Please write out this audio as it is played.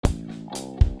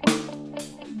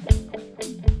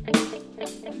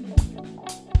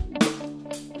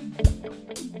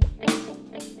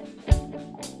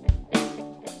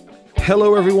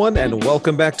Hello, everyone, and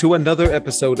welcome back to another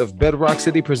episode of Bedrock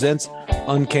City Presents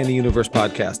Uncanny Universe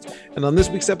Podcast. And on this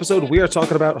week's episode, we are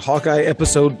talking about Hawkeye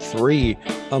Episode 3,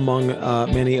 among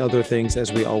many other things,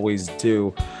 as we always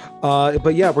do.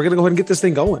 But yeah, we're going to go ahead and get this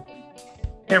thing going.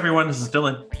 Hey, everyone, this is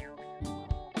Dylan.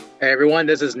 Hey, everyone,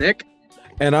 this is Nick.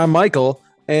 And I'm Michael.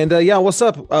 And yeah, what's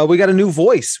up? We got a new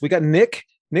voice. We got Nick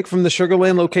from the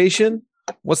Sugarland location.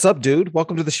 What's up, dude?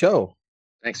 Welcome to the show.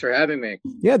 Thanks for having me.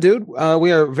 Yeah, dude.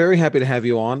 We are very happy to have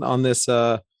you on this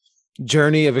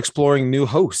journey of exploring new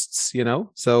hosts, you know?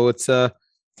 So it's a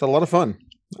lot of fun.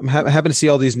 I'm happy to see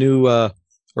all these new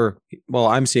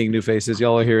I'm seeing new faces.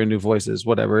 Y'all are hearing new voices,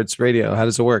 whatever. It's radio. How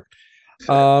does it work?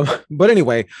 But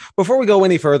anyway, before we go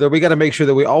any further, we got to make sure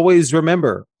that we always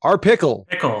remember our pickle.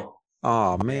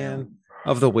 Oh, man,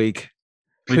 of the week.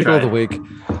 Pickle of the week.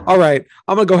 All right.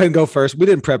 I'm going to go ahead and go first. We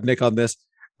didn't prep Nick on this.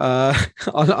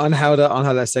 On how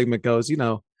that segment goes, you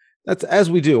know, that's as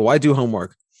we do. I do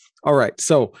homework. All right.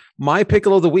 So my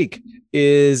pickle of the week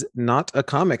is not a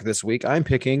comic this week. I'm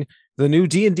picking the new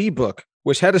D&D book,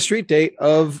 which had a street date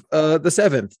of the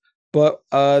 7th, but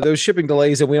there's shipping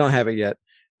delays and we don't have it yet.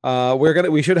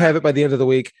 We should have it by the end of the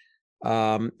week.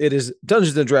 It is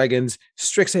Dungeons and Dragons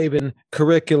Strixhaven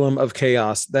Curriculum of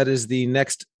Chaos. That is the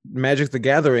next Magic the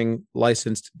Gathering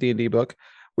licensed D&D book,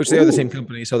 which they are the same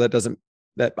company, so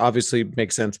that obviously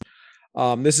makes sense.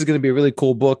 This is going to be a really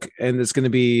cool book, and we're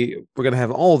going to have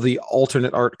all the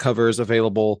alternate art covers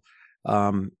available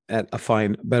at a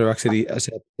fine Bedrock City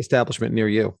establishment near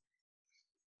you.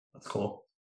 That's cool.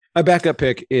 My backup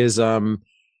pick is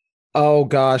oh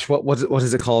gosh, what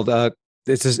is it called?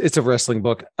 It's a wrestling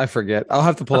book. I forget. I'll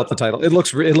have to pull up the title. It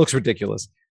looks ridiculous,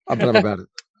 but I'm about it.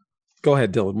 Go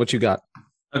ahead, Dylan. What you got?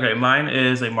 Okay, mine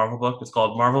is a Marvel book. It's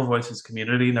called Marvel Voices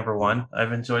Community #1.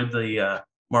 I've enjoyed the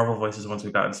Marvel Voices ones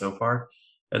we've gotten so far,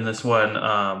 and this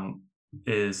one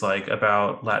is like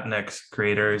about Latinx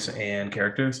creators and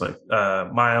characters like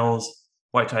Miles,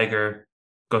 White Tiger,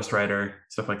 Ghost Rider,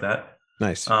 stuff like that.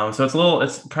 Nice. So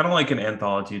it's kind of like an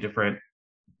anthology,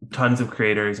 tons of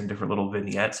creators and different little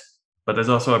vignettes. But there's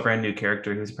also a brand new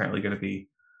character who's apparently going to be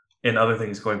in other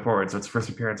things going forward. So it's first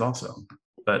appearance also.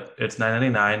 But it's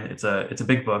 $9.99. It's a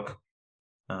big book.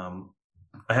 I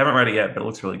haven't read it yet, but it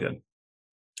looks really good.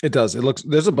 It does.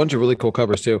 There's a bunch of really cool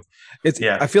covers too.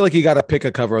 I feel like you got to pick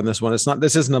a cover on this one.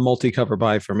 This isn't a multi-cover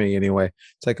buy for me anyway.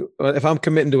 It's like if I'm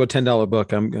committing to a $10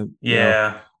 book, I'm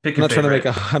not trying to make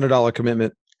a $100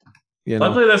 commitment. You know?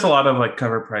 Luckily, there's a lot of like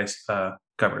cover price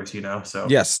covers, you know. So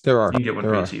yes, there are. You can get one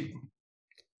pretty cheap.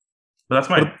 But that's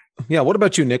mine. What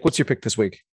about you, Nick? What's your pick this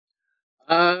week?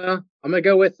 I'm gonna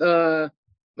go with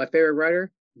my favorite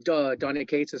writer, Donny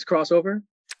Cates' Crossover.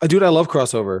 Dude, I love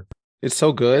Crossover. It's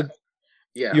so good.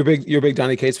 Yeah. You're a big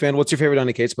Donny Cates fan. What's your favorite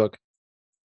Donny Cates book?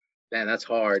 Man, that's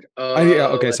hard.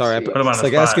 Okay, sorry. It's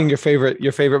like asking your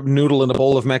favorite noodle in a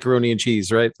bowl of macaroni and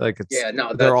cheese, right? Like that's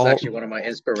actually one of my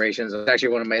inspirations. It's actually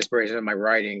one of my inspirations in my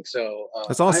writing. So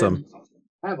that's awesome.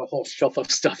 I have a whole shelf of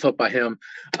stuff up by him.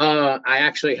 I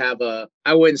actually have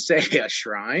I wouldn't say a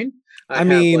shrine.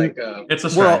 It's a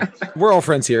shrine. We're all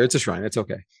friends here. It's a shrine. It's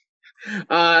okay.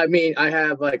 I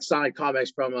have like signed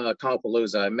comics from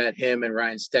Comicpalooza. I met him and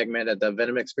Ryan Stegman at the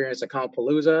Venom Experience at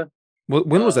Comicpalooza.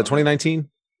 When was that? 2019?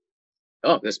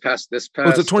 Oh, this past. Was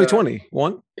it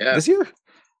 2021? Yeah. This year?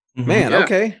 Mm-hmm. Man, yeah.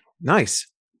 Okay. Nice.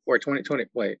 Or 2020.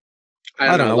 Wait.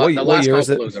 I don't know. What year is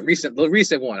it? The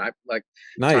recent one.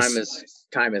 Nice.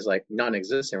 Time is like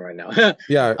non-existent right now.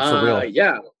 Yeah, for real.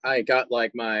 Yeah, I got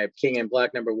like my King in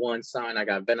Black #1 sign. I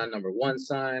got Venom #1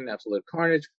 sign. Absolute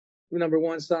Carnage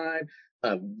 #1 sign.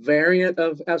 A variant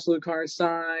of Absolute Carnage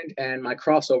signed, and my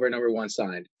Crossover #1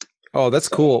 signed. Oh, that's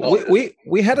cool.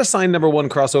 We had a signed #1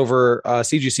 crossover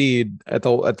CGC at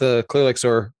the Clear Lake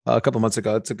store a couple months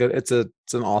ago. It's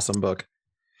an awesome book.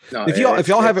 No, if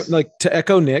y'all haven't, like, to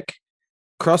echo Nick,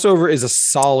 Crossover is a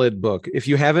solid book. If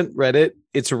you haven't read it,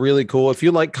 it's really cool. If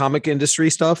you like comic industry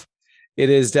stuff,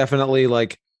 it is definitely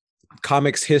like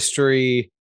comics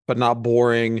history, but not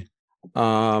boring.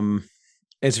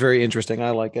 It's very interesting. I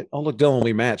like it. Oh, look, Dylan,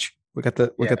 we match. We got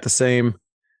the same.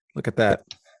 Look at that.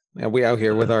 Yeah, we out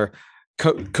here with our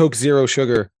Coke Zero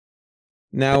sugar.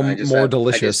 Now more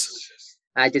delicious.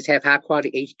 I just have high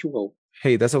quality H2O.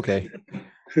 Hey, that's okay.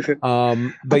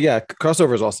 But yeah,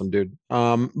 Crossover is awesome, dude.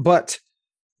 But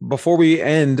before we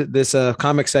end this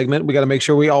comic segment, we got to make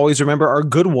sure we always remember our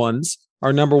good ones,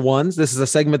 our #1s. This is a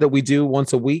segment that we do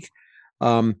once a week.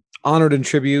 Honored in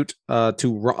tribute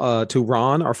to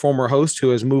Ron, our former host,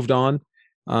 who has moved on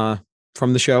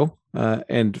from the show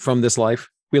and from this life.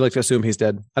 We like to assume he's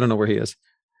dead. I don't know where he is.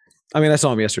 I mean, I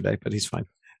saw him yesterday, but he's fine.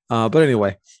 But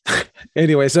anyway,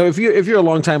 so if you're a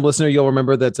longtime listener, you'll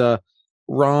remember that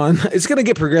Ron. It's going to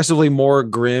get progressively more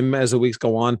grim as the weeks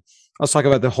go on. Let's talk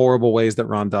about the horrible ways that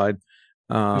Ron died.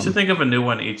 We should think of a new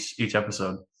one each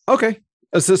episode. Okay.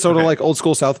 Is this sort of like old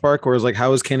school South Park, where it's like,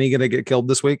 how is Kenny going to get killed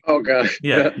this week? Oh god.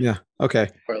 Yeah. Okay.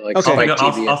 Or like Okay.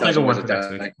 I'll think of one for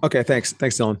next week. Okay. Thanks,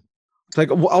 Dylan. It's like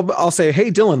I'll say,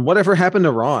 hey Dylan, whatever happened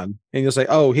to Ron? And you'll say,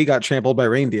 oh, he got trampled by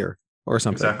reindeer or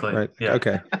something. Exactly. Right. Yeah.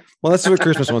 Okay. Well, that's the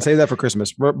Christmas one. Save that for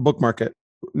Christmas. Bookmark it.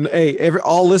 Hey,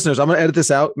 all listeners, I'm going to edit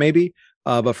this out maybe,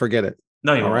 but forget it.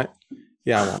 No, you all won't. right.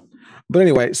 Yeah, I won't. But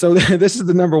anyway, so this is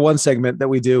the number one segment that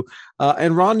we do.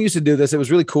 And Ron used to do this. It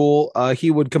was really cool. He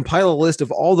would compile a list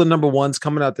of all the number ones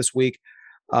coming out this week.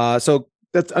 So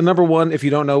that's a number one, if you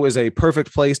don't know, is a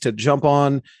perfect place to jump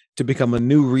on to become a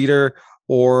new reader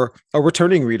or a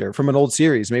returning reader from an old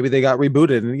series. Maybe they got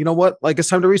rebooted and you know what? Like it's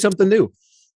time to read something new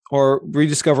or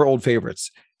rediscover old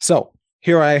favorites. So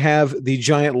here I have the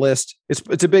giant list.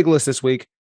 It's a big list this week.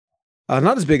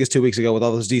 Not as big as 2 weeks ago with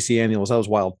all those DC annuals. That was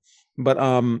wild. But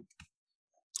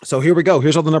so here we go.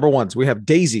 Here's all the number ones. We have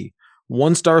Daisy,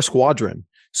 One Star Squadron,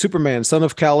 Superman, Son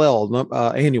of Kal-El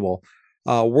annual,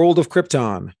 World of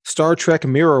Krypton, Star Trek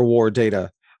Mirror War Data,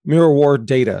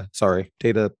 sorry,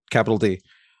 Data capital D.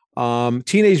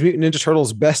 Teenage Mutant Ninja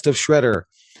Turtles Best of Shredder,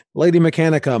 Lady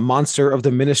Mechanica, Monster of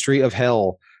the Ministry of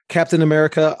Hell, Captain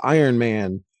America, Iron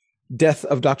Man, Death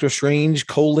of Doctor Strange,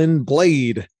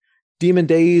 Blade, Demon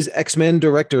Days, X-Men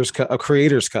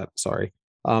Creator's Cut, sorry.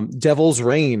 Devil's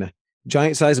Reign,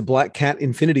 Giant Size Black Cat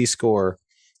Infinity Score,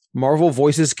 Marvel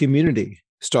Voices Community,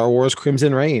 Star Wars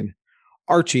Crimson Reign,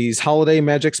 Archie's Holiday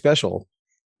Magic Special,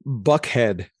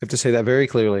 Buckhead. I have to say that very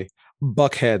clearly.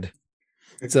 Buckhead.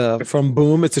 It's from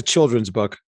Boom. It's a children's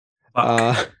book.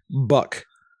 Buck.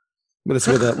 But it's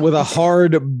with a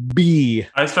hard B.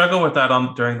 I struggle with that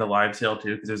during the live sale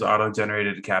too because there's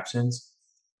auto-generated captions.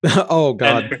 Oh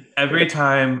God! And every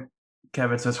time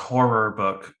Kevin says horror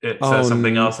book, it says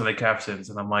something else in the captions,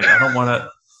 and I'm like, I don't want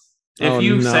to. If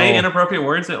you say inappropriate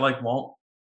words, it like won't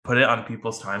put it on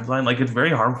people's timeline. Like it's very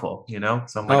harmful, you know.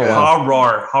 So I'm like,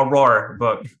 horror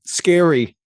book,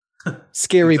 scary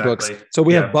exactly. Books. So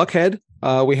we have Buckhead.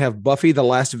 We have Buffy the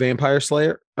Last Vampire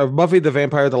Slayer, or Buffy the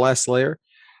Vampire the Last Slayer,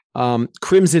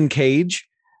 Crimson Cage,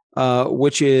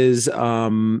 which is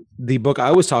the book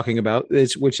I was talking about,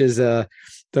 which is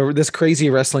this crazy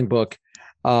wrestling book.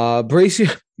 Brace you.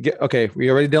 Okay, are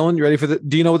you ready, Dylan? You ready for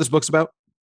do you know what this book's about?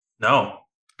 No.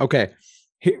 Okay.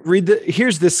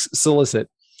 Here's this solicit.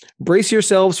 Brace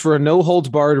yourselves for a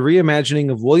no-holds-barred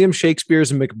reimagining of William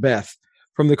Shakespeare's Macbeth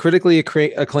from the critically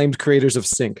acclaimed creators of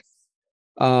Sync.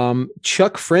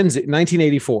 Chuck Frenzy,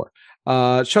 1984.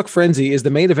 Chuck Frenzy is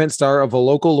the main event star of a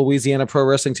local Louisiana pro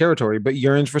wrestling territory, but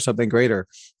yearns for something greater.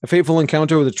 A fateful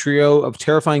encounter with a trio of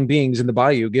terrifying beings in the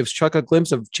bayou gives Chuck a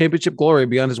glimpse of championship glory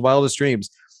beyond his wildest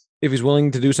dreams, if he's willing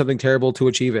to do something terrible to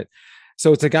achieve it.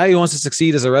 So it's a guy who wants to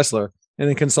succeed as a wrestler and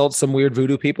then consults some weird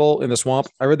voodoo people in the swamp.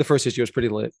 I read the first issue. It's pretty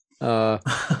lit.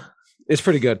 It's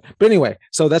pretty good. But anyway,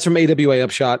 so that's from AWA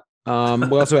Upshot. We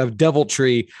also have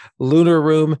Deviltry, Lunar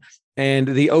Room, and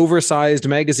the oversized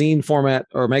magazine format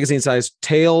or magazine size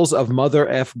Tales of Mother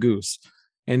F Goose.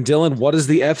 And Dylan, what does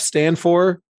the F stand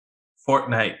for?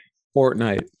 Fortnite.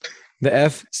 The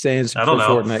F stands for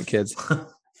Fortnite, kids.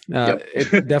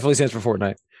 It definitely stands for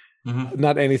Fortnite. Mm-hmm.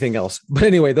 Not anything else. But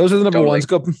anyway, those are the number ones.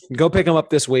 Go pick them up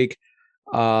this week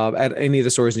at any of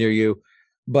the stores near you.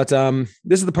 But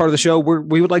this is the part of the show where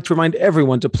we would like to remind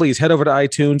everyone to please head over to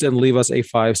iTunes and leave us a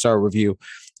 5-star review.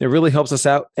 It really helps us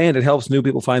out, and it helps new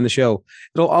people find the show.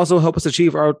 It'll also help us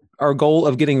achieve our goal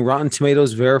of getting Rotten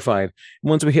Tomatoes verified.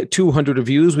 Once we hit 200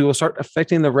 reviews, we will start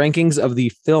affecting the rankings of the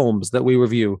films that we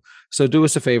review. So do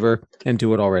us a favor and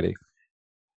do it already.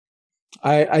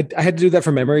 I had to do that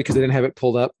from memory because I didn't have it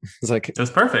pulled up. It's like it was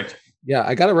perfect. Yeah,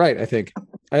 I got it right. I think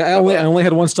I only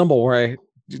had one stumble where I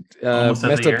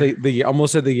messed up the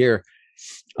almost said the year.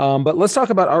 But let's talk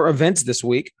about our events this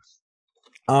week.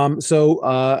 So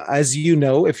as you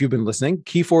know, if you've been listening,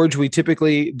 Keyforge we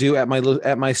typically do at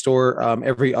my store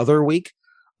every other week.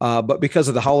 But because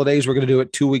of the holidays, we're going to do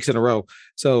it 2 weeks in a row.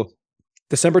 So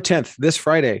December 10th, this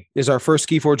Friday, is our first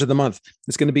Keyforge of the month.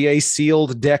 It's going to be a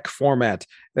sealed deck format.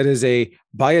 That is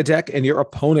buy a deck and your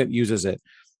opponent uses it.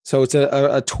 So it's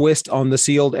a twist on the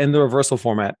sealed and the reversal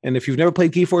format. And if you've never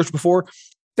played Keyforge before,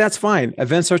 that's fine.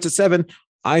 Event starts at 7.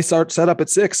 I start set up at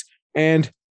 6 and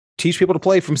teach people to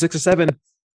play from 6 to 7.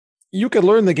 You can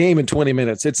learn the game in 20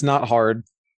 minutes. It's not hard.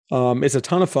 It's a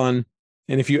ton of fun.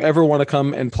 And if you ever want to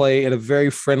come and play in a very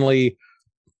friendly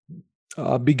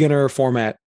beginner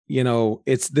format, you know,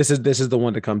 this is the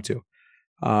one to come to.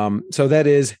 So that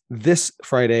is this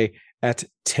Friday at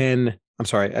 7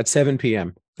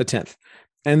 p.m., the 10th.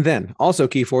 And then also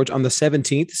Keyforge on the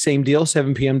 17th, same deal,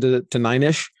 7 p.m. to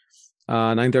 9-ish,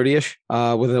 9:30-ish,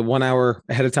 with a 1 hour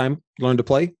ahead of time, learn to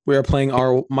play. We are playing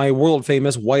my world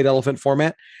famous White Elephant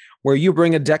format, where you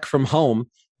bring a deck from home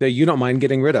that you don't mind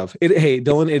getting rid of. Hey,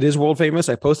 Dylan, it is world famous.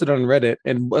 I posted it on Reddit,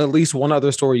 and at least one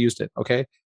other store used it. Okay,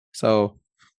 so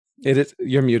it is.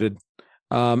 You're muted.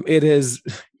 It is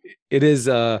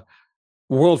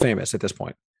world famous at this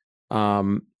point.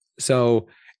 So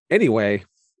anyway,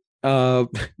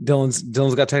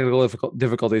 Dylan's got technical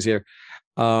difficulties here.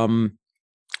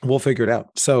 We'll figure it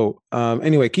out. So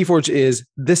anyway, Keyforge is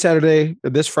this Friday,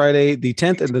 the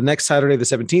 10th, and the next Saturday, the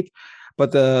 17th.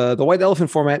 But the White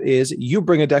Elephant format is you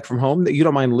bring a deck from home that you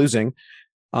don't mind losing.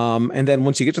 And then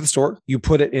once you get to the store, you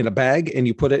put it in a bag and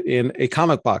you put it in a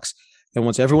comic box. And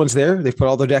once everyone's there, they've put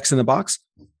all their decks in the box.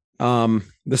 The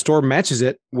store matches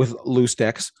it with loose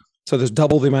decks. So there's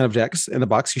double the amount of decks in the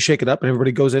box. You shake it up and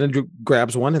everybody goes in and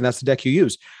grabs one, and that's the deck you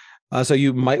use. So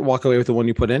you might walk away with the one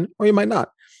you put in, or you might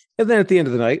not. And then at the end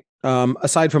of the night,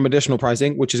 aside from additional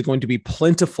pricing, which is going to be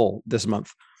plentiful this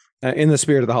month in the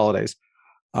spirit of the holidays,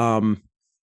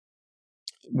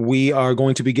 we are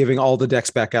going to be giving all the decks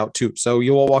back out too. So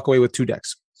you will walk away with 2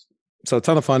 decks. So a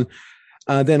ton of fun.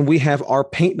 Then we have our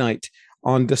paint night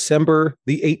on December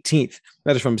the 18th.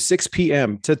 That is from 6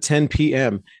 p.m. to 10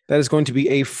 p.m. That is going to be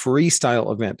a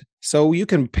freestyle event. So you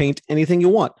can paint anything you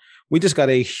want. We just got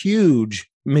a huge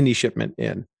mini shipment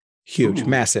in. Huge,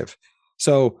 massive.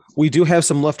 So we do have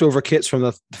some leftover kits from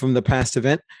the past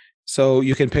event. So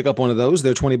you can pick up one of those.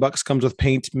 They're $20, comes with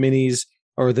paint minis,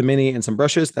 or the mini, and some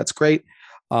brushes. That's great.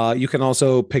 You can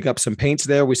also pick up some paints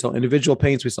there. We sell individual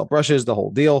paints. We sell brushes, the whole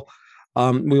deal.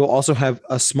 We will also have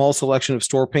a small selection of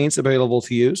store paints available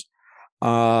to use.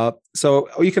 So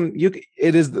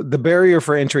it is, the barrier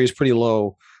for entry is pretty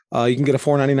low. You can get a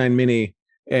 $4.99 mini,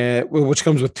 which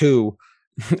comes with 2.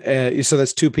 So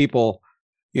that's 2 people,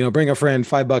 bring a friend,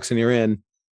 $5 and you're in.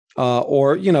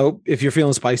 Or, if you're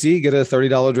feeling spicy, get a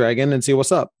 $30 dragon and see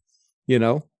what's up.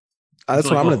 That's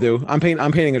what I'm going to do. I'm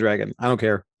painting a dragon. I don't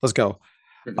care. Let's go.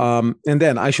 And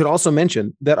then I should also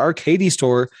mention that our Katie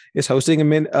store is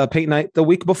hosting a paint night the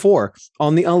week before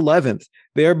on the 11th.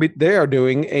 They are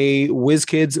doing a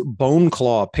WizKids Bone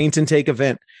Claw paint and take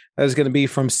event that is going to be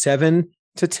from 7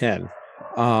 to 10.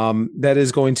 That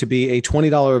is going to be a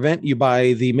 $20 event. You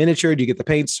buy the miniature, you get the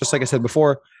paints, just like I said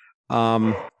before.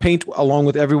 Paint along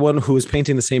with everyone who is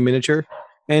painting the same miniature,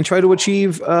 and try to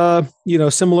achieve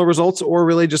similar results, or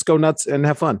really just go nuts and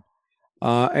have fun.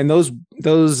 And those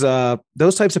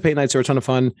types of paint nights are a ton of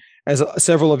fun, as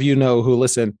several of you know who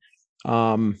listen,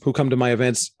 who come to my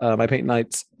events, my paint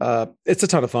nights. It's a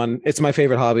ton of fun. It's my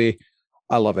favorite hobby.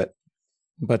 I love it.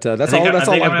 But that's all. That's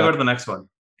all. I'm gonna go to the next one.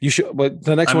 You should. But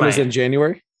the next one is in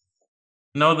January.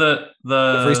 No, the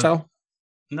freestyle.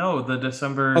 No, the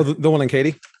December. Oh, the one in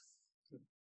Katie.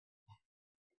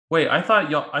 Wait, I thought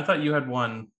you had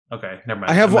one. Okay, never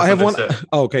mind. I have one.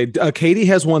 Oh, okay, Katie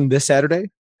has one this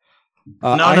Saturday.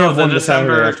 I have one this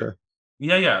Saturday after.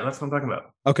 Yeah, that's what I'm talking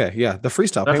about. Okay, yeah, the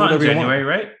freestyle. That's not in January,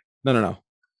 right? No.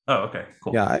 Oh, okay,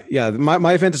 cool. Yeah.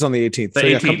 My event is on the 18th. So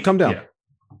 18th? Yeah, come down. Yeah.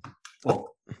 Cool.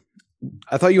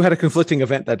 I thought you had a conflicting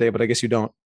event that day, but I guess you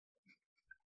don't.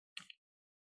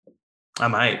 I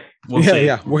might. We'll see.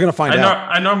 Yeah. We're gonna find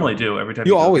out. I normally do every time.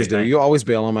 You always do. You always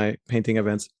bail on my painting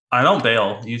events. I don't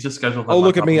bail. You just schedule. Oh,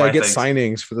 look at me! I get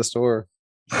signings for the store.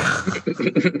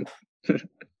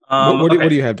 What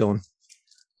do you have, Dylan?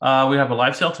 We have a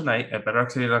live sale tonight at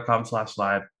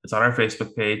bedrockcity.com/live. It's on our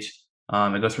Facebook page.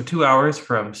 It goes for 2 hours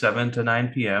from 7 to 9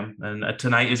 p.m. And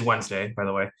tonight is Wednesday, by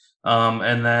the way.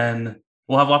 And then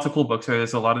we'll have lots of cool books there.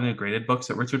 There's a lot of new graded books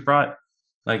that Richard brought,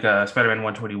 like Spider-Man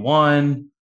 121,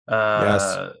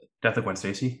 yes. Death of Gwen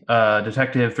Stacy,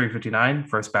 Detective 359,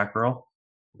 First Batgirl.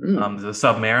 There's a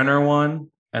Submariner one.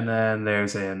 And then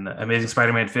there's an Amazing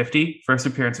Spider-Man 50, first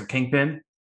appearance of Kingpin.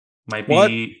 Might go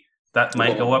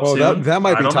up soon. That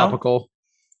might be topical.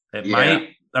 It might.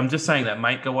 I'm just saying that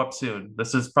might go up soon.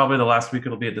 This is probably the last week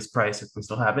it'll be at this price if we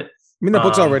still have it. I mean, the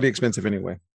book's already expensive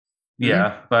anyway.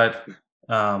 Yeah, but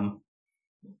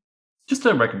just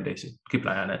a recommendation. Keep an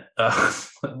eye on it.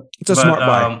 It's a smart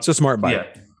buy. It's a smart buy. Yeah,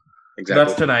 exactly.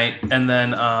 That's tonight. And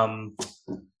then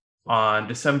on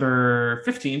December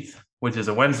 15th, which is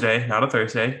a Wednesday, not a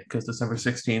Thursday, because December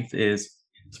 16th is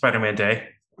Spider-Man Day.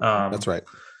 That's right.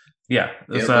 Yeah,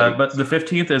 but the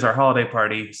 15th is our holiday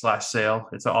party / sale.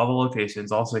 It's at all the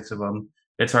locations, all 6 of them.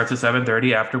 It starts at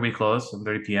 7:30 after we close,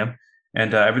 7:30 p.m.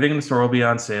 And everything in the store will be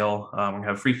on sale. We're going to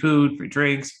have free food, free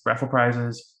drinks, raffle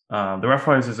prizes. The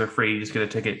raffle prizes are free. You just get a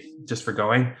ticket just for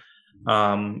going.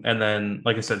 And then,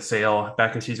 like I said, sale.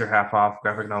 Back issues are half off.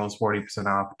 Graphic novels 40%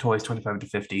 off. Toys 25 to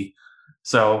 50.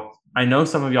 So I know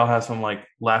some of y'all have some like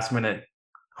last minute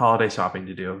holiday shopping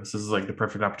to do. This is like the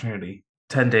perfect opportunity.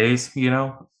 10 days,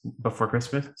 before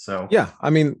Christmas. So Yeah, I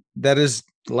mean that is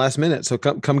last minute, so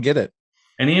come get it.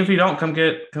 and even if you don't, come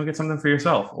get something for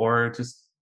yourself, or just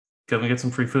come and get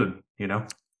some free food.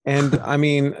 And I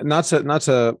mean, not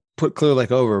to put Clear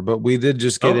Lake over, but we did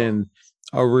just get Oh. in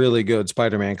a really good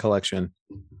Spider-Man collection.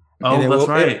 Oh, And that's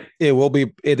right. It will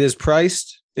be. It is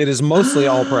priced. It is mostly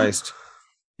all priced,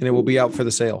 and it will be out for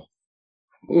the sale.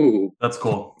 Ooh, That's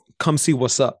cool. Come see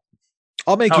what's up.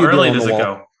 I'll make How you a deal early on does the it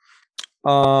wall.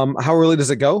 go? How early does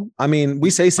it go? I mean,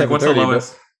 we say Like, what's the 7:30.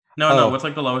 lowest? No. Oh. What's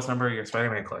like the lowest number of your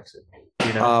Spider-Man collection?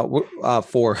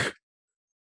 4.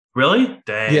 Really?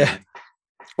 Dang. Yeah,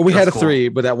 we That's had a cool. 3,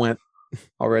 but that went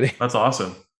already. That's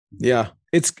awesome. Yeah,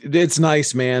 it's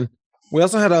nice, man. We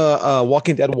also had a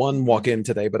Walking Dead 1 walk in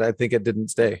today, but I think it didn't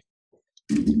stay.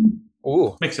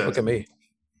 Ooh, Makes sense. look at me.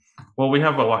 Well, we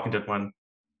have a Walking Dead one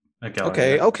at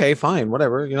Gallery. Okay, fine,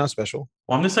 whatever. You're not special.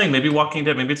 Well, I'm just saying, maybe Walking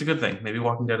Dead, maybe it's a good thing. Maybe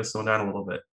Walking Dead is slowing down a little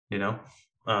bit. Yeah,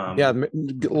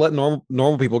 let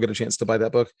normal people get a chance to buy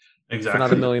that book for exactly.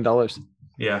 not $1 million.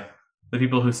 Yeah, the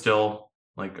people who still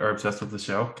like are obsessed with the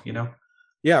show.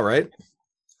 Yeah, right.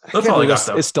 That's can't all I believe got,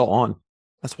 though. it's still on.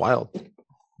 That's wild.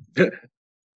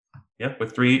 Yeah,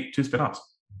 with 2 spinoffs.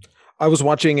 I was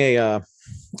watching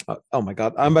oh my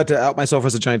god, I'm about to out myself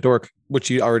as a giant dork, which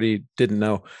you already didn't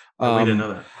know. We didn't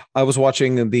know that. I was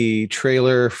watching the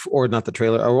trailer, or not the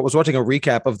trailer. I was watching a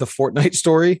recap of the Fortnite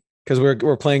story because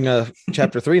we're playing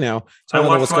chapter 3 now. So I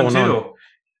don't know what's going on.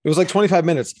 It was like 25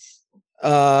 minutes.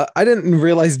 I didn't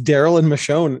realize Daryl and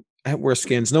Michonne were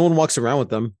skins. No one walks around with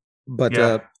them, but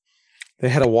they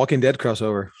had a Walking Dead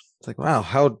crossover. It's like, wow,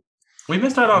 how we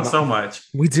missed out on so much.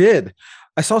 We did.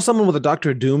 I saw someone with a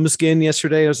Doctor Doom skin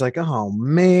yesterday. I was like, oh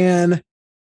man,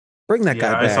 bring that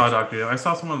guy back. I saw Doctor Doom. I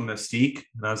saw someone with Mystique,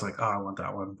 and I was like, oh, I want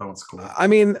that one. That one's cool. I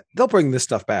mean, they'll bring this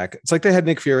stuff back. It's like they had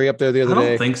Nick Fury up there the other day. I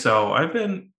don't think so.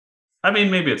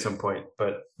 Maybe at some point,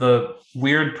 but the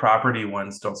weird property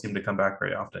ones don't seem to come back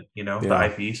very often,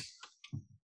 the IPs.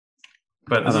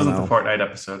 But this isn't the Fortnite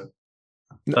episode.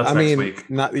 That's next week.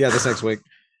 That's next week.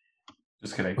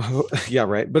 Just kidding. Yeah,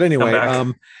 right. But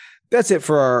anyway, that's it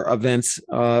for our events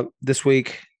this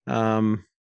week. But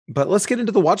let's get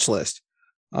into the watch list.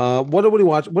 What do we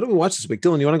watch? What do we watch this week?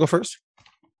 Dylan, you want to go first?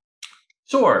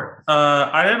 Sure.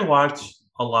 I didn't watch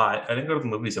a lot. I didn't go to the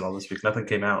movies at all this week. Nothing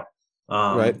came out.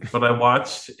 Right. But I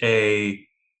watched a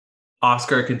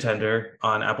Oscar contender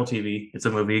on Apple TV. It's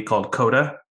a movie called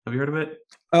Coda. Have you heard of it?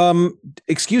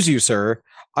 Excuse you, sir.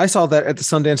 I saw that at the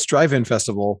Sundance Drive-In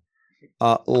Festival.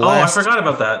 I forgot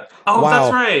about that. Oh,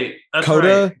 wow. That's right.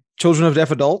 Coda, right. Children of Deaf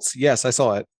Adults. Yes, I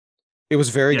saw it. It was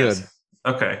very good.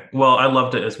 Okay. Well, I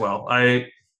loved it as well. I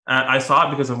saw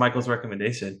it because of Michael's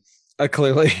recommendation.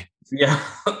 Clearly. Yeah.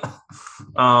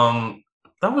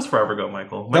 That was forever ago,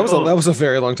 Michael. That was a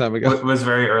very long time ago. It was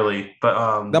very early,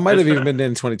 but that might have even been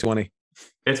in 2020.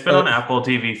 It's been on Apple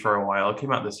TV for a while. It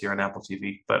came out this year on Apple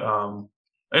TV, but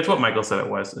it's what Michael said it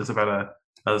was. It's about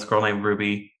this girl named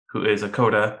Ruby who is a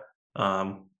Coda,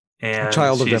 and a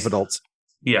child of deaf adults.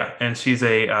 Yeah, and she's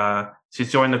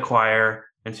she's joined the choir,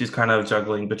 and she's kind of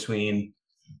juggling between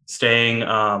staying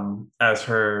as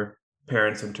her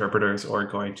parents' interpreters or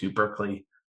going to Berkeley.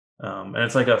 And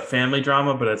it's like a family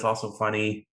drama, but it's also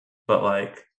funny, but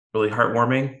like really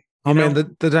heartwarming. Oh man,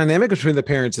 the dynamic between the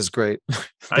parents is great.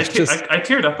 I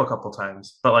teared up a couple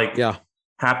times, but like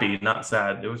happy, not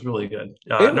sad. It was really good.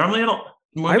 Normally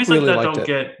movies like that don't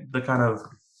get the kind of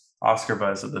Oscar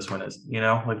buzz that this one is.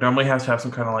 Like normally has to have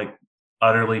some kind of like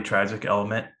utterly tragic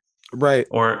element, right?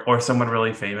 Or someone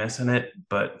really famous in it.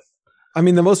 But I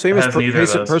mean, the most famous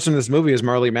person in this movie is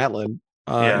Marlee Matlin.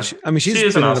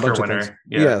 She's an Oscar winner.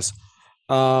 Yeah. Yes.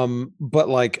 But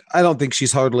like, I don't think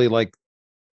she's hardly like,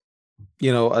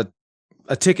 a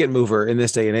ticket mover in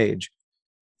this day and age,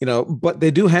 but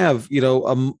they do have,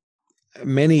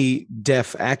 many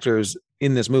deaf actors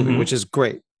in this movie, which is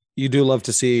great. You do love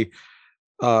to see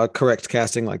correct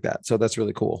casting like that. So that's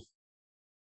really cool.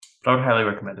 I would highly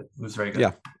recommend it. It was very good.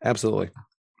 Yeah, absolutely.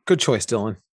 Good choice,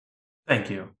 Dylan. Thank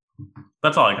you.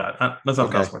 That's all I got. That's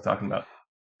nothing else we're talking about.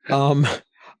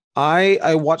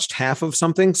 I watched half of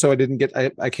something, so I didn't get.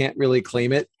 I can't really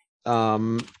claim it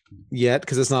yet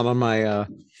because it's not on my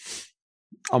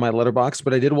letterbox.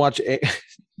 But I did watch.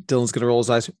 Dylan's gonna roll his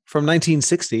eyes from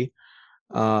 1960.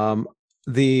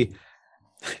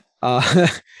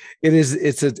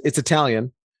 It's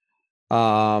Italian.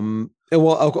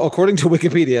 According to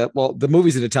Wikipedia, the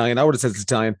movie's in Italian. I would have said it's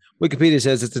Italian. Wikipedia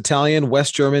says it's Italian,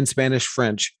 West German, Spanish,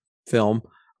 French film.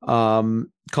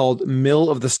 Called Mill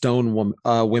of the Stone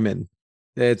Women.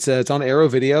 It's on Arrow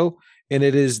Video. and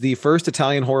it is the first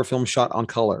Italian horror film shot on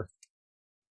color.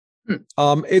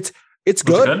 It's Was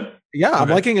good. it good? Yeah, I'm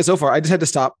Okay. liking it so far. I just had to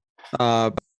stop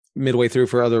midway through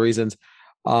for other reasons.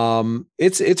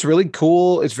 It's really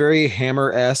cool. It's very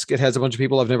Hammer-esque. It has a bunch of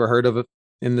people I've never heard of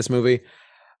in this movie.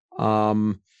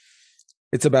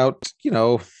 It's about,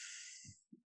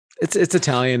 it's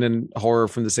Italian and horror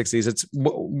from the 60s. It's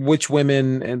witch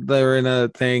women and they're in a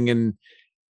thing, and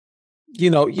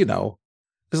there's a lot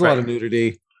of Right.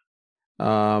 nudity.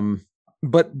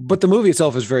 But the movie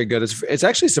itself is very good. It's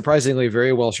actually surprisingly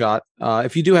very well shot.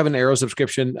 If you do have an Arrow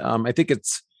subscription, I think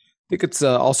it's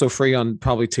also free on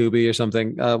probably Tubi or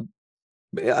something.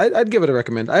 I'd give it a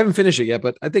recommend. I haven't finished it yet,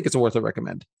 but I think it's worth a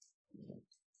recommend.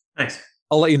 Nice.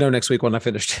 I'll let you know next week when I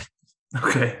finished it.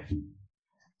 Okay.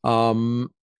 I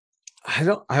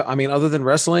mean, other than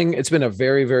wrestling, it's been a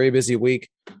very, very busy week.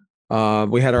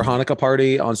 We had our Hanukkah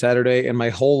party on Saturday, and my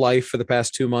whole life for the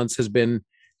past 2 months has been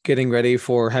getting ready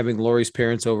for having Lori's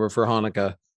parents over for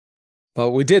Hanukkah. But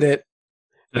we did it.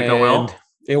 Did it go well?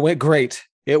 It went great.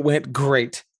 It went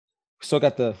great. Still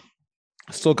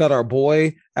got our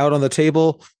boy out on the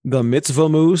table, the mitzvah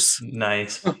moose.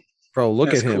 Nice. Bro,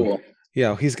 look That's at him. cool.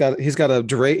 Yeah, he's got a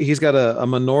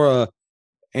menorah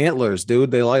antlers, dude.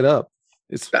 They light up.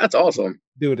 That's awesome.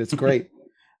 Dude, it's great.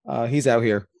 He's out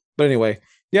here. But anyway,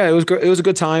 yeah, it was great. It was a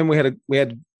good time. We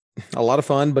had a lot of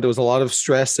fun, but it was a lot of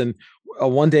stress. And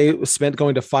one day was spent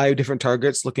going to 5 different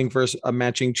Targets looking for a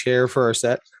matching chair for our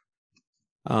set.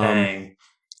 Dang.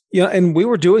 And we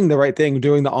were doing the right thing,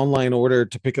 doing the online order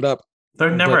to pick it up. They're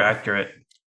never but- accurate.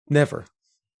 Never.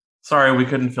 Sorry, we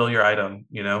couldn't fill your item,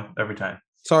 every time.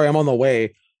 Sorry, I'm on the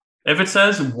way. If it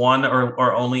says one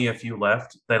or only a few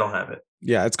left, they don't have it.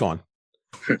 Yeah, it's gone.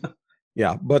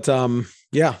 Yeah, but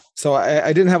yeah. So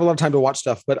I didn't have a lot of time to watch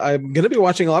stuff, but I'm gonna be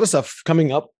watching a lot of stuff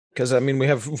coming up because we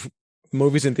have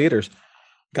movies in theaters.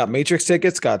 Got Matrix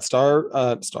tickets, got Star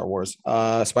Wars,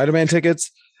 Spider-Man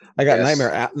tickets. I got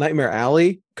Yes. Nightmare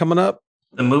Alley coming up.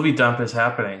 The movie dump is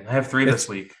happening. I have 3 this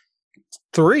week.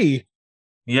 3.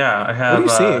 Yeah, I What have are you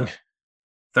seeing?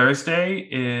 Thursday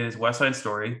is West Side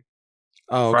Story.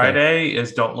 Oh, okay. Friday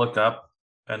is Don't Look Up.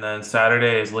 And then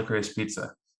Saturday is Licorice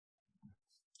Pizza.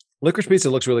 Licorice Pizza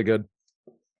looks really good.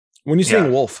 When you seeing Yeah.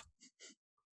 Wolf?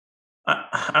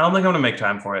 I don't think I'm going to make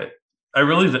time for it.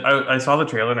 I saw the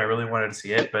trailer and I really wanted to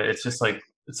see it, but it's just like,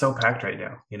 it's so packed right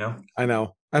now, I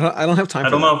know. I don't have time. I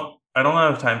for don't that. know. I don't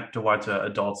have time to watch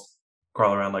adults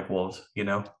crawl around like wolves,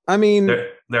 I mean,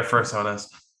 They're fursonas.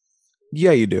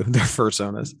 yeah, you do. They're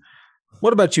fursonas.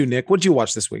 What about you, Nick? What'd you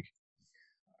watch this week?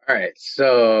 All right.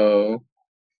 So,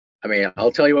 I mean,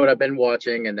 I'll tell you what I've been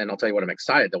watching, and then I'll tell you what I'm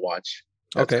excited to watch.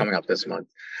 That's Okay. coming up this month.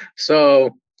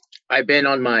 So, I've been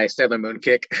on my Sailor Moon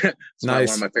kick. It's Nice.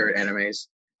 one of my favorite animes.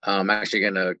 I'm actually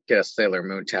gonna get a Sailor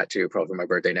Moon tattoo probably for my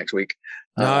birthday next week.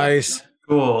 Nice.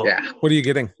 Cool. Yeah. What are you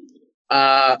getting?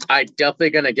 I definitely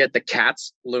gonna get the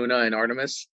cats, Luna and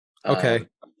Artemis. Okay.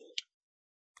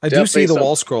 I do see definitely the some-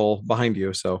 wall scroll behind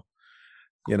you, so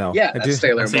Yeah, I do. that's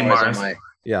Sailor I see Mars, Mars. on my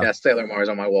Yeah. Sailor Mars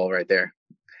on my wall right there.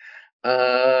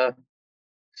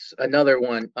 Another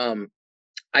one.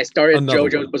 I started Another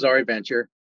JoJo's one. Bizarre Adventure.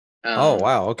 Oh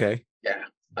wow. Okay. Yeah.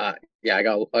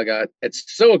 I got.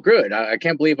 It's so good. I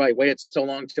can't believe I waited so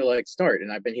long to start,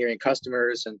 and I've been hearing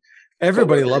customers and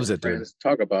Everybody coworkers loves and it, dude. friends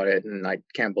talk about it, and I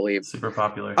can't believe. Super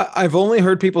popular. I've only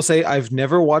heard people say I've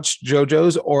never watched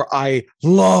JoJo's or I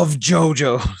love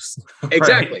JoJo's.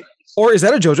 Exactly. Or is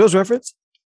that a JoJo's reference?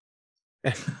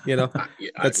 Yeah,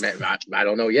 That's- I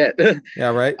don't know yet. Yeah,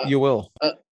 right. You will.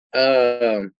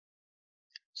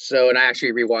 So, and I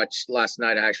actually rewatched last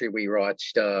night. I actually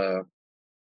rewatched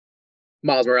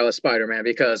Miles Morales Spider-Man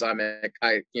because I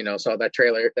saw that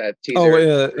trailer, that teaser. Oh, Into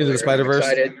earlier, the and I'm Spider-Verse.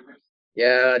 excited.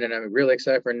 Yeah, and then I'm really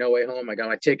excited for No Way Home. I got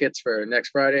my tickets for next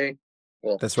Friday.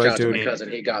 Well, That's shout right, out to dude. my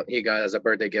cousin. He got as a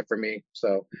birthday gift for me.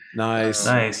 So Nice.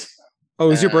 Nice.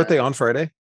 Oh, is your uh, birthday on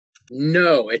Friday?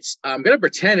 no, I'm gonna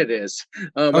pretend it is.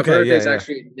 My Okay, birthday's yeah.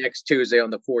 actually next Tuesday on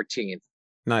the 14th.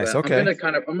 Nice. But Okay.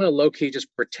 I'm gonna low key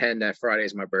just pretend that Friday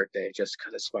is my birthday, just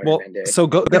because it's Well, Spider-Man Day. so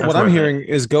what That's I'm worth it. hearing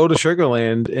is go to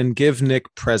Sugarland and give Nick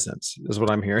presents. Is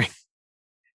what I'm hearing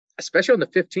Especially on the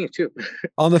 15th too.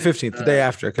 on the 15th, the day Uh,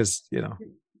 after, because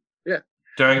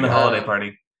During the Uh, holiday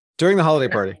party. during the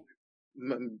holiday party.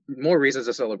 More reasons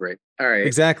to celebrate. All right.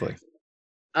 Exactly.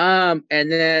 And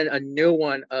then a new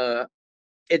one.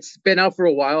 It's been out for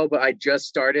a while, but I just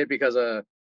started because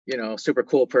super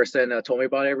cool person told me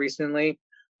about it recently.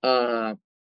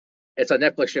 It's a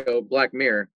Netflix show, Black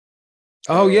Mirror.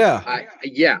 Oh yeah.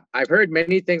 I've heard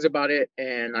many things about it,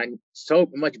 and I so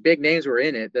much big names were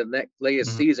in it. The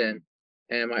latest Mhm. season,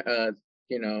 and my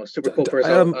super cool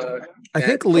person. I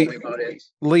think told me about it.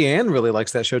 Leanne really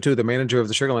likes that show too. The manager of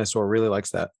the Sugarland store really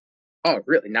likes that. Oh,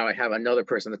 really? Now I have another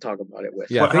person to talk about it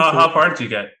with. Yeah. How far did you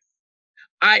get?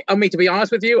 I mean, to be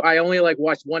honest with you, I only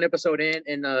watched one episode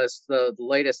in the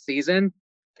latest season.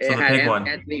 So the big one.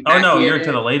 Oh no, you're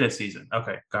to the latest season.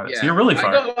 Okay, got it. Yeah. So you're really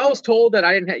far. I was told that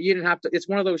you didn't have to. It's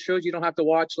one of those shows you don't have to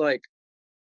watch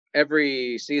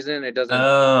every season. It doesn't.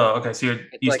 Oh, okay. So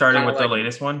you started with the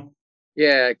latest one.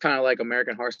 Yeah, kind of like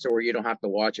American Horror Story, where you don't have to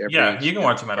watch every. Yeah, you can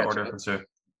watch them out of order for sure.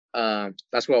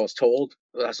 That's what I was told.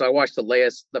 So I watched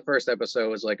the first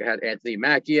episode was it had Anthony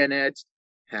Mackie in it.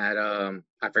 Had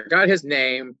I forgot his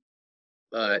name,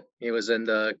 but he was in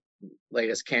the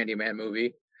latest Candyman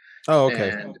movie. Oh,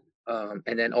 okay.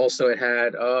 And then also it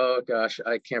had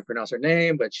I can't pronounce her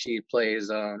name, but she plays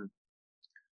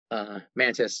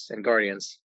Mantis in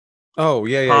Guardians. Oh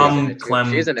yeah.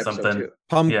 She's in episode something.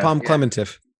 2. Pom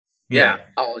Clementif. Yeah,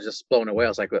 I was just blown away. I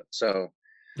was like, so.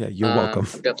 Yeah, you're welcome.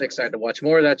 I'm definitely excited to watch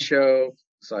more of that show,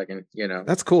 so I can,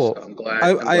 That's cool. So I'm glad.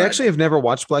 I actually have never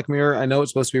watched Black Mirror. I know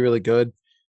it's supposed to be really good.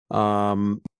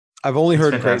 I've only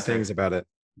heard great things about it.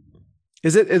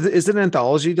 Is it an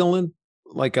anthology, Dylan?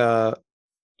 I'm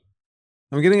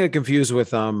getting it confused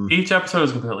with Each episode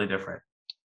is completely different.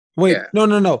 Wait,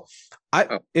 no.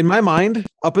 In my mind,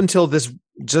 up until this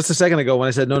just a second ago when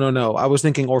I said no, I was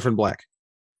thinking Orphan Black.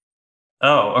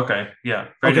 Oh, okay. Yeah.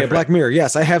 Okay, different. Black Mirror.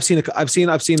 Yes, I have seen I've seen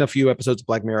a few episodes of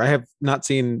Black Mirror. I have not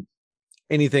seen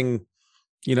anything,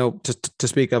 to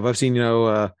speak of. I've seen,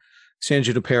 San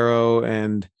Junipero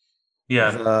and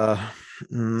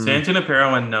San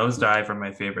Junipero and Nosedive are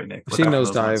my favorite, Nick. I've seen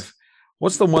Nosedive.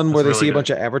 What's the one where they see a bunch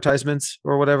of advertisements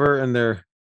or whatever, and they're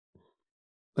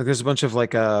there's a bunch of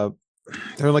they're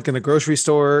in a grocery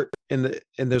store and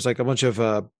there's a bunch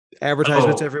of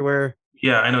advertisements everywhere.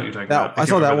 Yeah, I know what you're talking about. I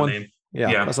saw that one.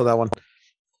 Yeah, I saw that one.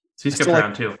 So you skipped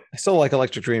around too. I still like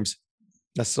Electric Dreams.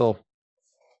 That's still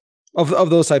of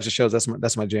those types of shows.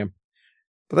 That's my jam.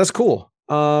 But that's cool.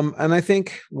 And I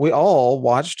think we all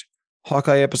watched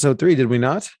Hawkeye episode 3. Did we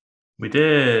not? We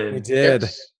did. We did.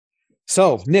 Yes.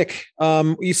 So Nick,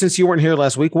 since you weren't here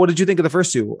last week, what did you think of the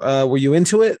first two? Were you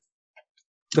into it?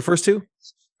 The first two?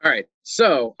 All right.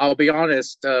 So I'll be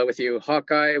honest with you.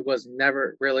 Hawkeye was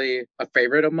never really a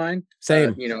favorite of mine.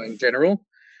 Same. In general.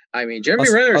 I mean, Jeremy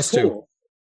Renner is cool.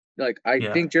 I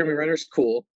think Jeremy Renner's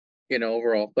cool,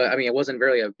 overall. But I mean, I wasn't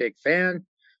really a big fan.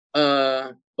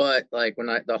 But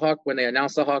when they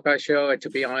announced the Hawkeye show, to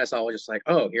be honest, I was just like,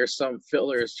 oh, here's some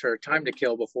fillers for Time to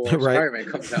Kill before Spider-Man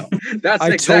comes out. That's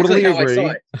exactly how I saw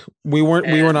it. We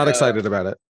were not excited about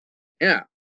it. Yeah.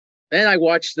 Then I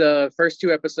watched the first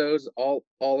 2 episodes all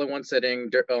in one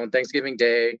sitting on Thanksgiving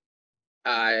Day.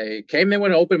 I came in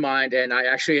with an open mind, and I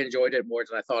actually enjoyed it more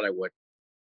than I thought I would.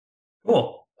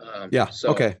 Cool.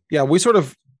 Okay. Yeah, we sort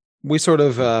of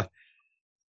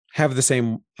have the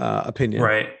same opinion.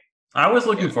 Right. I was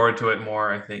looking forward to it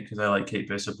more, I think, because I like Kate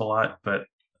Bishop a lot, but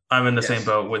I'm in the same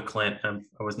boat with Clint, and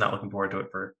I was not looking forward to it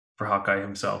for Hawkeye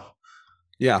himself.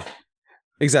 Yeah,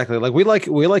 exactly. We like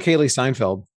Haley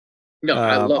Steinfeld. No,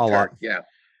 I love her. Lot.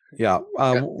 Yeah.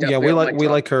 We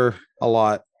like her a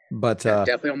lot, but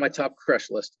definitely on my top crush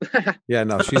list. Yeah,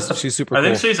 no, she's super. I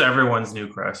think she's everyone's new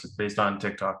crush based on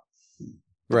TikTok.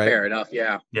 Right. Fair enough.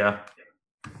 Yeah. Yeah.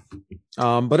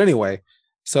 But anyway,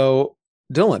 so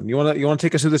Dylan, you want to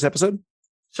take us through this episode?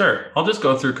 Sure. I'll just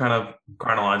go through kind of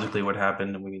chronologically what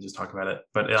happened, and we can just talk about it.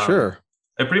 But sure.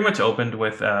 It pretty much opened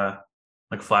with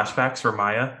flashbacks for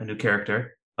Maya, a new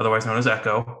character, otherwise known as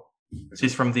Echo.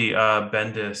 She's from the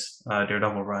Bendis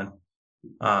Daredevil run,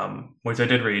 which I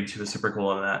did read. She was super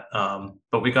cool in that.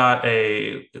 But we got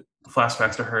a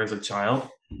flashbacks to her as a child.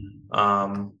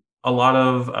 A lot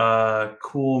of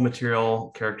cool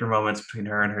material character moments between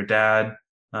her and her dad.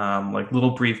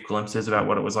 Little brief glimpses about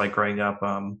what it was like growing up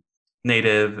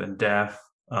native and deaf,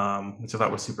 which I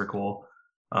thought was super cool.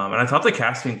 And I thought the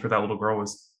casting for that little girl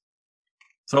was...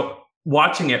 So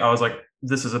watching it, I was like,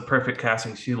 this is a perfect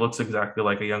casting. She looks exactly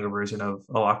like a younger version of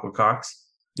Alaqua Cox.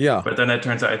 Yeah. But then it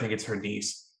turns out I think it's her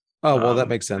niece. Oh, well, that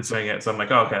makes sense. So I'm like,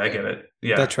 oh, okay, I get it.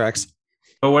 Yeah. That tracks.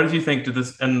 But what did you think?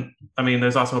 And I mean,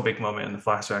 there's also a big moment in the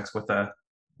flashbacks with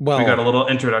we got a little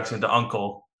introduction to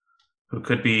Uncle, who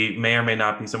may or may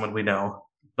not be someone we know.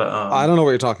 But I don't know what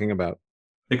you're talking about.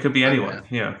 It could be anyone.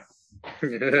 Yeah.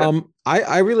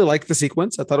 I really liked the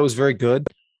sequence. I thought it was very good.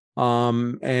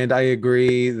 And I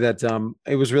agree that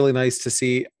it was really nice to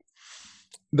see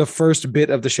the first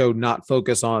bit of the show not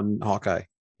focus on Hawkeye.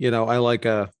 I liked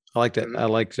it. I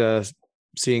liked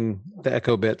seeing the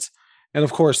Echo bits, and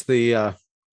of course the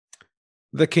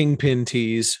Kingpin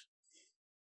tease.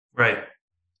 Right.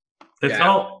 It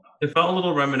felt it felt a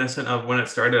little reminiscent of when it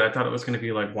started. I thought it was going to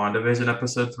be like WandaVision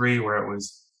episode 3, where it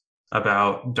was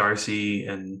about Darcy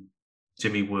and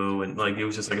Jimmy Woo, and like it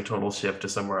was just like a total shift to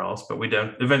somewhere else. But we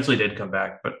eventually did come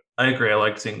back. But I agree. I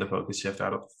like seeing the focus shift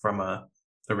out of from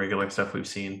the regular stuff we've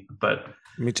seen. But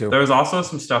Me too. there was also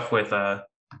some stuff with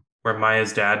where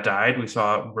Maya's dad died. We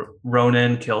saw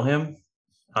Ronan kill him.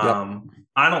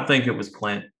 I don't think it was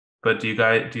Clint, but do you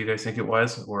guys think it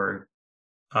was, or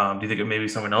do you think it may be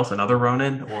someone else, another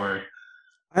Ronan, or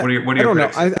what are your I don't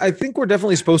know. I think we're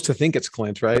definitely supposed to think it's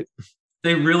Clint, right?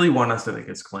 They really want us to think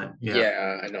it's Clint.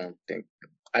 Yeah, I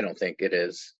don't think it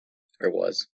is or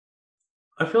was.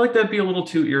 I feel like that'd be a little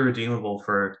too irredeemable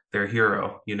for their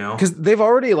hero, you know? Because they've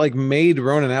already like made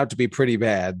Ronan out to be pretty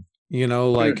bad, you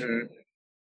know, like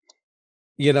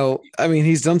you know, I mean,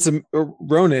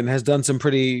 Ronan has done some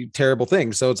pretty terrible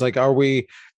things. So it's like,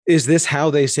 is this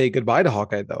how they say goodbye to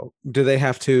Hawkeye though? Do they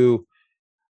have to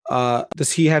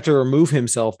does he have to remove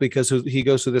himself because he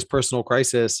goes through this personal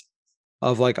crisis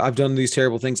of like, I've done these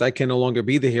terrible things. I can no longer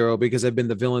be the hero because I've been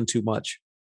the villain too much.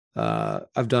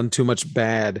 I've done too much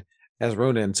bad as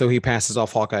Ronan. So he passes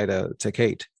off Hawkeye to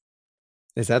Kate.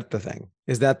 Is that the thing?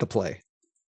 Is that the play?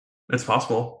 It's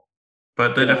possible.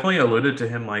 But they definitely alluded to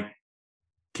him like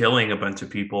killing a bunch of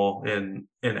people in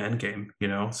Endgame, you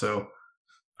know? So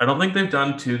I don't think they've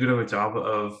done too good of a job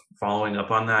of following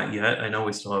up on that yet. I know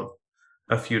we still have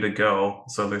a few to go,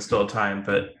 so there's still time,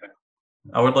 but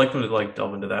I would like them to like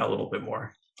delve into that a little bit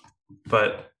more.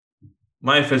 But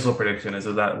my official prediction is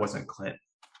that wasn't Clint,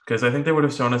 because I think they would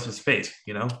have shown us his face,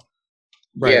 you know?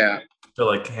 Right. Yeah. To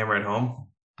like hammer it home.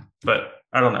 But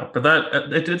I don't know. But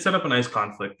that it did set up a nice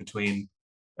conflict between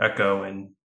Echo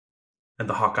and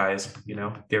the Hawkeyes, you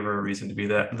know, gave her a reason to be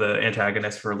the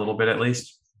antagonist for a little bit at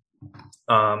least.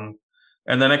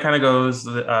 And then it kind of goes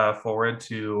forward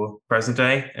to present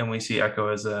day, and we see Echo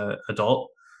as an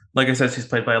adult. Like I said, she's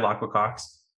played by Alaqua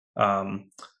Cox.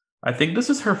 I think this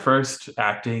is her first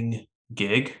acting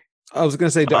gig. I was going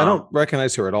to say, I don't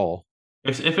recognize her at all.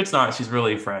 If it's not, she's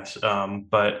really fresh.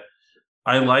 But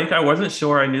I wasn't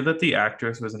sure. I knew that the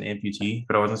actress was an amputee,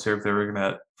 but I wasn't sure if they were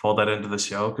going to fold that into the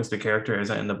show because the character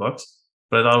isn't in the books.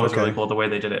 But I thought it was really cool the way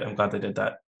they did it. I'm glad they did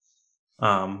that.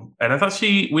 And I thought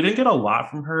we didn't get a lot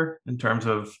from her in terms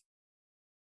of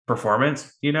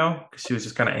performance, you know, because she was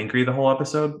just kind of angry the whole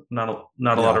episode. Not a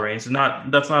lot of range.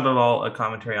 That's not at all a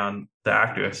commentary on the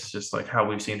actress, just like how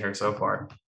we've seen her so far.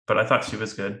 But I thought she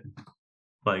was good.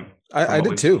 Like I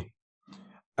did too.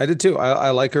 I did too.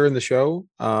 I like her in the show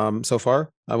so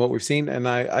far, what we've seen, and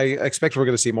I expect we're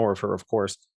going to see more of her, of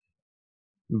course.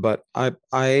 But I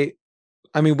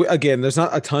mean, again, there's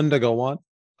not a ton to go on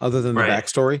other than the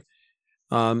backstory.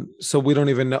 So we don't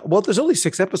even know. Well, there's only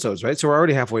 6 episodes, right? So we're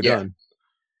already halfway done.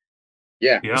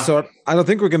 Yeah. So I don't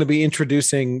think we're going to be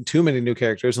introducing too many new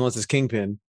characters unless it's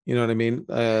Kingpin. You know what I mean?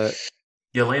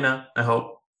 Yelena, I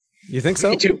hope. You think so?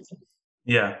 Me too.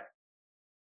 Yeah.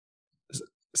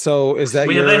 So is that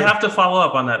they have to follow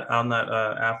up on that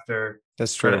after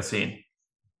that's true credit scene.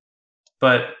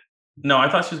 But no, I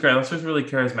thought she was great. I thought she was really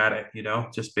charismatic, you know,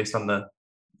 just based on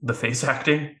the face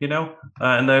acting, you know.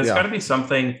 And there's got to be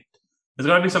something. There's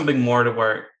got to be something more to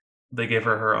where they gave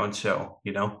her own show,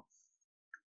 you know.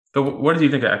 But what did you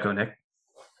think of Echo, Nick?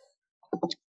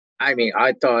 I mean,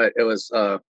 I thought it was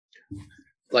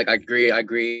like I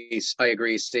agree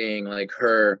seeing like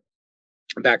her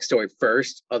backstory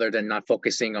first, other than not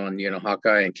focusing on, you know,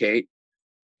 Hawkeye and Kate.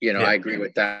 You know, I agree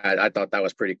with that. I thought that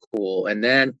was pretty cool. And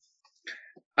then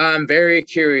I'm very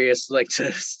curious, like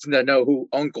to know who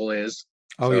Uncle is.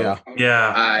 Oh, so,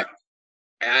 yeah.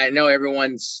 I know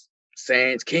everyone's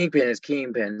saying it's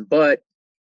Kingpin, but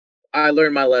I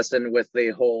learned my lesson with the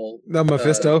whole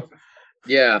Mephisto.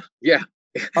 Yeah.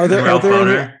 Are there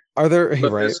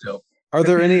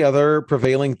any other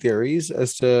prevailing theories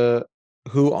as to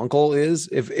who Uncle is?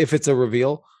 If it's a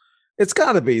reveal, it's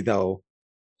got to be though.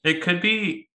 It could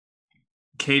be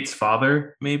Kate's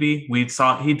father. Maybe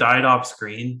he died off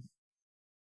screen.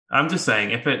 I'm just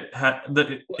saying,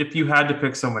 if you had to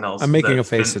pick someone else, I'm making a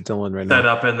face at Dylan right now. Set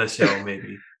up in the show,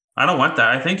 maybe. I don't want that.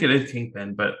 I think it is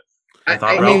Kingpin, but I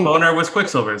thought Ralph Boner was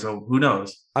Quicksilver, so who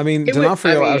knows? I mean,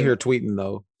 D'Onofrio out here tweeting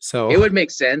though, so it would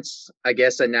make sense, I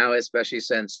guess. And now, especially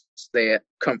since they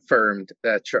confirmed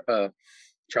that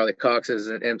Charlie Cox is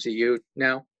an MCU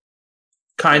now.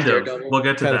 Kind of. We'll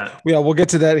get to that. Yeah, we'll get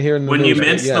to that here in the when news, you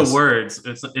mince the words,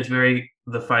 it's very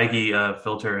the Feige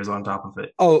filter is on top of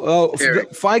it.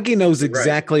 Feige knows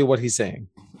exactly what he's saying.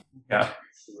 Yeah.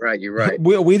 Right, you're right.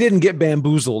 We didn't get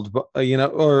bamboozled, but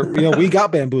we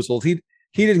got bamboozled. He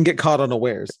didn't get caught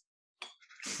unawares.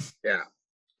 Yeah.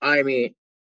 I mean,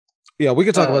 yeah, we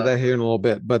could talk about that here in a little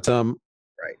bit, but right.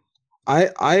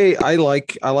 I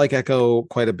like Echo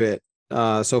quite a bit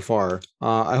so far.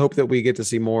 I hope that we get to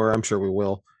see more. I'm sure we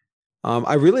will.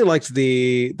 I really liked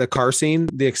the car scene,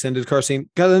 the extended car scene,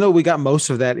 because I know we got most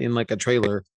of that in like a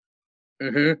trailer.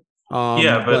 Hmm.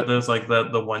 Yeah, but But there's like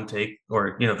the one take,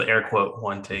 or the air quote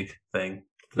one take thing. it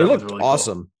That was looked really cool.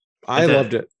 awesome. It I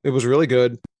loved did. it. It was really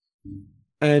good, We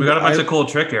and got a bunch of cool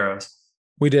trick arrows.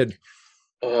 we did.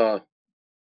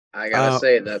 I gotta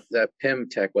say that Pym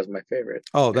tech was my favorite.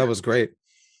 Oh, that was great.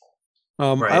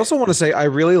 I Right. also want to say I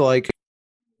really like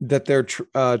that they're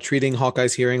treating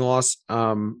Hawkeye's hearing loss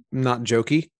not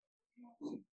jokey.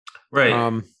 Right.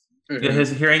 Mhm. Yeah,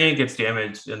 his hearing aid gets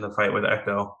damaged in the fight with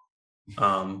Echo.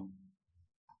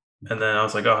 And then I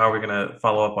was like, oh, how are we gonna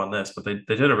follow up on this? But they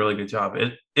did a really good job.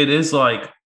 It is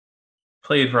like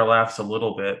played for laughs a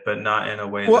little bit, but not in a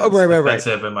way that's right.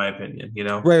 offensive, in my opinion.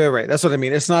 Right. That's what I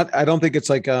mean. It's not. I don't think it's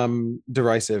like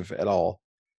derisive at all,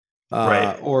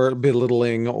 Right. or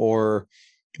belittling or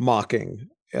mocking.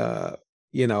 I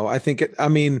think it. I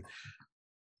mean,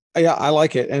 yeah, I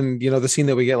like it, and the scene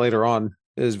that we get later on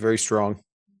is very strong.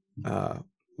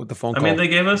 With the phone I call. mean, they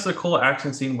gave us a cool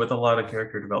action scene with a lot of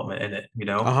character development in it.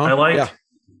 Yeah.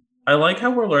 I like how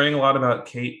we're learning a lot about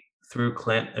Kate through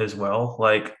Clint as well.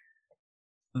 Like,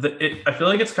 I feel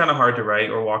like it's kind of hard to write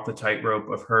or walk the tightrope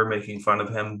of her making fun of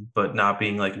him, but not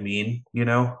being like mean.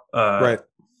 Right.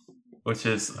 Which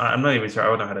is, I'm not even sure I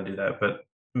would know how to do that, but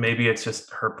maybe it's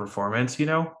just her performance.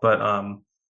 But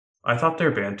I thought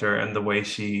their banter and the way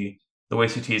she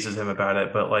teases him about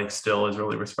it, but like still is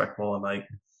really respectful and like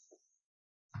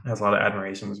has a lot of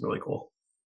admiration, was really cool.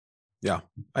 Yeah,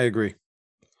 I agree.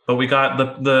 But we got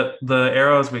the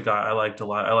arrows we got. I liked a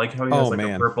lot. I like how he has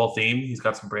man. a purple theme. He's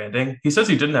got some branding. He says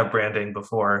he didn't have branding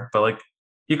before, but like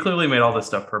he clearly made all this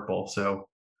stuff purple. So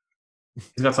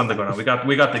he's got something going on. We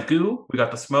got the goo. We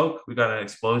got the smoke. We got an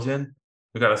explosion.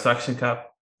 We got a suction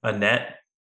cup, a net,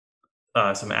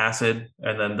 some acid,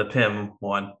 and then the Pym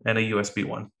one and a USB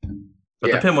one.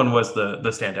 But the Pym one was the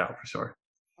standout for sure.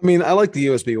 I mean, I like the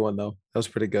USB one though. That was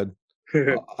pretty good.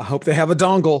 I hope they have a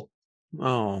dongle.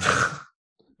 Oh.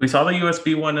 We saw the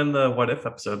USB one in the What If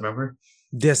episode, remember?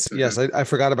 Yes, I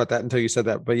forgot about that until you said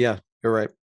that. But yeah, you're right.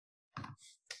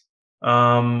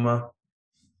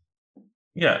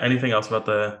 Yeah, anything else about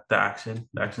the action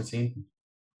scene?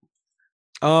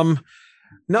 No,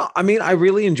 I mean, I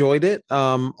really enjoyed it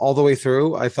all the way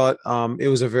through. I thought it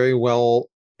was a very well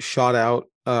shot out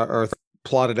or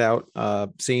plotted out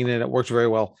scene, and it worked very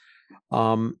well.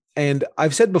 And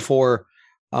I've said before,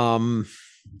 a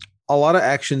lot of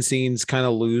action scenes kind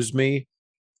of lose me.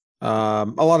 A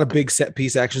lot of big set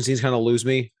piece action scenes kind of lose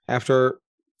me after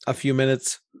a few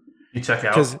minutes. You check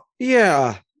out? Because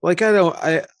yeah, like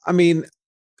I mean,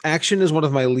 action is one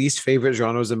of my least favorite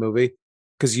genres of movie,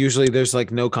 because usually there's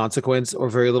like no consequence or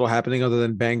very little happening other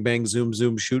than bang bang zoom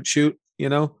zoom shoot.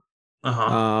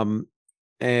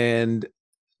 And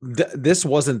this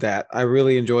wasn't that. I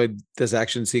really enjoyed this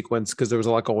action sequence because there was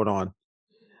a lot going on.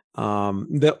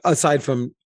 Aside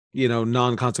from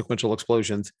non-consequential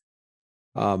explosions,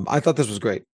 I thought this was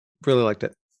great. Really liked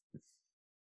it.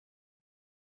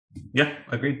 Yeah,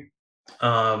 agreed.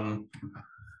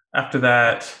 After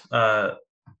that, do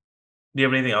you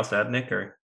have anything else to add, Nick?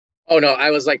 Or oh no, I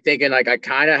was like thinking, like I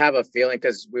kind of have a feeling,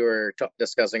 because we were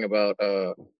discussing about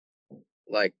that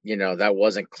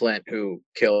wasn't Clint who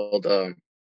killed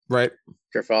right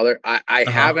your father. I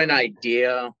have an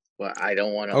idea, but I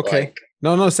don't want to. Okay,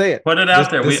 no, say it. Put it out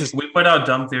there. We put out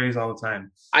dumb theories all the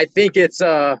time. I think it's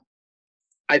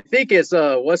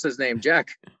what's his name,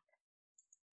 Jack.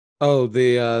 Oh,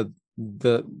 the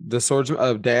swordsman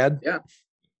of dad, yeah,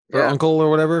 or uncle or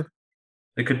whatever.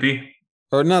 It could be,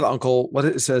 or not uncle. What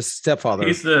it says, stepfather.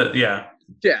 He's technically,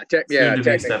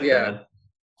 yeah.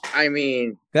 I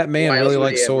mean, that man really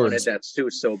likes swords. Wanted that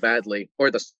suit so badly,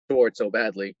 or the sword so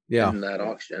badly, yeah, in that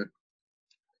auction.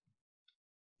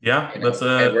 Yeah, that's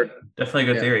definitely a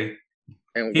good theory.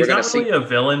 And he's not really a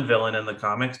villain in the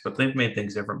comics, but they've made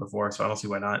things different before, so I don't see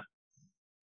why not.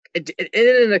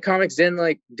 In the comics,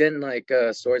 didn't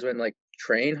swordsman like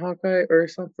train Hawkeye or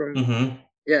something? Mm-hmm.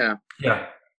 Yeah.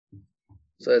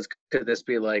 So could this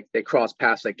be like they cross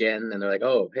paths again, and they're like,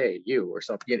 "Oh, hey, you," or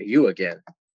something, you again?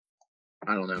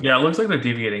 I don't know. Yeah, it looks like they're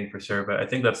deviating for sure, but I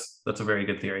think that's a very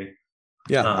good theory.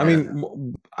 Yeah, I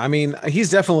mean, he's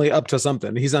definitely up to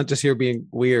something. He's not just here being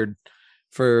weird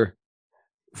for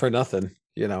nothing,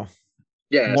 Yeah.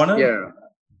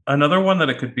 Another one that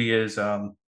it could be is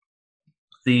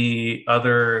the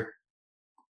other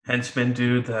henchman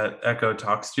dude that Echo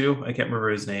talks to. I can't remember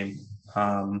his name.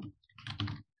 The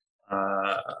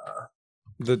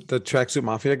tracksuit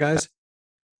mafia guys.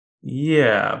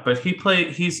 Yeah, but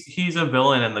he's a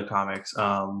villain in the comics.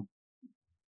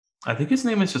 I think his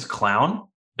name is just Clown.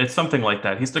 It's something like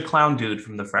that. He's the clown dude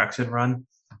from the Fraction run.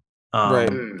 Right.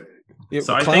 Um, Mm. Yeah,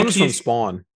 so I Clown think is from he's.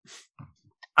 Spawn.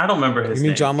 I don't remember You his mean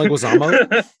name. John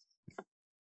Leguizamo?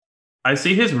 I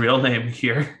see his real name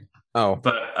here, Oh,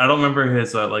 but I don't remember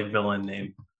his like villain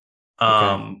name.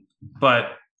 okay.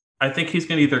 But I think he's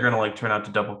either gonna like turn out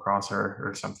to double cross her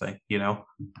or something.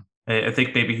 I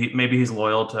think maybe he's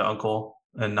loyal to Uncle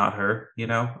and not her.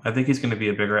 I think he's gonna be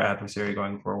a bigger adversary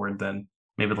going forward. Than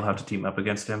maybe they'll have to team up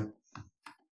against him.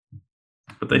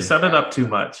 But they set it up too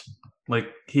much. Like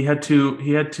he had too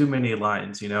many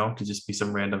lines, to just be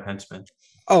some random henchman.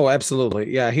 Oh,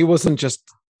 absolutely. Yeah, he wasn't just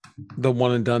the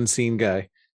one and done scene guy.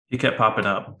 He kept popping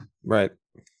up. Right.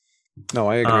 No,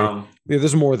 I agree. Yeah,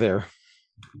 there's more there.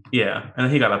 Yeah, and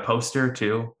then he got a poster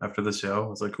too after the show. I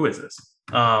was like, who is this?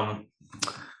 So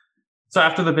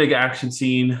after the big action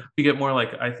scene, we get more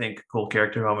like I think cool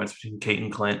character moments between Kate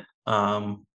and Clint.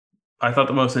 I thought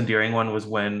the most endearing one was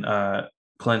when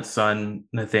Clint's son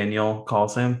Nathaniel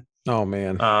calls him. Oh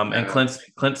man. And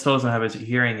Clint still doesn't have his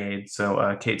hearing aid,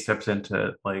 so Kate steps in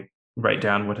to like write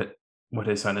down what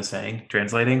his son is saying,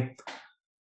 translating.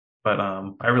 But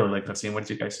I really like that scene. What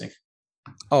did you guys think?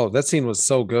 Oh, that scene was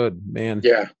so good, man.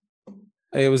 Yeah.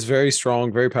 It was very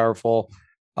strong, very powerful,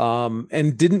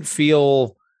 and didn't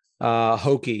feel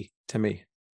hokey to me.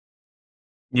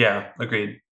 Yeah,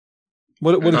 agreed.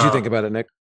 What did you think about it, Nick?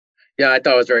 Yeah, I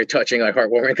thought it was very touching, like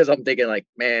heartwarming, because I'm thinking like,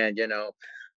 man, they're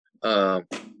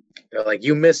like,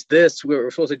 you missed this. We were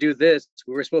supposed to do this.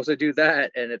 We were supposed to do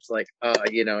that. And it's like,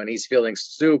 and he's feeling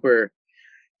super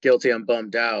guilty and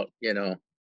bummed out,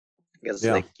 because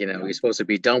like, he's supposed to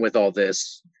be done with all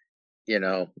this,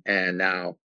 and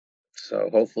now, so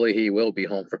hopefully he will be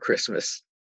home for Christmas.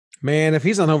 Man, if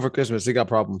he's not home for Christmas, he got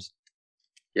problems.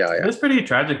 Yeah. It's pretty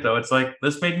tragic though. It's like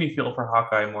this made me feel for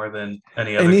Hawkeye more than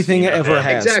anything ever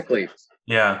has. Exactly.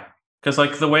 Yeah, because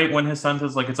like the way when his son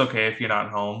says like it's okay if you're not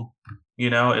home,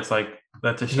 it's like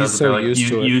that just shows that they're like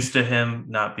used to him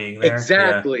not being there.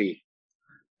 Exactly.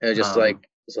 Yeah. And just it's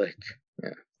like, yeah.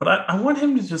 But I want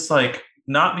him to just like,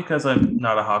 not because I'm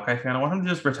not a Hawkeye fan, I want him to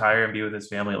just retire and be with his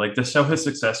family. Like the show has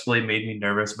successfully made me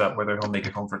nervous about whether he'll make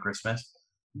it home for Christmas.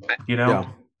 Yeah.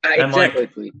 And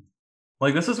exactly.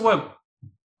 like this is what,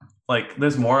 like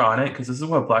there's more on it because this is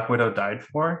what Black Widow died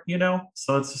for,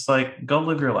 So it's just like, go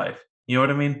live your life. You know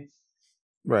what I mean?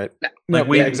 Right. Like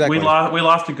we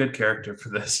lost a good character for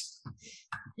this.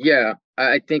 Yeah,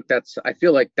 I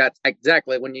feel like that's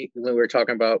exactly when we were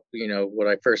talking about, what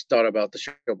I first thought about the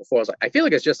show before. I was like, I feel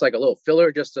like it's just like a little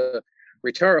filler just to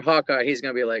retire Hawkeye. He's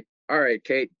gonna be like, all right,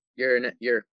 Kate,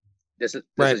 this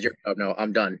is your job. No,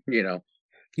 I'm done.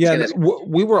 Yeah,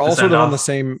 we were all sort of on the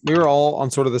same. We were all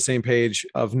on sort of the same page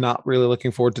of not really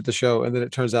looking forward to the show, and then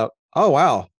it turns out, oh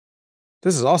wow,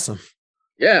 this is awesome.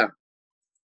 Yeah,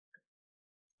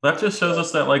 that just shows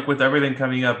us that like with everything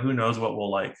coming up, who knows what we'll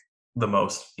like the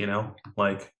most,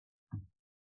 Like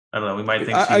I don't know, we might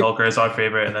think She-Hulk is our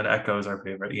favorite and then Echo is our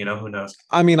favorite, who knows?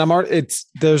 I mean,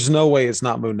 there's no way it's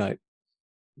not Moon Knight.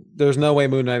 There's no way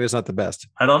Moon Knight is not the best.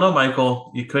 I don't know,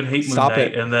 Michael. You could hate Moon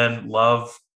Knight and then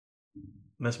love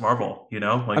Ms. Marvel,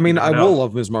 Like, I mean, I will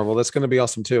love Ms. Marvel. That's going to be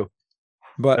awesome too.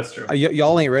 But that's true.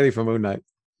 Y'all ain't ready for Moon Knight.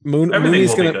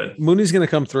 Mooney's gonna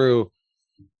come through.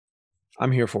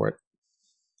 I'm here for it.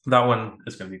 That one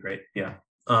is going to be great. Yeah.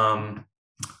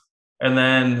 And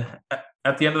then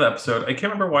at the end of the episode, I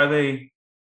can't remember why they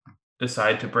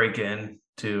decide to break in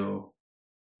to.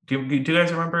 Do you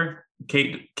guys remember?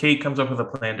 Kate comes up with a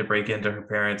plan to break into her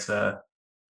parents'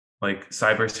 like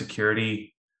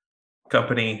cybersecurity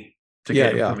company to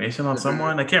get information on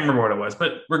someone. I can't remember what it was,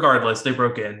 but regardless, they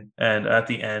broke in, and at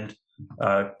the end,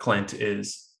 Clint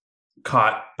is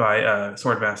caught by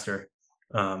Swordmaster.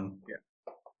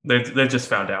 They just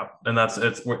found out, and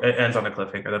it ends on a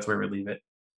cliffhanger. That's where we leave it.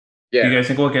 Yeah. Do you guys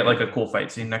think we'll get like a cool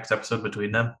fight scene next episode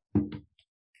between them?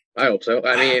 I hope so.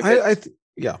 I mean,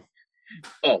 yeah.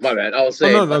 Oh, my bad. I was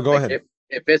saying, no, go ahead.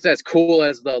 If it's as cool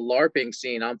as the LARPing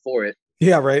scene, I'm for it.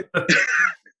 Yeah, right.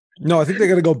 No, I think they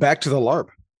got to go back to the LARP.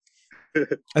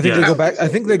 I think they go back. I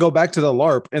think they go back to the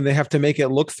LARP, and they have to make it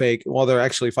look fake while they're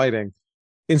actually fighting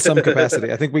in some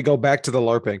capacity. I think we go back to the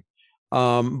LARPing.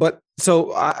 But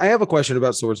so I have a question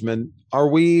about Swordsman.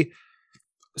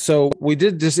 So we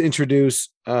did just introduce,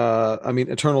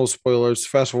 Eternal spoilers,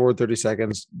 fast forward 30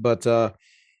 seconds, but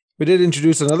we did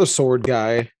introduce another sword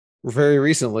guy very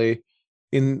recently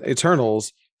in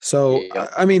Eternals. So,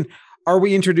 I mean, are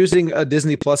we introducing a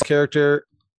Disney Plus character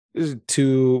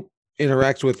to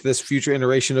interact with this future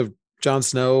iteration of Jon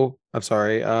Snow? I'm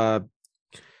sorry. What's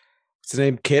his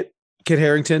name? Kit? Kit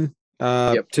Harington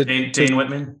to Dane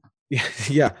Whitman.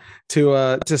 yeah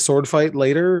to sword fight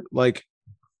later. Like,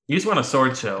 you just want a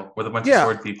sword show with a bunch of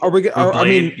sword people. I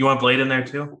mean, you want Blade in there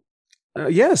too?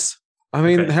 Yes. I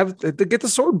mean, get the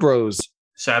sword bros.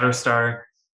 Shatterstar.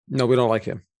 No, we don't like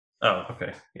him. Oh,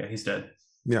 okay. Yeah, he's dead.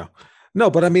 Yeah. No,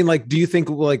 but I mean, like, do you think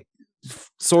like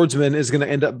Swordsman is going to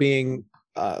end up being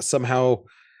somehow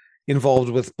involved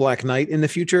with Black Knight in the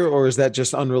future, or is that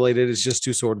just unrelated? It's just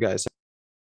two sword guys.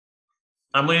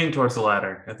 I'm leaning towards the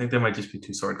latter. I think they might just be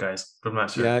two sword guys, but I'm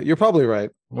not sure. Yeah, you're probably right.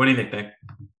 What do you think, Nick?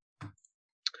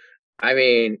 I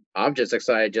mean, I'm just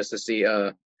excited just to see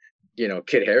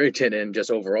Kit Harington and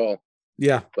just overall.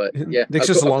 Yeah. But yeah, Nick's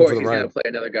just along for the ride. Gonna play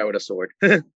another guy with a sword.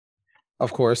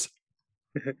 Of course.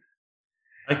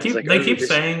 They keep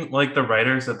saying, like, the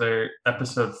writers that their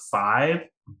episode 5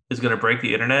 is going to break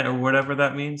the internet or whatever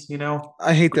that means. You know,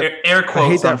 I hate that. Air quotes. I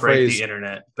hate that break the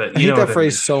internet, but I hate that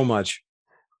phrase so much.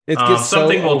 It gets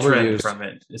something so will overused. trend from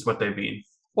it. Is what they mean.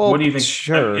 Well, what do you think?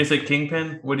 Sure. Is it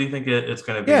Kingpin? What do you think it's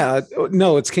going to be? Yeah,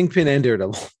 no, it's Kingpin and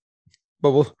Daredevil.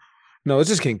 But no, it's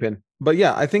just Kingpin. But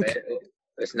yeah, I think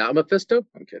it's not Mephisto.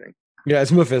 I'm kidding. Yeah,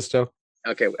 it's Mephisto.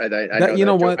 Okay, I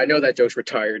know what? I know that joke's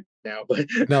retired now, but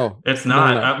no, it's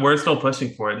not. No. We're still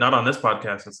pushing for it. Not on this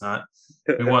podcast. It's not.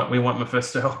 We want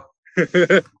Mephisto.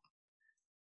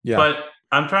 Yeah, but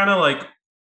I'm trying to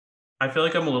I feel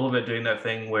like I'm a little bit doing that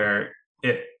thing where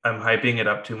I'm hyping it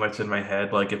up too much in my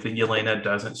head. Like, if Yelena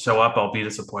doesn't show up, I'll be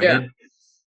disappointed. Yeah.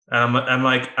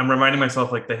 And I'm reminding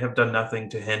myself, like, they have done nothing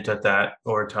to hint at that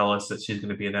or tell us that she's going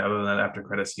to be in that other than that after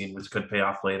credit scene, which could pay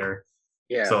off later.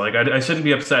 Yeah. So I shouldn't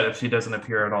be upset if she doesn't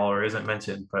appear at all or isn't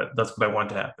mentioned, but that's what I want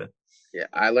to happen. Yeah,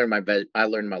 I learned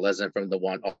my lesson from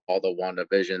all the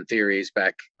WandaVision theories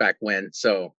back when.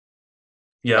 So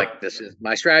yeah, like, this is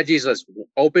my strategies. Let's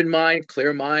open mind,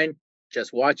 clear mind,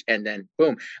 just watch, and then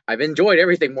boom. I've enjoyed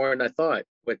everything more than I thought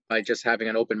by just having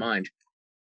an open mind.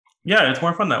 Yeah, it's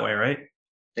more fun that way, right?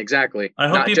 Exactly. I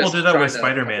hope people do that with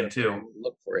Spider-Man too.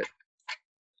 Look for it.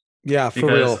 Yeah, for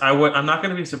real. I'm not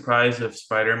going to be surprised if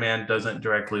Spider-Man doesn't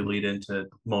directly lead into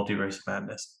Multiverse of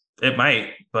Madness. It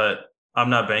might, but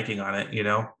I'm not banking on it,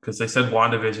 because they said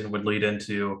WandaVision would lead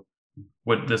into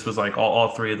what this was like. All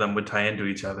three of them would tie into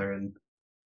each other, and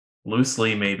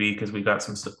loosely maybe because we got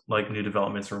some new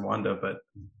developments from Wanda, but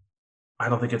I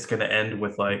don't think it's going to end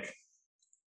with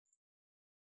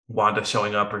Wanda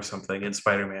showing up or something in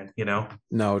Spider-Man,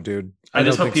 No, dude. I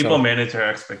just hope people manage their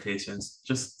expectations.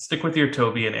 Just stick with your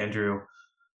Toby and Andrew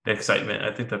excitement.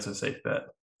 I think that's a safe bet.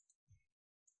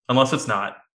 Unless it's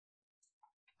not.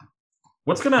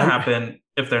 What's going to happen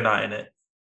if they're not in it?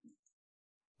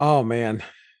 Oh, man.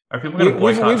 Are people going to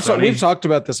boycott Sony? We've talked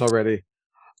about this already.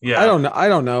 Yeah. I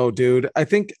don't know, dude. I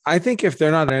think if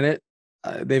they're not in it,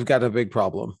 they've got a big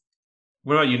problem.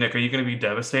 What about you, Nick? Are you going to be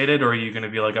devastated, or are you going to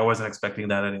be like, I wasn't expecting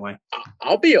that anyway?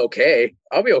 I'll be okay.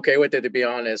 I'll be okay with it, to be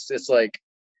honest. It's like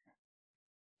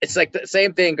the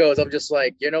same thing goes. I'm just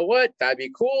like, you know what? That'd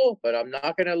be cool, but I'm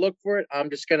not going to look for it.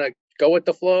 I'm just going to go with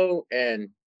the flow and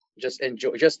just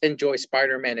enjoy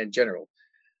Spider-Man in general.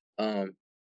 I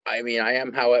mean, I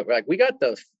am, however, like we got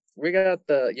the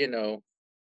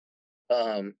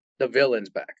the villains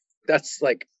back. That's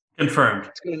like confirmed.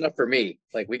 It's good enough for me.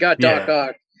 Like, we got Doc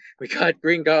Ock. We got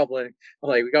Green Goblin,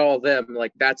 like we got all of them.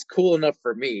 Like, that's cool enough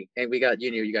for me. And we got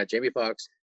you got Jamie Foxx,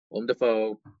 Willem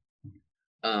Dafoe,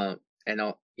 and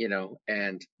all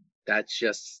and that's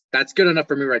good enough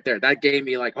for me right there. That gave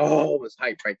me it was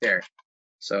hype right there.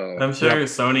 So I'm sure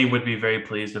Sony would be very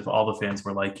pleased if all the fans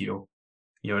were like you.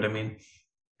 You know what I mean?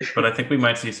 But I think we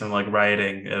might see some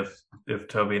rioting if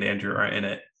Toby and Andrew aren't in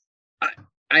it.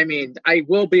 I mean, I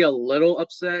will be a little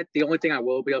upset. The only thing I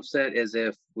will be upset is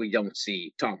if we don't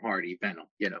see Tom Hardy Venom,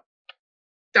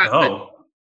 That's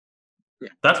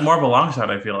more of a long shot,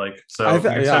 I feel like. So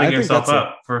you're setting yourself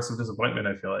up for some disappointment,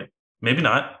 I feel like. Maybe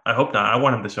not. I hope not. I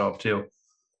want him to show up too.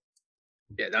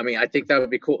 Yeah, I mean, I think that would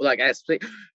be cool. Like, as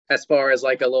far as a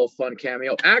little fun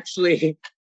cameo. Actually,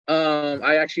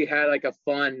 I actually had a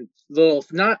fun little,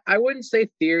 I wouldn't say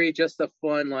theory, just a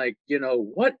fun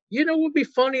what would be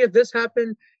funny if this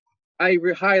happened. I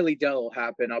highly doubt it'll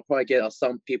happen. I'll probably get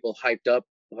some people hyped up,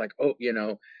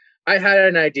 I had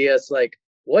an idea. It's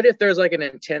what if there's an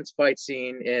intense fight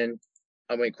scene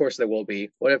of course there will be.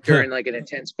 What if during an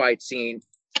intense fight scene,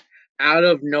 out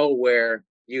of nowhere,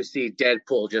 you see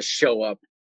Deadpool just show up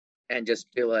and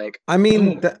just be like, I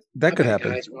mean, that could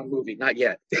happen. Guys, wrong movie, not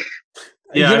yet.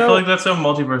 Yeah, I feel like that's a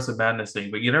Multiverse of Madness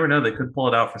thing, but you never know. They could pull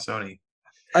it out for Sony.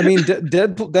 I mean,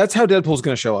 Deadpool. That's how Deadpool's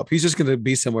going to show up. He's just going to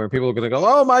be somewhere, and people are going to go,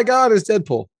 "Oh my God, it's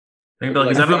Deadpool." They'd be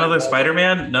like, "Is that another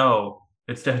Spider-Man?" No,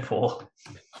 it's Deadpool.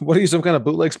 What are you, some kind of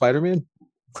bootleg Spider-Man?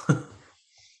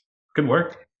 Good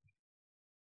work.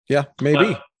 Yeah,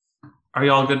 maybe. Are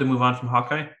you all good to move on from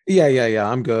Hawkeye? Yeah.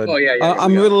 I'm good. Oh yeah, yeah.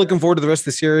 I'm really looking forward to the rest of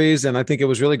the series, and I think it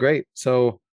was really great.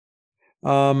 So,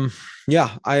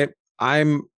 yeah,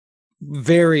 I'm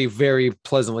very, very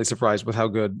pleasantly surprised with how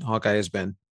good Hawkeye has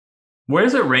been. Where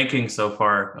is it ranking so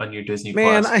far on your Disney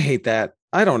Man, Plus? I hate that.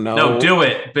 I don't know. No, do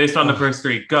it based on the first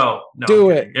three. Go. No, do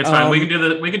it. It's fine. We can do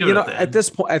the. We can do it at the end.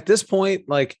 At this point,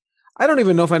 like I don't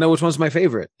even know if I know which one's my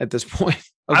favorite at this point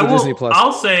of the Disney Plus.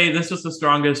 I'll say this is the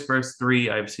strongest first three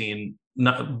I've seen.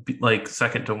 Not like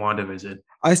second to WandaVision.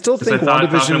 I still think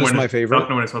WandaVision was my favorite.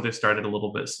 Falcon and Winter Soldier started a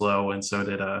little bit slow, and so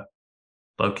did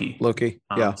Loki.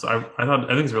 Yeah. So I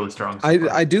think it's really strong.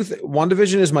 I do.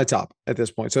 WandaVision is my top at this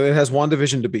point, so it has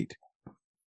WandaVision to beat.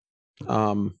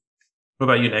 What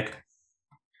about you, Nick?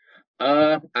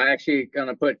 I actually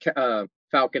gonna put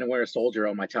Falcon and Winter Soldier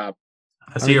on my top.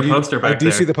 I see your poster back there.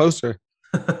 I do see the poster.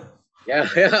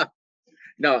 Yeah.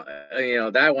 No,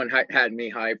 that one had me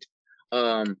hyped.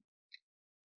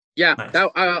 Yeah, nice.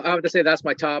 That I have to say that's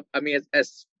my top. I mean,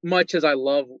 as much as I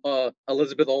love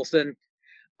Elizabeth Olsen,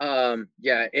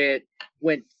 yeah, it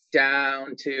went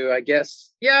down to, I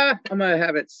guess, yeah, I'm gonna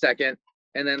have it second,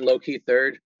 and then Loki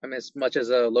third. I mean, as much as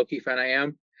a Loki fan I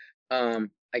am,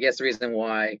 I guess the reason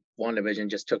why WandaVision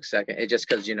just took second, it just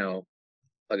because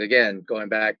like again, going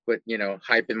back with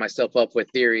hyping myself up with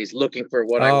theories, looking for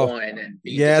what I want, and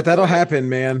yeah, that'll happen,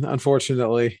 man.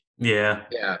 Unfortunately, yeah,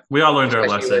 we all learned our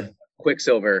lesson.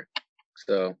 Quicksilver,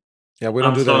 so yeah, we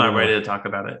don't do that. I'm still not ready to talk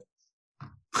about it.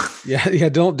 yeah.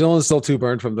 Dylan's still too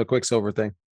burned from the Quicksilver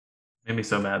thing. Made me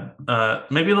so mad.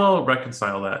 Maybe they'll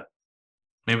reconcile that.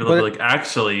 Maybe they'll be like,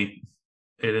 actually,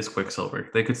 it is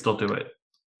Quicksilver. They could still do it.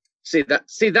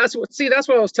 That's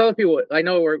what I was telling people. I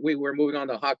know we were moving on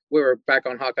to we were back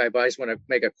on Hawkeye, but I just want to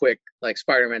make a quick like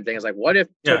Spider-Man thing. It's like, what if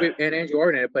Tobey and Andrew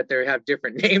are in it, but they have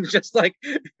different names, just like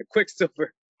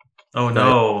Quicksilver? Oh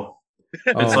no. It's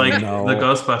the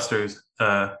Ghostbusters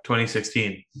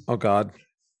 2016. Oh God.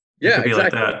 Yeah, it could be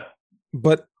exactly like that.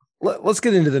 But let's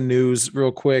get into the news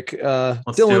real quick.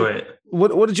 Let's Dylan, do it.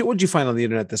 What did you find on the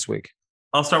internet this week?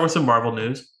 I'll start with some Marvel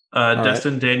news.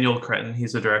 Destin Daniel Cretton,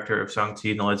 he's the director of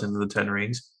Shang-Chi and the Legend of the Ten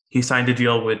Rings. He signed a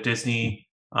deal with Disney,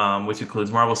 which includes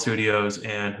Marvel Studios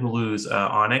and Hulu's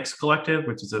Onyx Collective,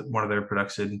 which is one of their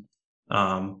production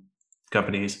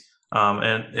companies.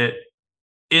 And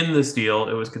in this deal,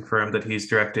 it was confirmed that he's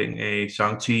directing a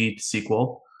Shang-Chi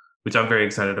sequel, which I'm very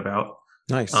excited about.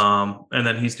 Nice. And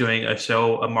then he's doing a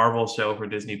Marvel show for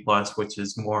Disney Plus, which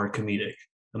is more comedic.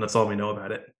 And that's all we know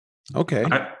about it. Okay.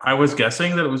 I was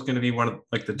guessing that it was going to be one of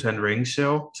like the Ten Rings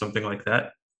show, something like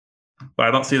that. But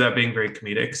I don't see that being very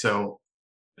comedic. So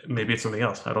maybe it's something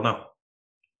else. I don't know.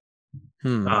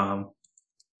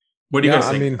 What do you guys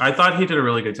think? I mean, I thought he did a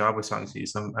really good job with Shang-Chi,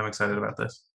 so I'm excited about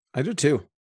this. I do too.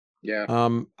 Yeah.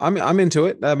 I'm into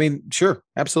it. I mean, sure,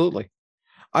 absolutely.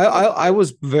 I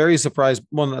was very surprised.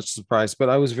 Well, not surprised, but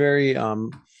I was very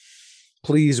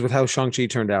pleased with how Shang-Chi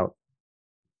turned out.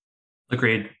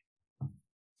 Agreed.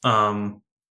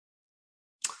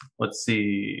 Let's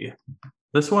see.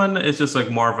 This one is just like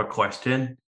more of a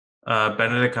question.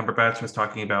 Benedict Cumberbatch was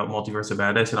talking about Multiverse of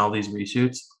Madness and all these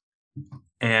reshoots.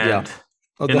 And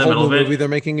in the middle of it, movie they're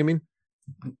making, you mean?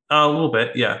 A little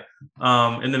bit, yeah.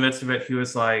 In the midst of it, he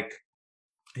was like,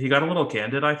 he got a little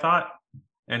candid, I thought.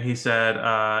 And he said,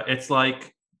 it's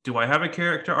like, do I have a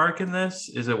character arc in this?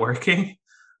 Is it working?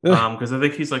 Because I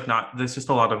think he's like, there's just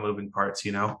a lot of moving parts,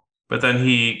 But then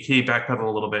he backpedaled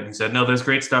a little bit and he said, no, there's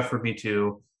great stuff for me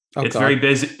too. It's very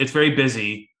busy. It's very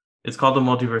busy. It's called the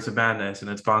Multiverse of Madness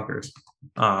and it's bonkers.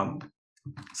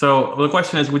 So the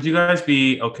question is, would you guys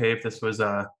be okay if this was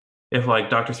if like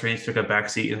Doctor Strange took a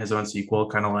backseat in his own sequel,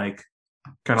 kind of like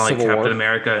Captain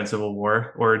America and Civil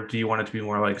War, or do you want it to be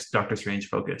more like Doctor Strange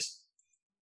focused?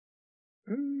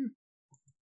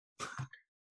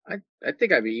 I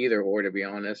think I'd be either or, to be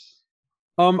honest.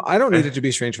 I don't need it to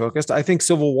be Strange focused. I think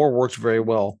Civil War works very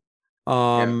well.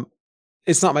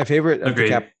 It's not my favorite of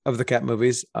the Cap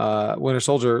movies. Winter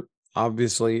Soldier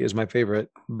obviously is my favorite,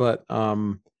 but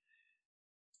I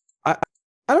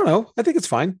don't know. I think it's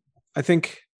fine. I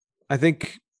think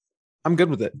I'm good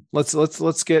with it. Let's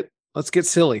get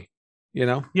silly,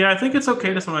 Yeah, I think it's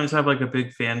okay to sometimes have like a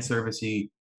big fan servicey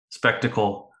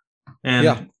spectacle.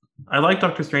 And I like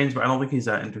Doctor Strange, but I don't think he's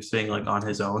that interesting like on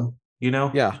his own,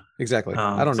 Yeah, exactly.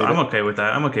 I'm okay with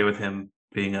that. I'm okay with him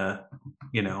being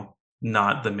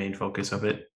not the main focus of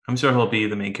it. I'm sure he'll be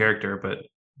the main character, but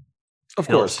of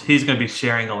course he's going to be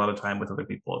sharing a lot of time with other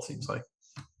people, it seems like.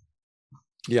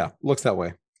 Yeah, looks that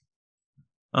way.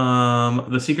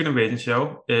 The Secret Invasion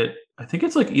show, I think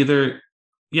it's like it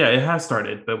has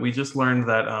started, but we just learned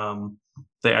that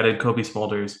they added Kobe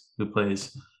Smulders, who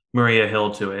plays Maria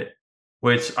Hill, to it,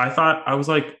 which I was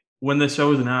like, when the show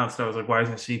was announced, I was like, why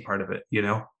isn't she part of it? You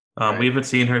know, Right. we haven't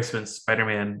seen her since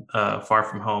Spider-Man Far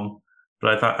From Home,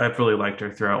 but I thought I've really liked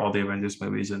her throughout all the Avengers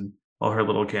movies and all her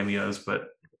little cameos. But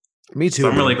Me too. so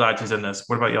I'm really man. glad she's in this.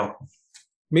 What about y'all?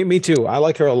 Me too. I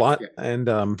like her a lot, Yeah. and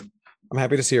I'm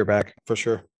happy to see her back for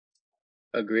sure.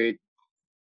 Agreed.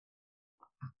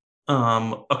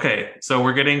 Okay, so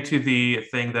we're getting to the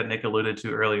thing that Nick alluded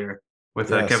to earlier with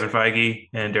Yes. Kevin Feige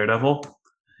and Daredevil,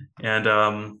 and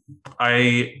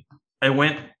I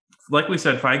went, like we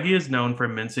said, Feige is known for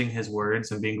mincing his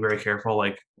words and being very careful,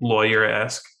 like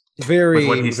lawyer-esque. Very,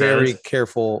 what he very says.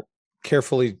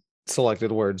 carefully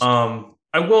selected words.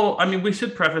 I mean, we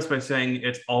should preface by saying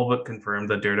it's all but confirmed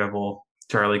that Daredevil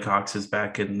Charlie Cox is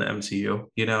back in the MCU,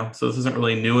 you know? So this isn't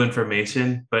really new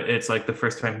information, but it's like the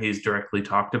first time he's directly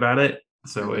talked about it.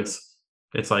 So Mhm.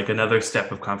 it's like another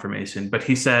step of confirmation. But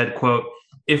he said, quote,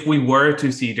 if we were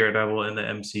to see Daredevil in the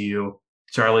MCU,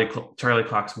 Charlie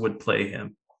Cox would play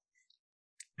him.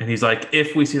 And he's like,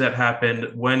 if we see that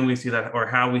happen, when we see that, or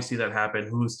how we see that happen,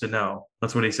 who's to know?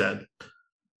 That's what he said.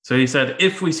 So he said,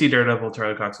 if we see Daredevil,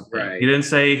 Charlie Cox will play. Right. He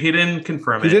didn't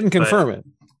confirm He it. didn't confirm it.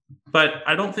 But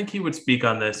I don't think he would speak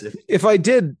on this If I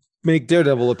did make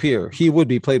Daredevil appear, he would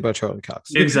be played by Charlie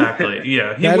Cox. exactly.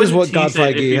 Yeah, he That is wouldn't what God tease it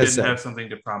if Feige he has didn't said. have something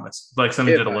to promise, like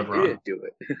something If to deliver I did on. do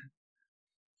it.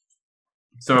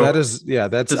 So That is, yeah,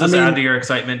 that's. does this add to your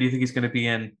excitement? Do you think he's going to be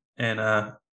in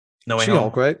No Way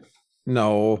She-Hulk, Home? right?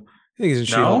 No, I think he's in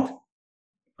She-Hulk. No.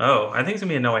 Oh, I think he's going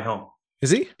to be in No Way Home. Is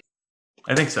he?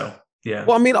 I think so. Yeah.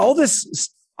 Well, I mean, all this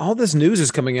news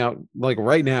is coming out like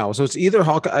right now, so it's either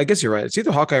Hawkeye. I guess you're right. It's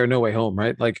either Hawkeye or No Way Home,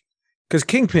 right? Like, because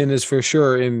Kingpin is for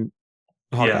sure in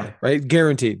Hawkeye, Yeah. right?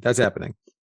 Guaranteed, that's happening.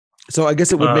 So I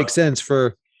guess it would make Uh, sense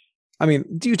for. I mean,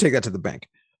 do you take that to the bank?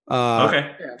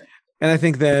 Okay. And I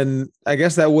think then I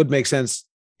guess that would make sense,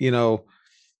 you know,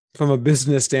 from a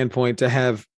business standpoint to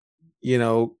have, you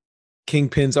know,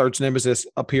 Kingpin's arch nemesis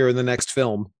appear in the next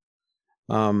film.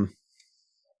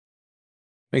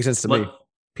 Makes sense to me. Look,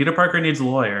 Peter Parker needs a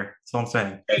lawyer. That's all I'm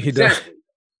saying. He does. Exactly.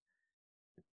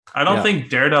 I don't Yeah. think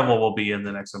Daredevil will be in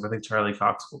the next one. I think Charlie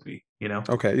Cox will be. You know,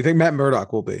 Okay, you think Matt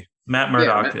Murdock will be? Matt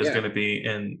Murdock is yeah. going to be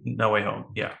in No Way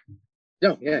Home. Yeah.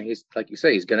 No, yeah, he's like you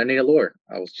say, he's gonna need a lawyer.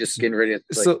 I was just getting ready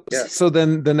to So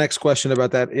then the next question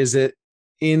about that, is it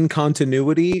in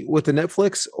continuity with the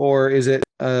Netflix or is it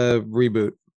a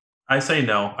reboot? I say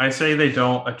no. I say they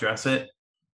don't address it.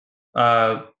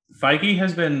 Feige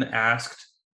has been asked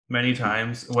many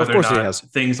times whether or course he not has.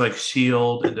 things like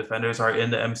Shield and Defenders are in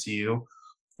the MCU,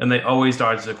 and they always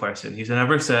dodge the question. He's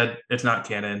never said it's not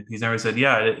canon. He's never said,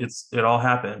 yeah, it all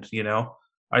happened. You know,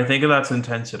 I think that's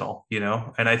intentional. You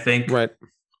know, and I think Right.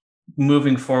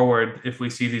 moving forward, if we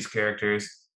see these characters,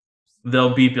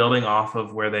 they'll be building off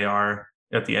of where they are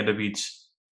at the end of each,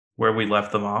 where we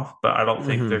left them off. But I don't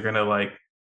think Mhm. they're gonna like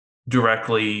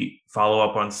directly follow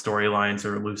up on storylines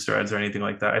or loose threads or anything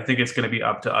like that. I think it's going to be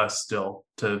up to us still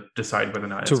to decide whether or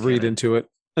not To it's read canon. into it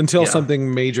until Yeah.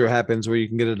 something major happens where you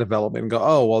can get a development and go,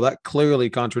 oh, well, that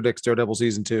clearly contradicts Daredevil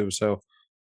season 2. So,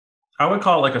 I would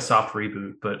call it like a soft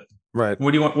reboot, but right. what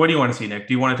do you want? What do you want to see, Nick?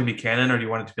 Do you want it to be canon, or do you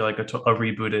want it to be like a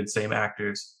rebooted same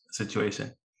actors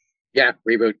situation? yeah,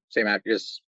 reboot, same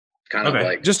actors, kind of Okay.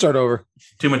 like Just start over.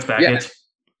 Too much baggage.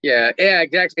 yeah,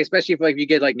 exactly. Especially if like you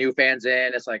get like new fans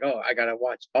in, it's like, oh, I gotta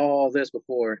watch all this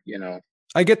before, you know.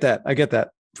 I get that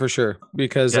for sure.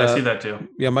 Because Yeah, I see that too.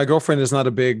 yeah, my girlfriend is not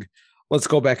a big let's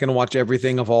go back and watch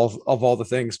everything of all the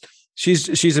things.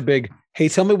 She's a big, hey,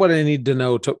 tell me what I need to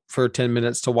know for 10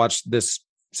 minutes to watch this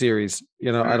series.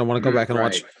 You know, I don't want to go back and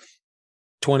watch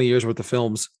 20 years worth of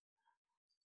films.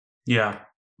 Yeah.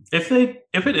 If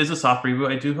it is a soft reboot,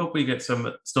 I do hope we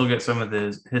still get some of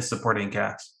his supporting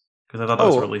cast, because I thought that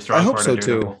was a really strong I hope part so of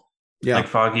Daredevil. too. Yeah. Like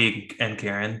Foggy and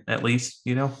Karen, at least,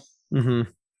 you know. Mm-hmm.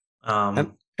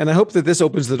 And I hope that this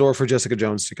opens the door for Jessica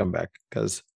Jones to come back,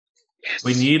 because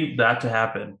we need that to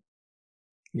happen.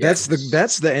 That's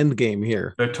the end game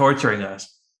here. They're torturing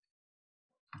us.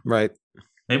 Right.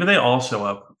 Maybe they all show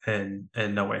up in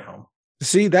No Way Home.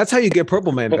 See, that's how you get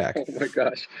Purple Man back. Oh my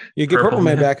gosh. You get Purple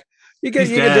Man back. You get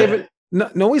David.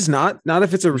 No, he's not. Not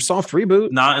if it's a soft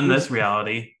reboot. Not in this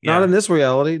reality. Yeah. Not in this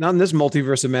reality. Not in this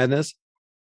multiverse of madness.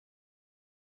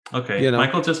 Okay. You know?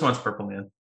 Michael just wants Purple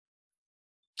Man.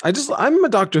 I'm a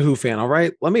Doctor Who fan. All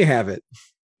right. Let me have it.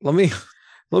 Let me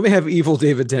have evil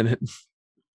David Tennant.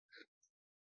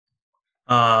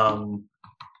 I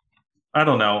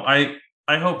don't know.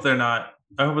 I hope they're not.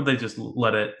 I hope they just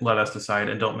let us decide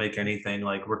and don't make anything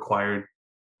like required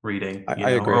reading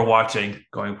I agree. or watching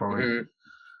going forward. Mm-hmm.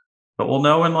 But we'll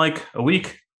know in like a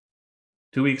week.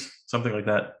 2 weeks, something like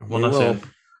that. We We'll know will.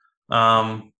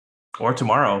 soon. Or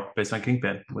tomorrow, based on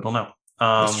Kingpin. We don't know.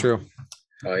 That's true.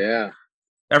 Oh yeah.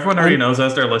 Everyone already knows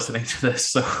as they're listening to this,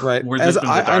 so Right. we're As just in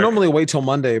the I dark. normally wait till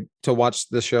Monday to watch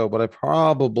the show, but I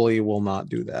probably will not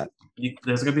do that.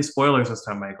 There's gonna be spoilers this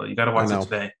time, Michael. You got to watch know. it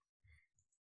today.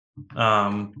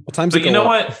 What time's But it you go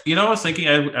know up? what? You know, I was thinking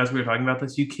as we were talking about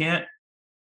this, you can't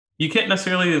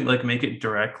necessarily like make it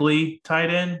directly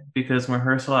tied in because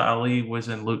Mahershala Ali was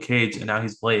in Luke Cage and now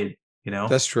he's Blade. You know,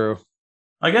 That's true.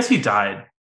 I guess he died.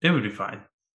 It would be fine.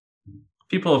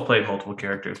 People have played multiple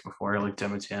characters before, like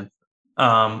Gemma Chan.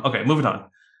 Okay, moving on.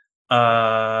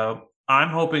 I'm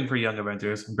hoping for Young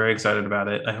Avengers. I'm very excited about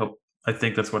it. I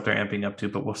think that's what they're amping up to,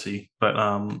 but we'll see. But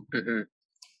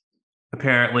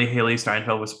apparently Haley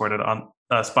Steinfeld was spotted on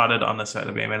the set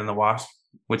of Ant-Man and the Wasp,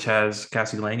 which has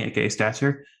Cassie Lang, aka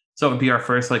Stature. So it would be our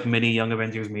first like mini Young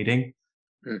Avengers meeting.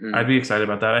 I'd be excited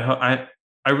about that.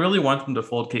 I really want them to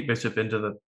fold Kate Bishop into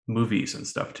the movies and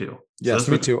stuff too. Yes,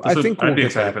 me too. I think I'd we'll be get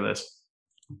excited that. for this.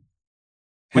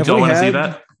 Have Would y'all we want to see had-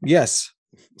 that? Yes,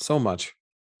 so much.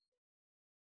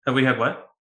 Have we had what?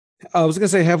 I was gonna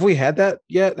say, have we had that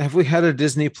yet? Have we had a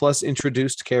Disney Plus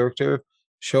introduced character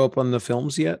show up on the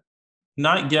films yet?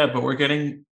 Not yet, but we're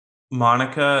getting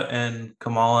Monica and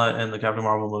Kamala in the Captain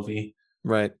Marvel movie,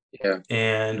 Right. Yeah.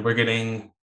 and we're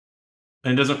getting.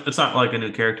 And it's not like a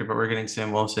new character, but we're getting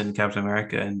Sam Wilson, Captain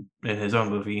America, in his own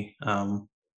movie.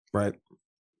 Right.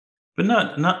 But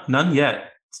none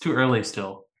yet. It's too early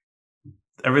still.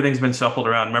 Everything's been shuffled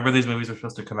around. Remember, these movies were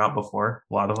supposed to come out before,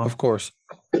 a lot of them. Of course.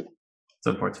 It's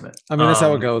unfortunate. I mean, that's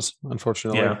how it goes,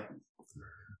 unfortunately. Yeah.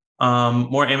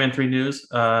 More Ant-Man 3 news.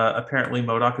 Apparently,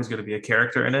 MODOK is going to be a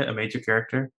character in it, a major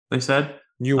character, they said.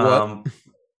 You what?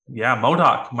 Yeah,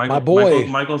 MODOK. My boy.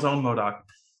 Michael's own MODOK.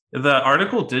 The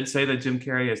article did say that Jim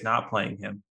Carrey is not playing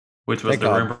him, which was Thank the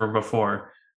God. rumor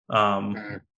before.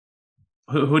 Who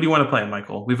do you want to play,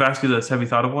 Michael? We've asked you this. Have you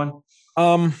thought of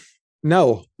one?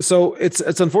 No. So it's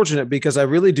unfortunate because I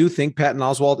really do think Patton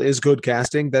Oswalt is good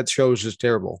casting. That show is just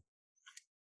terrible.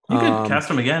 You could cast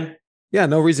him again. Yeah,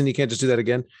 no reason you can't just do that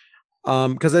again.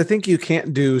 Because I think you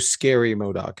can't do scary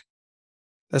MODOK.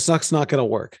 That's not going to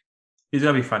work. He's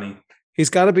gonna be funny. He's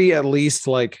got to be at least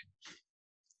like,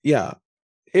 yeah,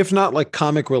 if not like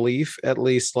comic relief, at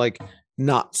least like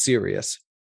not serious.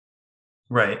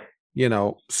 Right. You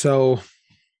know, so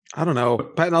I don't know.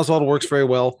 Patton Oswalt works very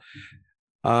well.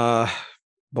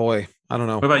 Boy, I don't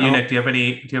know. What about you, Nick? Do you have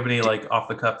any like off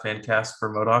the cuff fan cast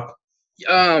for MODOK?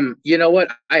 You know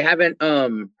what? I haven't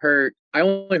heard. I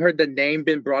only heard the name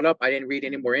been brought up. I didn't read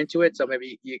any more into it, so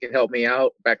maybe you can help me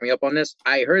out, back me up on this.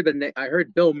 I heard I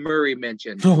heard Bill Murray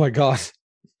mentioned. Oh my God.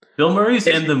 Bill Murray's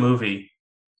in the movie.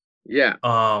 Yeah.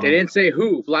 They didn't say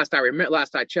who. Last I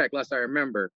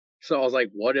remember. So I was like,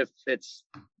 what if it's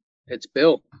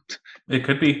Bill? It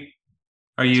could be.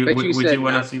 Would you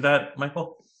want to see that,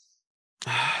 Michael?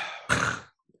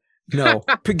 No.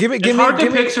 Give It's hard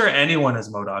to picture anyone as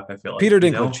MODOK, I feel like. Peter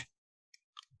you know? Dinklage.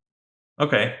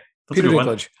 Okay. That's Peter a good one.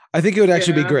 Dinklage. I think it would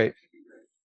actually be Yeah. great.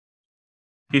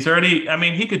 He's already. I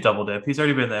mean, he could double dip. He's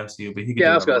already been in the MCU, but he could. Yeah,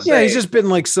 do I was gonna that say. Yeah, he's just been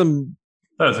like some.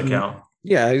 That doesn't count.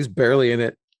 Yeah, he's barely in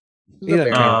it. He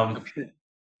doesn't count.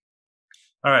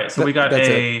 All right, so we got That's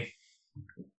a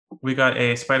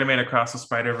Spider-Man Across the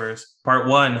Spider-Verse Part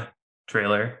 1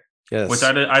 trailer, Yes. which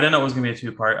I didn't know it was gonna be a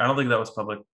 2-part. I don't think that was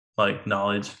public like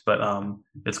knowledge, but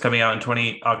it's coming out in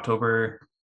October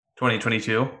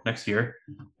 2022 next year,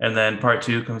 and then Part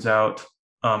 2 comes out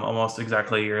almost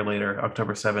exactly a year later,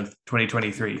 October 7th,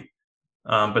 2023.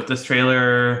 But this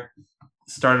trailer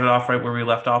started off right where we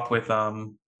left off with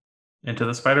Into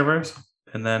the Spider-Verse,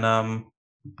 and then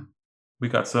we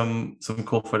got some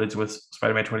cool footage with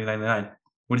Spider-Man 2099.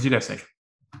 What did you guys think?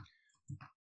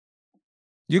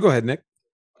 You go ahead, Nick.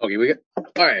 Okay,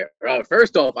 all right.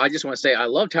 First off, I just want to say I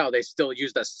loved how they still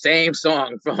use the same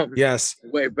song from Yes.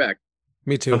 way back.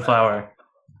 Me too. Sunflower.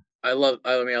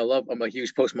 I'm a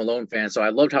huge Post Malone fan, so I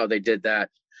loved how they did that.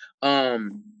 I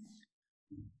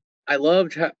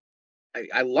loved how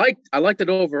I liked it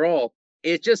overall.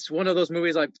 It's just one of those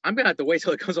movies like I'm gonna have to wait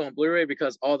till it comes on Blu-ray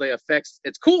because all the effects,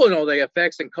 it's cool and all the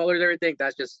effects and colors, everything.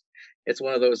 It's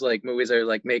one of those like movies that are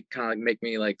like make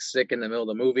me like sick in the middle of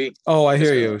the movie. Oh, I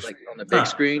hear you. Like on the big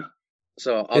screen.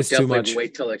 So I'll It's too definitely much.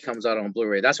 wait till it comes out on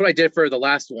Blu-ray. That's what I did for the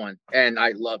last one, and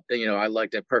I liked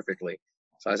it perfectly.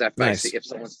 So I was after Nice. if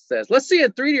someone says, "Let's see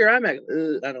it 3D or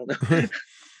IMAX," I don't know.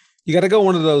 You got to go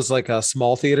one of those like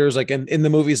small theaters, like in the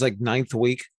movie's like 9th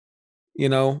week. You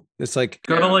know, it's like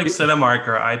Go to like Cinemark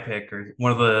or iPic or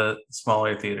one of the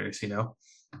smaller theaters, you know,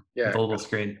 Yeah, with a little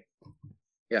screen.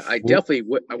 Yeah, I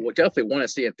would definitely want to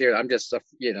see it there. I'm just,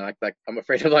 like I'm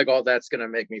afraid of like all that's gonna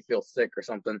make me feel sick or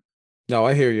something. No,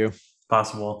 I hear you.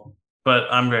 Possible, but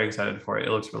I'm very excited for it.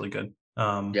 It looks really good.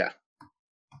 Yeah.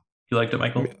 You liked it,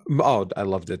 Michael? Oh, I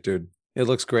loved it, dude. It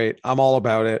looks great. I'm all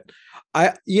about it.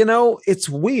 It's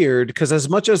weird because as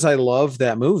much as I love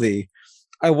that movie,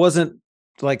 I wasn't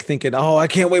like thinking, oh, I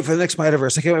can't wait for the next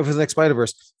Spider-Verse. I can't wait for the next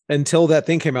Spider-Verse until that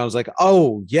thing came out. I was like,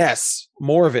 oh, yes,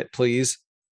 more of it, please.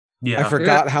 Yeah. I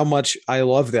forgot how much I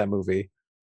love that movie.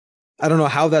 I don't know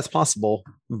how that's possible,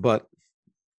 but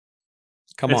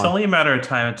come on. It's only a matter of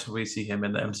time until we see him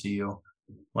in the MCU,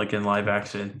 like in live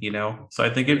action, So I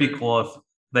think it'd be cool if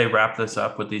they wrap this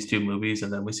up with these two movies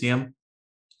and then we see him.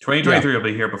 2023 will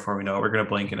be here before we know it. We're going to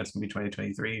blink and it's going to be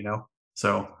 2023,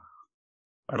 So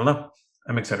I don't know.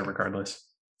 I'm excited regardless.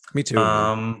 Me too.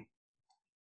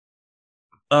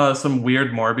 Some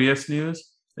weird Morbius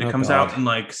news. It comes out in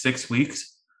like 6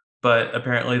 weeks, but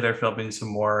apparently they're filming some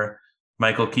more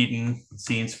Michael Keaton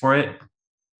scenes for it.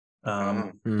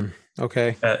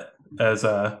 Okay. As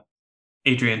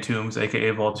Adrian Toomes, aka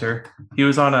Vulture. He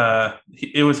was on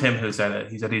it was him who said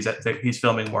it. He said he's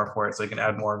filming more for it so he can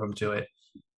add more of them to it.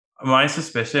 My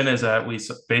suspicion is that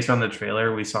based on the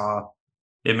trailer, we saw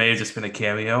it may have just been a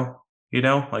cameo,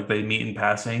 like they meet in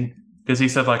passing. Because he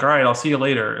said, like, all right, I'll see you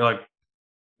later,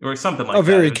 or something like that. A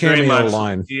very cameo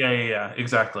line. Yeah,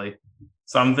 exactly.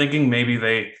 So I'm thinking maybe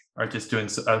they are just doing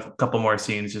a couple more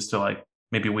scenes just to like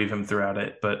maybe weave him throughout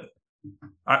it. But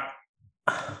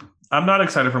I'm not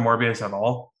excited for Morbius at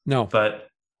all. No. But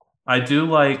I do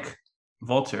like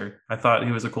Vulture. I thought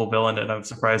he was a cool villain, and I'm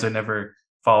surprised I never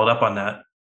followed up on that.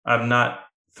 I'm not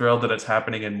thrilled that it's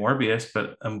happening in Morbius,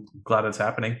 but I'm glad it's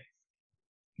happening.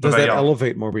 Does that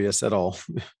elevate Morbius at all?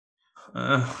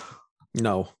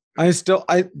 No.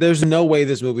 There's no way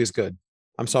this movie is good.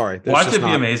 I'm sorry. Watch it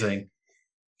be amazing.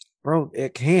 Bro,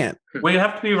 it can't. Well, you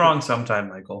have to be wrong sometime,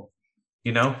 Michael.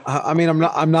 I mean,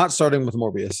 I'm not starting with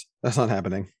Morbius. That's not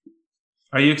happening.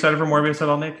 Are you excited for Morbius at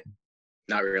all, Nick?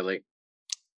 Not really.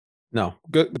 No.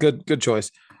 Good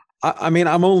choice. I mean,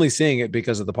 I'm only seeing it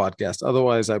because of the podcast.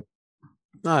 Otherwise,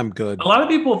 I'm good. A lot of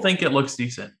people think it looks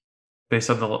decent based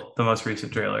on the most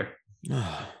recent trailer.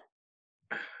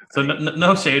 So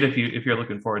no shade if you're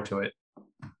looking forward to it.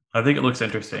 I think it looks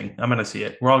interesting. I'm gonna see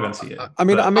it. We're all gonna see it. I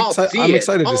mean, I'm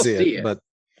excited to see it, but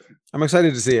I'm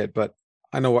excited to see it. But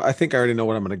I think I already know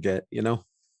what I'm gonna get.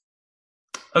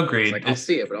 Agreed. I'll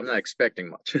see it, but I'm not expecting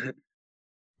much.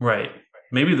 Right.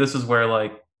 Maybe this is where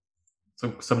like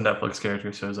some Netflix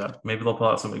character shows up. Maybe they'll pull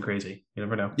out something crazy. You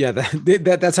never know. Yeah,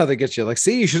 that's how they get you. Like,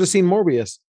 see, you should have seen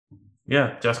Morbius.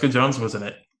 Yeah, Jessica Jones was in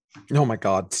it. Oh my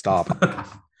God! Stop.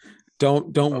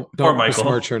 Don't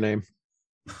besmirch her name.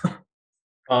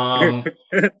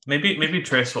 Maybe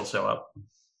Trish will show up.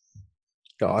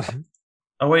 God.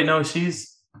 Oh wait, no,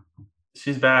 she's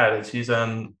bad and she's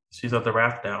at the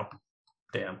raft now.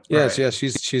 Damn. Yes, right.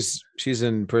 Yes, she's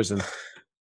in prison.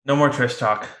 No more Trish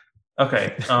talk.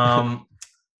 Okay.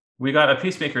 We got a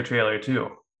Peacemaker trailer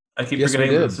too. I keep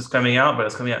forgetting this is coming out, but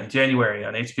it's coming out in January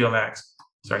on HBO Max,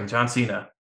 starring John Cena.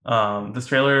 This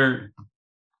trailer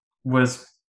was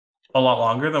a lot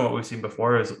longer than what we've seen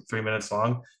before. It was 3 minutes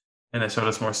long, and it showed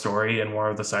us more story and more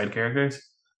of the side characters.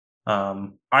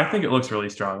 I think it looks really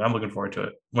strong. I'm looking forward to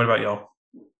it. What about y'all?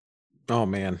 Oh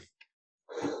man.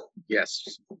 Yes.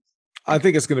 I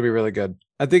think it's going to be really good.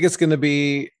 I think it's going to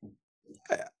be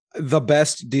the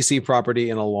best DC property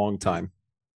in a long time.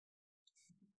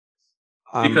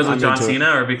 Because of John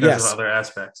Cena or because of other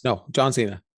aspects? No, John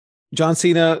Cena. John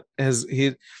Cena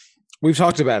we've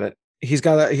talked about it. He's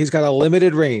got a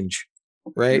limited range,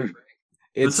 right?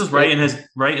 This is right in his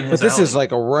But this alley. is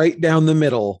like a right down the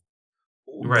middle.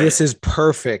 Right. This is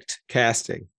perfect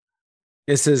casting.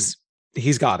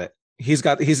 He's got it. He's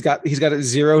got it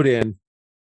zeroed in.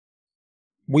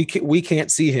 We can't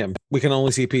see him. We can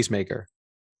only see Peacemaker.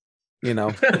 I'm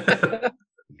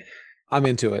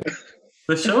into it.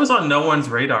 The show is on no one's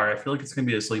radar. I feel like it's going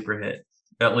to be a sleeper hit,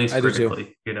 at least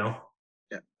critically. Yeah.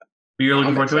 But you're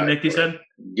looking forward to it, Nick? You said?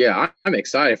 Yeah, I'm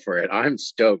excited for it. I'm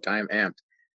stoked. I'm amped.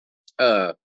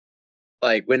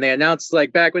 Like when they announced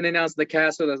the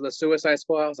cast of the Suicide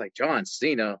Squad, I was like, John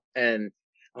Cena, and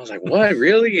I was like, what,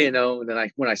 really? And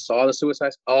then when I saw the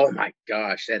Suicide Squad, oh my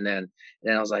gosh, and then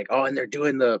I was like, oh, and they're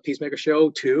doing the Peacemaker show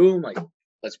too. I'm like,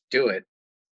 let's do it.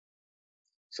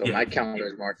 So my calendar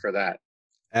is marked for that.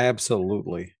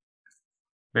 Absolutely.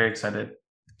 Very excited.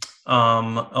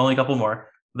 Only a couple more.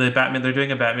 They're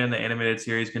doing a Batman the Animated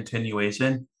Series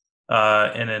continuation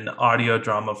in an audio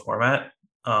drama format.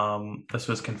 This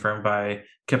was confirmed by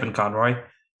Kip and Conroy.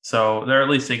 So they're at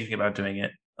least thinking about doing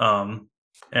it. And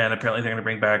apparently they're going to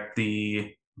bring back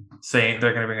the saying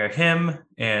they're going to bring back him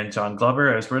and John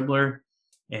Glover as Riddler,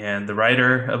 and the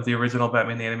writer of the original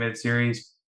Batman the Animated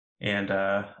Series. And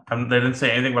they didn't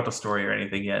say anything about the story or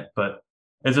anything yet. But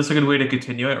is this a good way to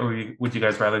continue it, or would you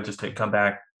guys rather just come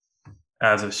back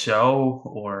as a show,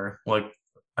 or like,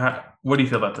 what do you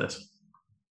feel about this?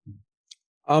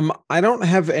 I don't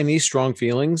have any strong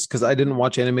feelings because I didn't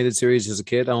watch animated series as a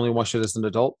kid. I only watched it as an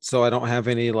adult, so I don't have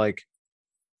any like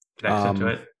connection to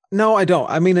it. No, I don't.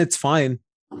 I mean, it's fine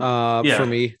for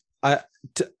me.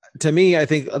 To me, I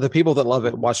think the people that love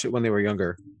it watched it when they were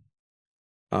younger,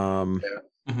 and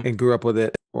grew up with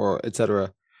it, or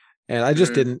etc. And I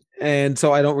just didn't, and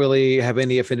so I don't really have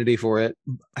any affinity for it.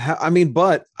 I mean,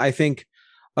 but I think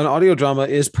an audio drama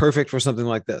is perfect for something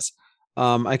like this.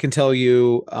 I can tell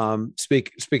you,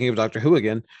 speaking of Doctor Who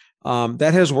again,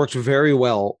 that has worked very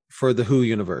well for the Who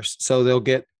universe. So they'll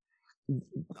get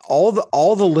all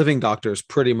the living doctors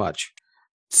pretty much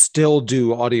still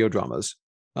do audio dramas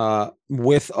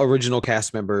with original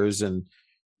cast members, and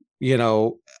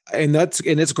and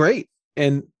it's great.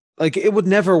 And like, it would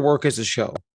never work as a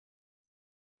show.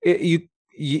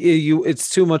 It's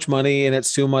too much money and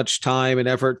it's too much time and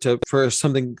effort for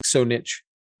something so niche.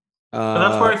 But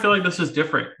that's where I feel like this is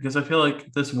different, because I feel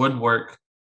like this would work.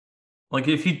 Like,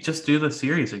 if you just do the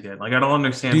series again, like, I don't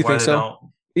understand why they don't.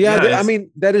 Yeah, I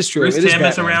mean, that is true. Bruce Timm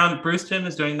is around. Bruce Timm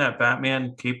is doing that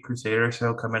Batman Cape Crusader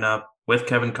show coming up with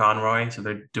Kevin Conroy, so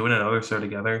they're doing another show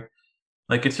together.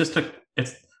 Like, I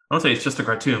don't say it's just a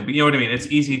cartoon, but you know what I mean. It's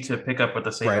easy to pick up with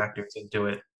the same actors and do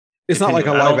it. It's not like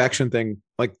a live action thing.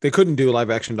 Like, they couldn't do live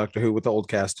action Doctor Who with the old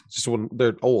cast. Just when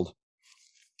they're old.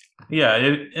 Yeah,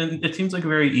 and it seems like a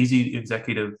very easy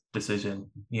executive decision.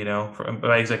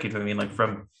 By executive I mean like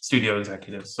from studio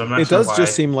executives. So I'm not. It does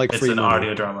just seem like it's an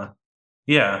audio drama.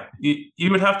 Yeah, you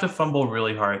would have to fumble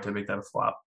really hard to make that a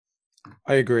flop.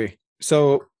 I agree.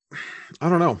 So I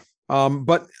don't know.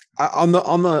 But on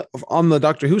the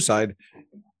Doctor Who side,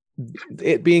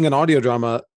 it being an audio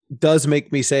drama does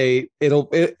make me say it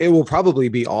will probably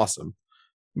be awesome,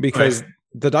 because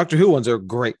the Doctor Who ones are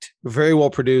great, very well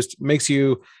produced,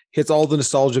 hits all the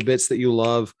nostalgia bits that you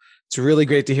love. It's really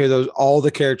great to hear all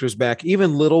the characters back,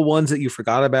 even little ones that you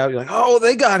forgot about. You're like, oh,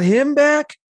 they got him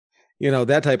back,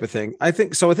 that type of thing. I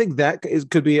think that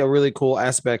could be a really cool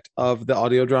aspect of the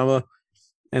audio drama,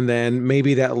 and then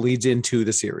maybe that leads into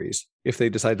the series if they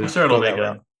decide to go that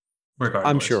route. Regardless,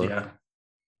 I'm sure. Yeah.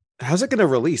 How's it going to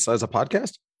release as a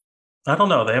podcast? I don't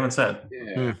know. They haven't said.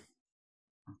 Yeah.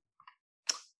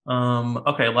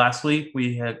 Okay, last week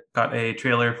we had got a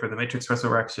trailer for The Matrix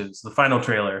Resurrections, the final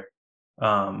trailer.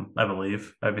 I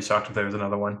believe. I'd be shocked if there was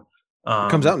another one.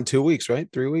 It comes out in 2 weeks, right?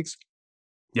 3 weeks?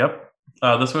 Yep.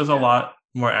 This was a lot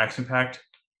more action-packed.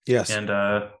 Yes. And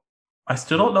I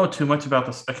still don't know too much about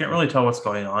this. I can't really tell what's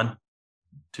going on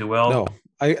too well. No.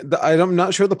 I'm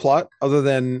not sure the plot, other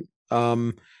than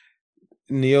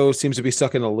Neo seems to be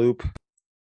stuck in a loop.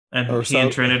 And he and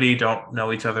Trinity don't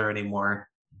know each other anymore.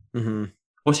 Mm-hmm.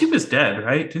 Well, she was dead,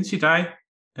 right? Didn't she die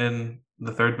in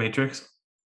the third Matrix?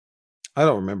 I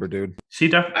don't remember, dude.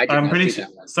 I'm pretty sure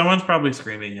someone's probably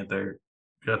screaming at their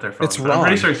phone. It's Ron. I'm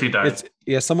pretty sure she died.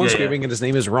 Someone's screaming, and his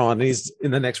name is Ron, and he's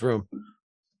in the next room.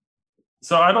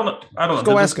 So I don't know.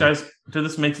 Go ask him.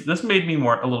 This made me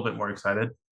a little bit more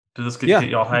excited. Did this get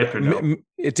y'all hyped or no?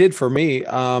 It did for me.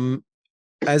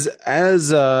 As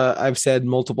I've said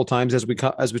multiple times as we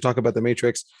talk about the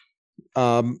Matrix,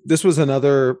 this was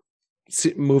another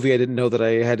movie I didn't know that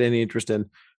I had any interest in,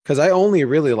 because I only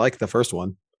really liked the first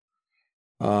one.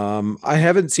 I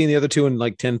haven't seen the other two in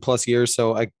like 10 plus years,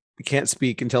 so I can't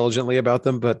speak intelligently about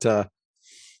them, but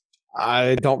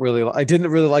I didn't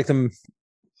really like them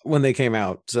when they came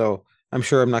out, so I'm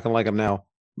sure I'm not gonna like them now.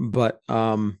 But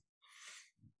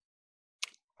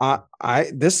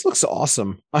this looks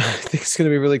awesome. I think it's gonna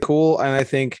be really cool, and I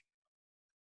think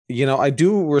I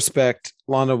do respect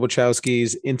Lana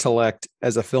Wachowski's intellect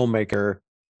as a filmmaker,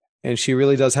 and she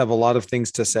really does have a lot of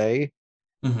things to say.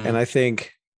 Mm-hmm. And I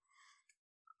think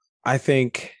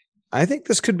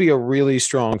this could be a really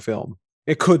strong film.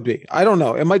 It could be. I don't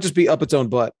know. It might just be up its own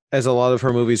butt, as a lot of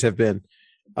her movies have been.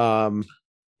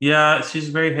 Yeah, she's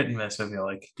very hit and miss. I feel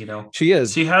like, she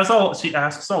is. She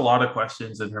asks a lot of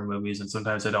questions in her movies, and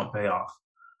sometimes they don't pay off.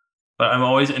 But I'm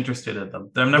always interested in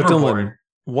them. I'm never bored.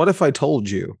 What if I told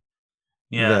you?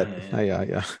 Yeah.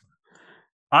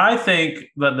 I think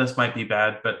that this might be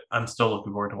bad, but I'm still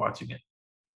looking forward to watching it.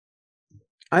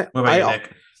 What about you,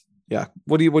 Nick? Yeah.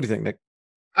 What do you think, Nick?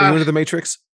 Are you into The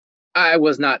Matrix? I'm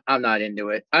not into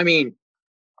it. I mean,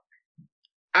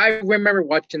 I remember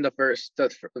watching the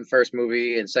first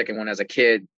movie and second one as a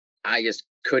kid. I just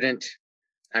couldn't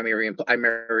I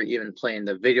remember even playing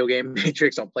the video game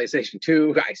Matrix on PlayStation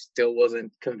 2. I still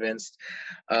wasn't convinced.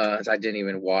 I didn't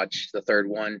even watch the third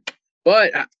one.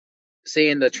 But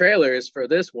seeing the trailers for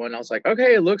this one, I was like,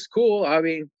 okay, it looks cool. I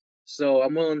mean, so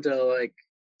I'm willing to like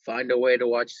find a way to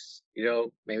watch,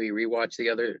 maybe rewatch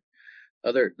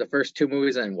the first two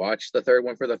movies and watch the third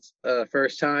one for the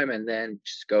first time, and then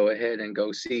just go ahead and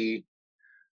go see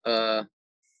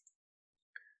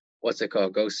what's it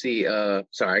called? Go see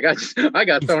sorry, I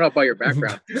got thrown up by your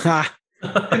background.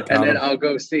 And then I'll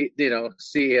go see Back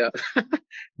and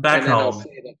then I'll home.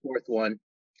 see the fourth one.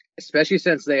 Especially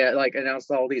since they like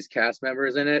announced all these cast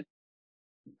members in it.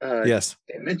 Yes.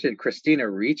 They mentioned Christina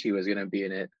Ricci was gonna be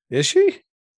in it. Is she?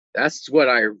 That's what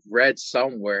I read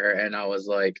somewhere, and I was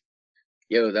like,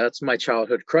 yo, that's my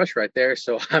childhood crush right there.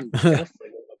 So I'm definitely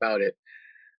about it.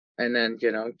 And then,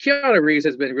 Keanu Reeves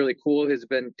has been really cool. He's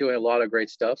been doing a lot of great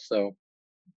stuff. So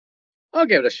I'll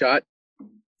give it a shot.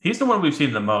 He's the one we've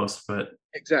seen the most, but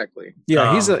exactly.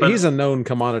 Yeah, he's a known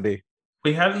commodity.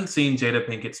 We hadn't seen Jada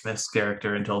Pinkett Smith's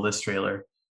character until this trailer.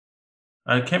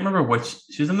 I can't remember which.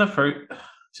 She's in the first.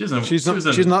 She's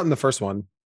not in the first one.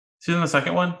 She's in the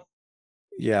second one.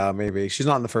 Yeah, maybe she's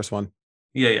not in the first one.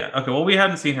 Yeah. Okay. Well, we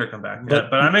hadn't seen her come back yet,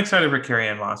 but I'm excited for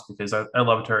Carrie-Anne Moss because I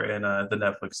loved her in the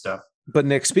Netflix stuff. But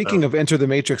Nick, speaking of Enter the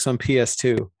Matrix on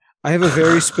PS2, I have a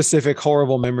very specific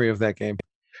horrible memory of that game.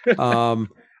 I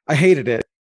hated it.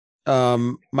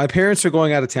 My parents are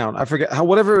going out of town. I forget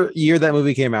whatever year that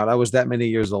movie came out. I was that many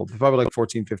years old, probably like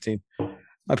 14, 15.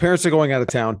 My parents are going out of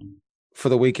town for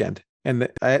the weekend, and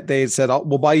they said,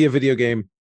 we'll buy you a video game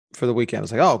for the weekend. I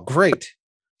was like, oh, great.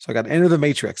 So I got Enter the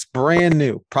Matrix, brand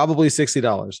new, probably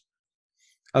 $60.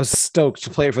 I was stoked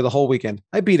to play it for the whole weekend.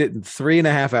 I beat it in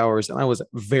 3.5 hours, and I was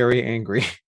very angry.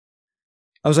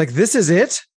 I was like, this is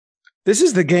it? This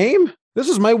is the game? This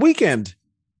was my weekend.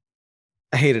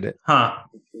 I hated it. Huh.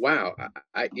 Wow.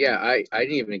 I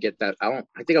didn't even get that. I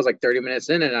think I was like 30 minutes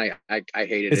in, and I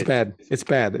hated it. It's bad. It's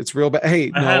bad. It's real bad.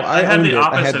 Hey, I had the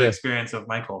opposite experience of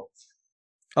Michael.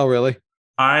 Oh, really?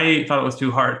 I thought it was too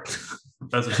hard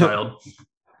as a child.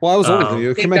 Well, I was older than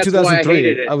you. It came out 2003.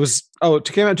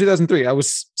 It came out in 2003. I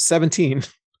was 17.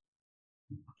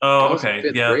 Oh,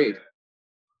 okay. Yeah. Grade.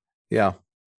 Yeah.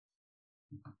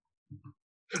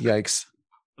 Yikes.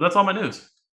 That's all my news.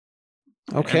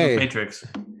 Okay. Matrix.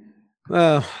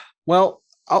 Well,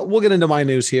 we'll get into my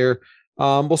news here.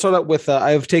 We'll start out with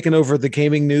I've taken over the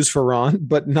gaming news for Ron,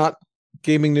 but not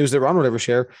gaming news that Ron would ever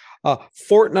share.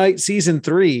 Fortnite Season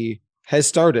 3 has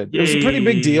started. It was a pretty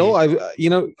big deal.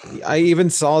 I even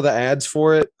saw the ads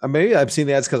for it. Maybe I've seen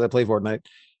the ads because I play Fortnite,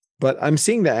 but I'm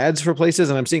seeing the ads for places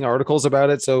and I'm seeing articles about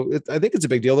it. So I think it's a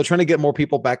big deal. They're trying to get more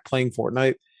people back playing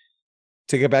Fortnite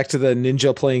to get back to the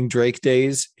ninja playing Drake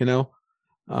days, But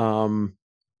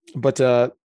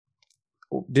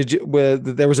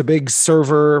there was a big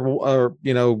server or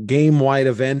game wide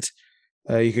event.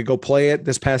 You could go play it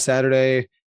this past Saturday.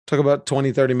 Took about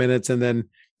 20-30 minutes, and then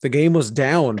the game was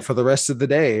down for the rest of the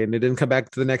day, and it didn't come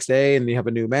back to the next day. And you have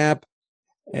a new map,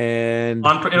 and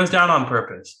it was down on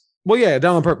purpose. Well, yeah,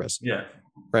 down on purpose. Yeah,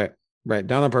 right,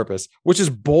 down on purpose, which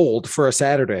is bold for a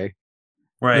Saturday.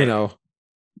 Right.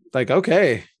 Like,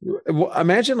 okay,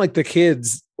 imagine like the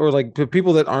kids or like the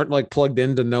people that aren't like plugged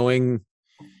into knowing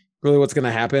really what's going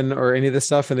to happen or any of this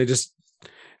stuff, and they just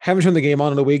haven't turned the game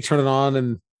on in a week, turn it on,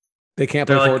 and they can't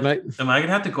play Fortnite. Am I going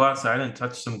to have to go outside and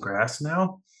touch some grass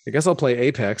now? I guess I'll play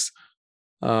Apex.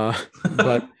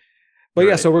 But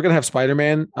yeah, so we're going to have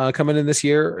Spider-Man coming in this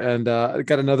year, and I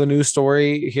got another news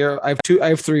story here. I have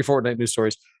 3 Fortnite news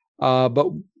stories. But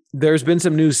there's been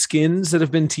some new skins that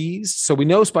have been teased. So we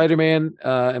know Spider-Man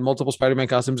and multiple Spider-Man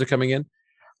costumes are coming in.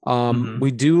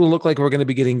 We do look like we're going to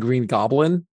be getting Green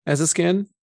Goblin as a skin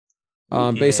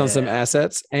based on some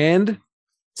assets and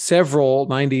several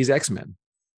 90s X-Men.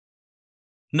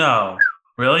 No,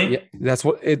 really? Yeah, that's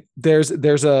what it. There's a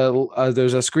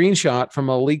screenshot from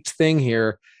a leaked thing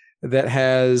here that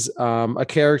has a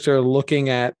character looking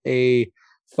at a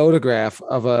photograph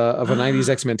of a 90s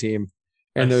X-Men team,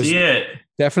 and there's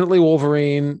definitely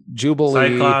Wolverine,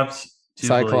 Jubilee,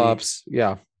 Cyclops.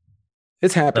 Yeah,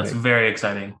 it's happening. That's very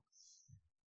exciting.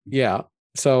 Yeah,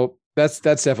 so that's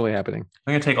definitely happening.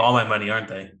 They're gonna take all my money, aren't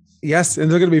they? Yes, and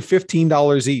they're gonna be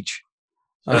 $15 each.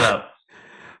 Shut up.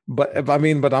 But I'm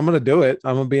going to do it.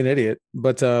 I'm going to be an idiot.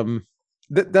 But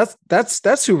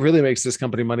that's who really makes this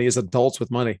company money is adults with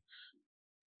money.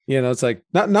 It's like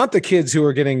not the kids who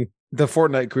are getting the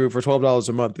Fortnite crew for $12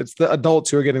 a month. It's the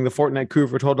adults who are getting the Fortnite crew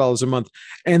for $12 a month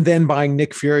and then buying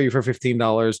Nick Fury for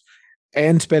 $15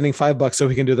 and spending $5 so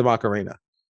he can do the Macarena.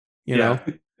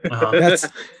 That's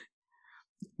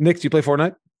Nick. Do you play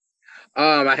Fortnite?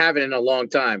 I haven't in a long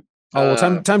time. Oh,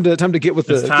 well, time to get with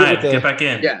It's the time. get with the, Get back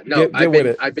in. Yeah, no, get with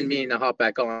it. I've been meaning to hop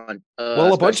back on.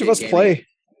 Well, a bunch of us play.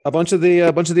 A bunch of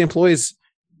the employees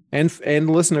and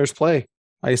listeners play,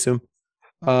 I assume.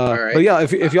 right. But yeah,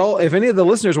 if any of the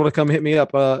listeners want to come hit me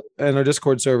up in our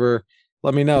Discord server,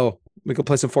 let me know. We can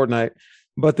play some Fortnite.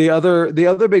 But the other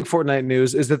big Fortnite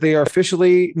news is that they are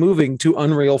officially moving to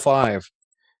Unreal 5.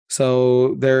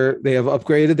 So they have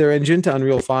upgraded their engine to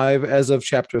Unreal 5 as of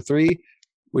Chapter 3,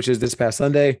 which is this past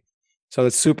Sunday. So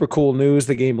it's super cool news.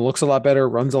 The game looks a lot better,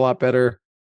 runs a lot better.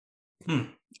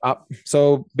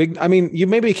 So big. I mean, you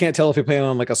maybe can't tell if you're playing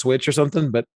on like a Switch or something,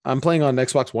 but I'm playing on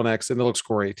Xbox One X and it looks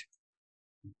great.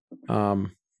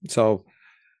 So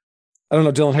I don't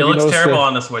know, Dylan. It looks terrible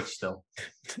on the Switch still,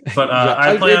 but Yeah,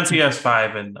 I play on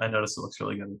PS5 and I noticed it looks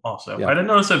really good. Also, Yeah. I didn't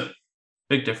notice a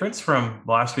big difference from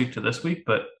last week to this week,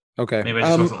 but okay. maybe I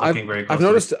just wasn't looking very closely. I've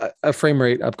noticed a frame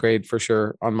rate upgrade for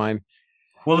sure on mine.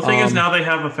 Well, the thing is now they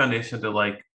have a foundation to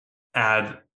like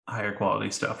add higher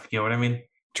quality stuff. You know what I mean?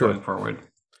 True. Going forward.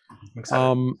 I'm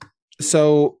excited.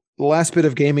 So the last bit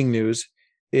of gaming news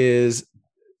is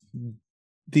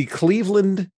the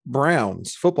Cleveland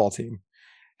Browns football team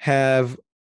have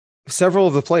several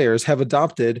of the players have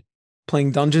adopted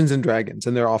playing Dungeons and Dragons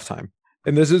in their off time.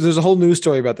 And there's a whole news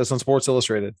story about this on Sports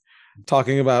Illustrated,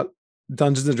 talking about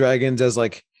Dungeons and Dragons as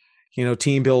like,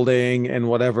 team building and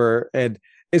whatever. And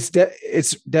it's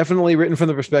definitely written from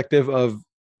the perspective of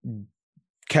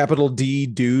capital D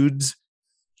dudes,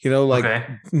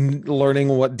 learning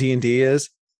what D&D is,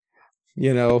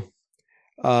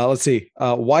 let's see.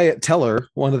 Wyatt Teller,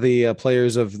 one of the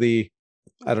players of the,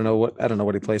 I don't know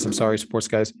what he plays. I'm sorry, sports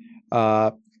guys.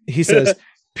 He says,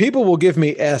 people will give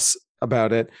me S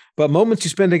about it, but moments you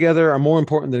spend together are more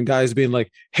important than guys being like,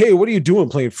 hey, what are you doing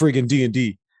playing friggin'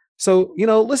 D&D? So,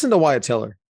 listen to Wyatt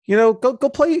Teller. Go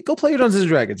play your Dungeons and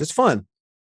Dragons. It's fun.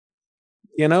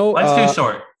 Life's too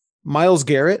short. Myles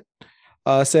Garrett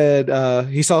said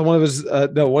he saw one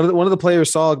of the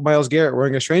players saw Myles Garrett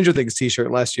wearing a Stranger Things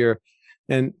t-shirt last year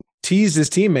and teased his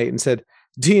teammate and said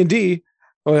D&D.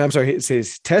 Oh, I'm sorry. He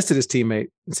tested his teammate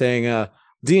and saying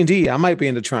D&D. I might be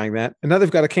into trying that. And now they've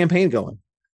got a campaign going.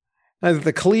 Now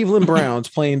the Cleveland Browns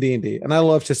playing D&D, and I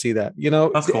love to see that.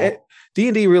 That's cool.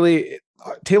 D&D really,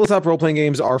 tabletop role-playing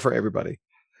games are for everybody.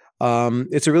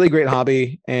 It's a really great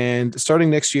hobby, and starting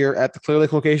next year at the Clear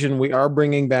Lake location, we are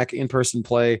bringing back in-person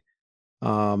play,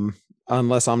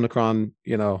 unless Omicron,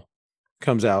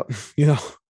 comes out.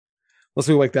 Unless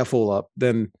we wake that fool up,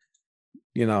 then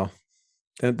then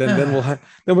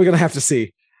we're gonna have to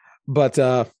see. But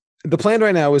the plan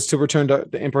right now is to return to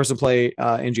in-person play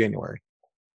in January,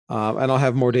 and I'll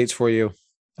have more dates for you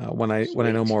when I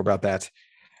know more about that.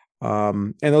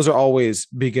 And those are always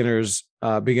beginner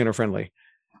friendly.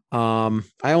 I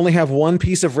only have one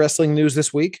piece of wrestling news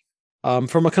this week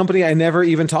from a company I never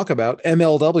even talk about,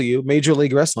 MLW, Major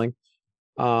League Wrestling.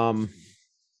 They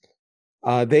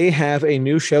have a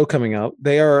new show coming out.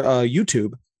 They are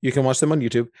YouTube. You can watch them on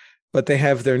YouTube, but they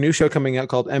have their new show coming out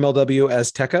called MLW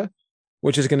Azteca,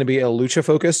 which is going to be a lucha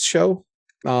focused show.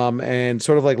 And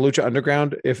sort of like Lucha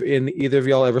Underground. If either of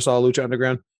y'all ever saw Lucha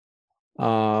Underground,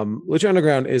 Lucha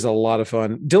Underground is a lot of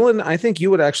fun. Dylan, I think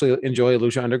you would actually enjoy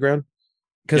Lucha Underground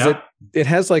because it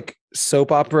has like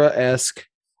soap opera-esque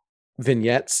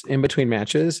vignettes in between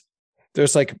matches.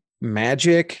 There's like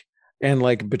magic and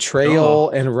like betrayal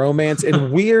and romance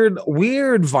and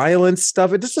weird violence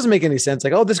stuff. It just doesn't make any sense.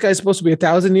 Like, oh, this guy's supposed to be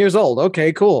 1,000 years old.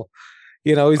 Okay, cool.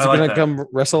 He's going to come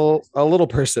wrestle a little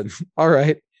person. All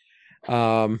right.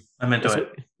 I'm into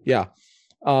it. Yeah.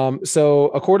 So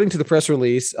according to the press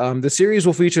release, the series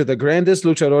will feature the grandest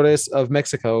luchadores of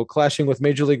Mexico clashing with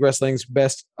Major League Wrestling's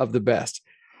best of the best.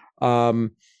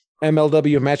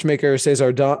 MLW matchmaker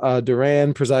Cesar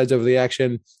Duran presides over the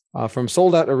action from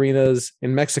sold out arenas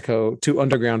in Mexico to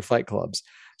underground fight clubs.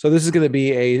 So this is going to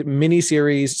be a mini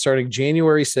series starting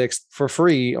January 6th for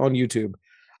free on YouTube.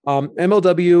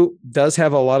 MLW does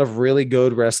have a lot of really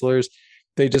good wrestlers.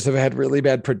 They just have had really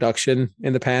bad production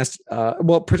in the past.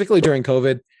 Particularly during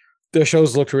COVID, their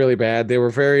shows looked really bad. They were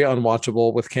very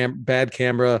unwatchable with bad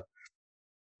camera.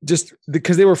 Just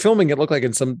because they were filming it looked like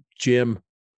in some gym.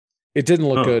 It didn't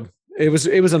look good. It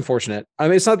was unfortunate. I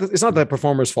mean, it's not the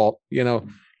performer's fault, They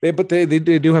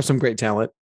do have some great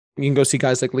talent. You can go see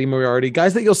guys like Lee Moriarty,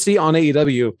 guys that you'll see on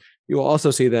AEW. You will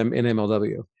also see them in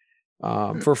MLW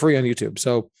for free on YouTube.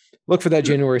 So look for that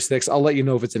January 6th. I'll let you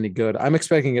know if it's any good. I'm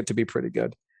expecting it to be pretty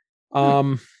good.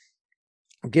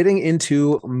 Getting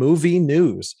into movie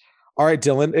news. All right,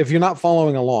 Dylan, if you're not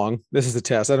following along, this is the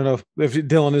test. I don't know if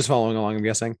Dylan is following along, I'm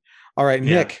guessing. All right,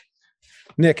 Nick,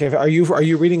 are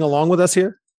you reading along with us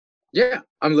here? Yeah,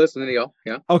 I'm listening to y'all.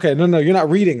 Yeah. Okay, no, you're not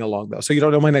reading along though, so you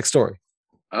don't know my next story.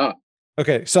 Oh.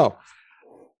 Okay, so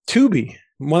Tubi,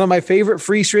 one of my favorite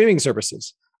free streaming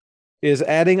services, is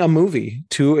adding a movie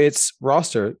to its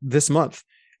roster this month.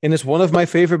 And it's one of my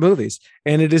favorite movies.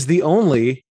 And it is the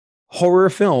only horror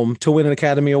film to win an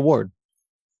Academy Award.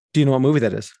 Do you know what movie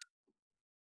that is?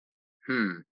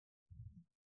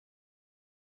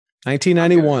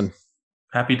 1991.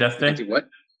 Happy Death Day? What?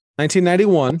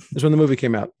 1991 is when the movie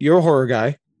came out. You're a horror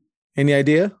guy. Any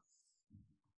idea?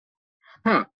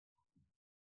 Huh.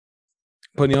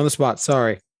 Putting you on the spot.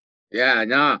 Sorry. Yeah,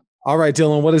 nah. All right,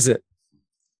 Dylan, what is it?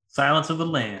 Silence of the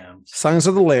Lambs. Silence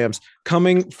of the Lambs,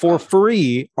 coming for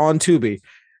free on Tubi.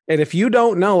 And if you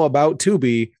don't know about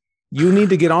Tubi, you need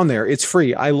to get on there. It's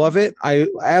free. I love it. I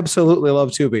absolutely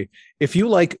love Tubi. If you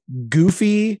like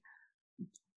goofy,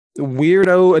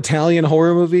 weirdo Italian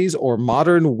horror movies or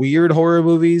modern weird horror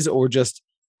movies, or just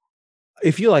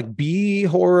if you like B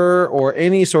horror or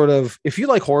any sort of, if you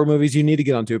like horror movies, you need to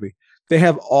get on Tubi. They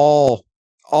have all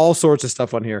sorts of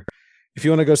stuff on here. If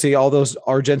you want to go see all those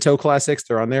Argento classics,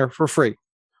 they're on there for free.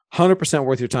 100%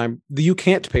 worth your time. You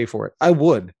can't pay for it. I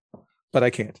would, but I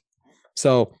can't.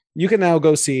 So you can now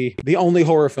go see the only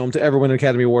horror film to ever win an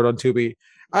Academy Award on Tubi.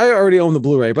 I already own the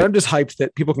Blu-ray, but I'm just hyped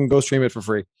that people can go stream it for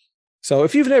free. So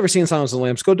if you've never seen Silence of the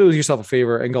Lambs, go do yourself a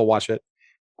favor and go watch it.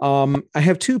 I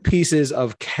have two pieces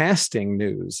of casting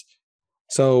news.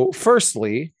 So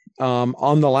firstly,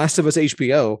 on The Last of Us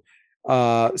HBO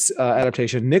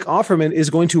adaptation, Nick Offerman is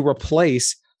going to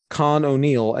replace Con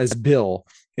O'Neill as Bill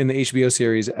in the HBO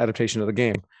series adaptation of the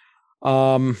game.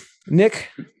 Nick,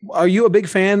 are you a big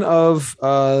fan of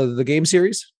the game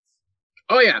series?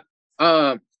 Oh yeah.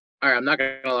 All right, I'm not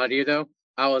gonna lie to you though.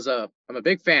 I'm a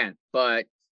big fan, but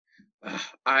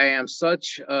I am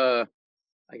such I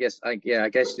guess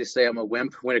you say I'm a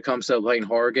wimp when it comes to playing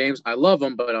horror games. I love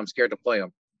them, but I'm scared to play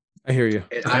them. I hear you.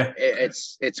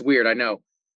 It's weird. I know.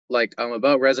 Like I'm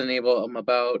about Resident Evil. I'm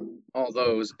about all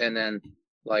those, and then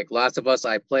like Last of Us,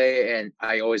 I play, and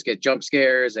I always get jump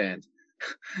scares, and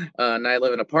and I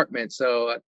live in an apartment,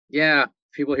 so yeah,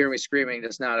 people hear me screaming.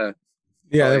 That's not a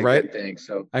right good thing.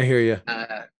 So I hear you.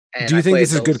 And do you think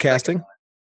this is good casting?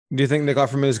 Do you think Nick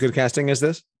Offerman is good casting as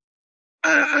this?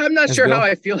 I'm not sure Bill? how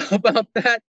I feel about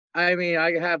that. I mean,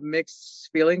 I have mixed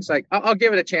feelings. Like I'll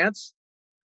give it a chance.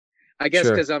 I guess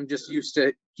Sure. because I'm just used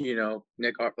to,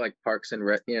 Nick like Parks and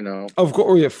Rec, Of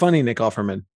course, yeah, funny Nick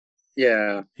Offerman.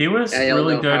 Yeah. He was And I don't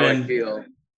really know good how I feel.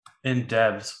 in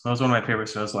Devs. That was one of my favorite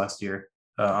shows last year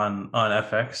on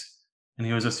FX. And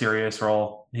he was a serious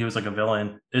role. He was like a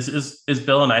villain. Is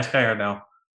Bill a nice guy or no?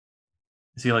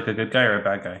 Is he like a good guy or a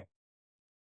bad guy?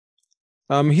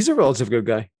 He's a relative good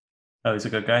guy, Oh, he's a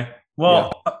good guy.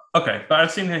 Well, okay, but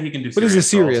I've seen that he can do. but he's a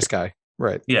serious roles. guy,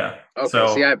 right? Yeah. Okay,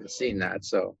 So see, I haven't seen that,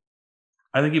 so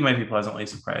I think you might be pleasantly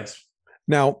surprised.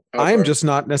 Now, Okay. I am just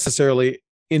not necessarily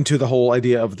into the whole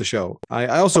idea of the show. I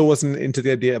also wasn't into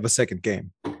the idea of a second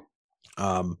game.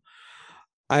 I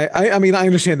mean, I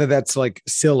understand that that's like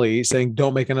silly saying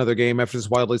don't make another game after this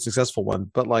wildly successful one,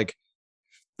 but like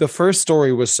the first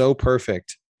story was so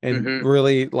perfect and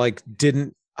really like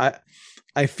didn't.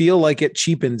 I feel like it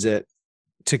cheapens it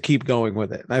to keep going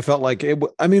with it. And I felt like it.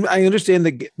 I mean, I understand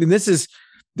that. I mean, this is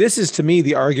to me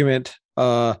the argument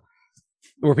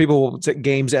where people will take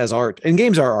games as art, and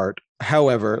games are art.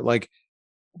 However, like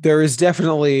there is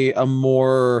definitely a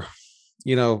more,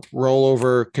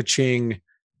 rollover ka-ching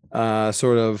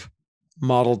sort of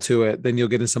model to it than you'll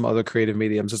get in some other creative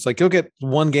mediums. It's like you'll get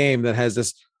one game that has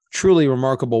this truly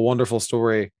remarkable, wonderful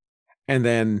story, and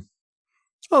then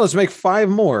let's make 5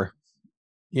 more.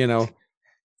 Yeah.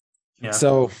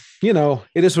 So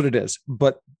it is what it is.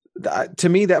 But to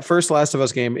me, that first Last of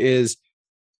Us game is,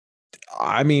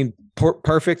 I mean,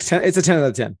 perfect. It's a 10 out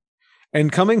of 10.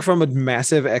 And coming from a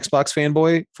massive Xbox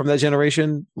fanboy from that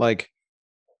generation, like,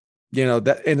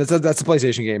 that, and that's a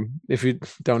PlayStation game. If you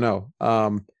don't know,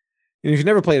 and if you've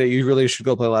never played it, you really should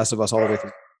go play Last of Us all the way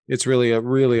through. It's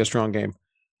really a strong game.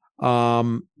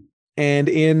 And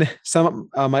in some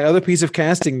my other piece of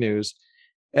casting news,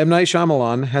 M. Night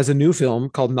Shyamalan has a new film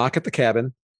called Knock at the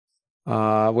Cabin,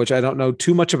 which I don't know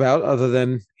too much about other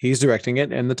than he's directing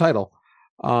it and the title.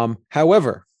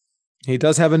 However, he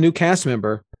does have a new cast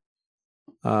member,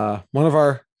 one of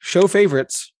our show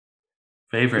favorites,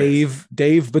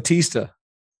 Dave Bautista,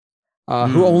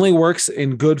 who only works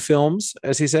in good films,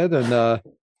 as he said. And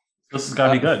this has got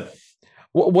to be good.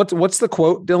 What's the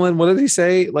quote, Dylan? What did he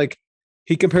say? Like,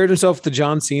 he compared himself to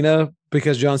John Cena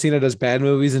because John Cena does bad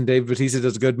movies and Dave Bautista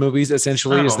does good movies,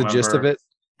 essentially, is the gist of it.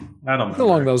 I don't know.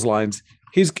 Along those lines.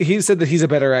 He said that he's a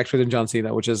better actor than John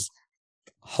Cena, which is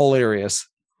hilarious.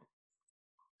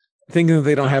 thinking that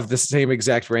they don't have the same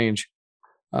exact range.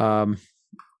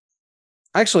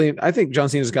 Actually, I think John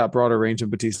Cena's got broader range than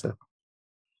Batista.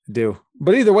 I do.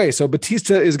 But either way, so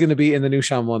Batista is going to be in the new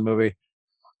Shyamalan movie.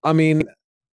 I mean,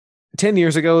 10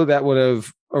 years ago, that would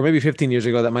have, or maybe 15 years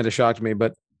ago, that might have shocked me.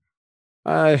 But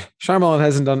Shyamalan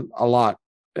hasn't done a lot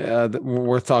that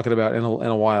worth talking about in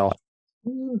a while.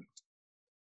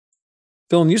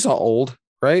 Dylan, you saw Old,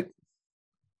 right?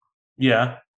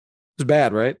 Yeah. It was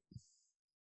bad, right?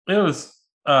 It was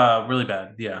really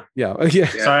bad. Yeah. Yeah.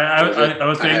 Sorry, I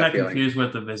was getting that confused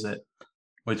with The Visit,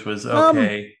 which was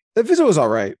okay. The Visit was all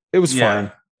right. It was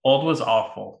fine. Old was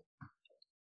awful,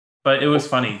 but it was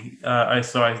funny. I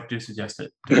do suggest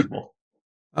it to people.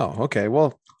 Oh, okay.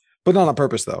 Well, but not on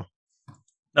purpose though.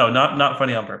 No, not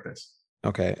funny on purpose.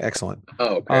 Okay, excellent.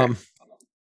 Oh, okay.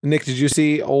 Nick, did you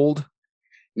see Old?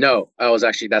 No,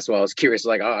 that's why I was curious.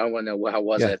 Like, I want to know how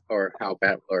was it or how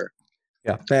bad or.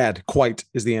 Yeah, bad. Quite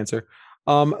is the answer.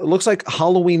 It looks like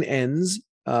Halloween Ends,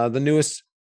 the newest,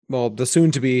 well, the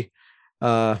soon to be,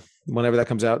 whenever that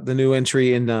comes out, the new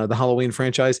entry in the Halloween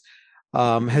franchise,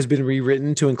 has been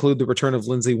rewritten to include the return of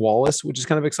Lindsay Wallace, which is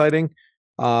kind of exciting,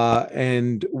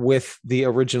 and with the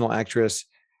original actress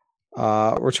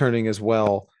returning as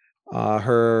well.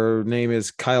 Her name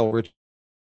is Kyle Richards.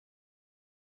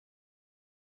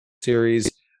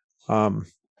 Series.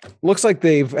 Looks like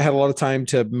they've had a lot of time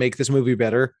to make this movie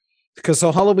better, because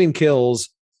Halloween Kills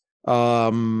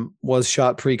was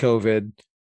shot pre-COVID,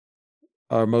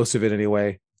 or most of it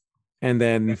anyway, and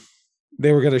then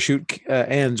they were going to shoot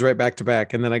Ends right back to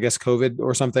back, and then I guess COVID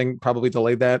or something probably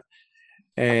delayed that,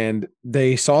 and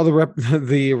they saw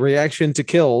the reaction to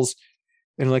Kills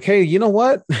and like, hey, you know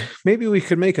what, maybe we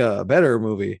could make a better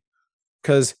movie,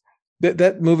 because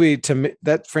that movie, to me,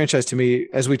 that franchise to me,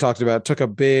 as we talked about, took a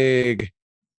big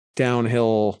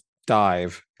downhill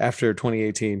dive after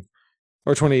 2018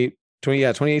 or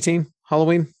 2018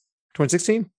 Halloween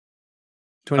 2016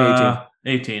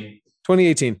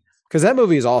 2018, because that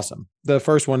movie is awesome. The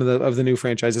first one of the new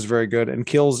franchise is very good, and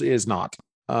Kills is not,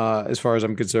 as far as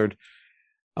I'm concerned.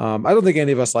 I don't think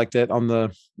any of us liked it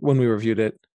when we reviewed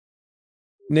it.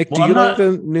 Nick, do you like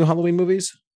the new Halloween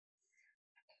movies?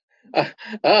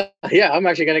 Yeah, I'm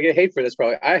actually gonna get hate for this.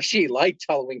 Probably, I actually liked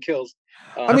Halloween Kills.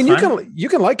 I mean, you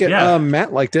can like it. Yeah.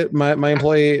 Matt liked it. My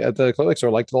employee at the clothing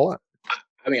store liked it a lot.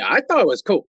 I mean, I thought it was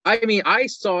cool. I mean, I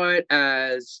saw it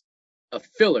as a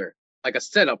filler, like a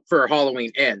setup for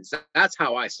Halloween Ends. That's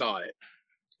how I saw it.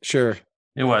 Sure,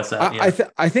 it was that. Yeah.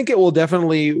 I think it will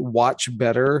definitely watch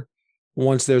better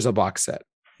once there's a box set.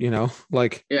 You know,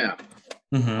 like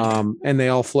and they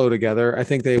all flow together. I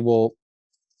think they will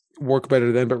work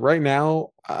better then, but right now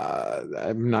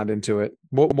I'm not into it.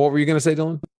 What were you going to say,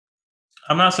 Dylan?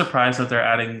 I'm not surprised that they're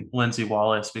adding Lindsay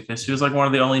Wallace, because she was like one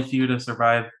of the only few to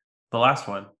survive the last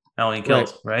one, Halloween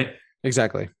Kills, right?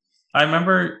 Exactly. I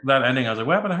remember that ending. I was like,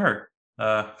 what happened to her?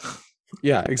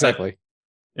 Yeah, exactly.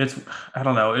 I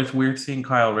don't know. It's weird seeing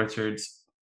Kyle Richards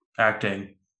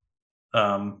acting,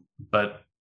 but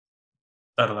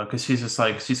I don't know, because she's just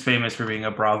like, she's famous for being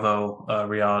a Bravo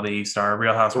reality star,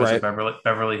 Real Housewives of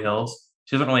Beverly Hills.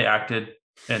 She hasn't really acted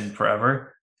in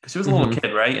forever, because she was a little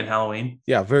kid, right, in Halloween.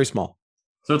 Yeah, very small.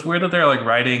 So it's weird that they're like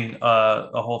writing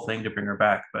a whole thing to bring her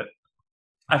back, but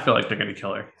I feel like they're going to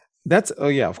kill her.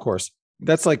 Of course.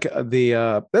 That's like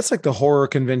the horror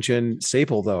convention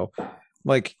staple, though.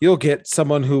 Like, you'll get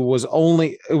someone who was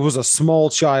a small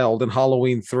child in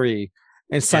Halloween 3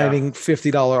 and signing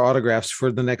 $50 autographs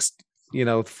for the next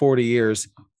 40 years.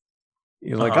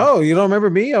 You're like, oh, you don't remember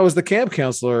me? I was the camp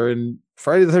counselor in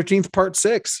Friday the 13th, part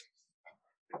 6.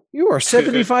 You are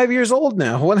 75 years old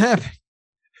now. What happened?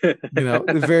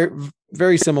 The very,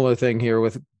 very similar thing here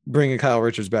with bringing Kyle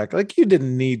Richards back. Like, you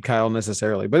didn't need Kyle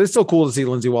necessarily, but it's still cool to see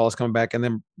Lindsay Wallace coming back and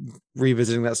then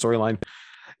revisiting that storyline.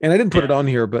 And I didn't put it on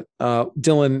here, but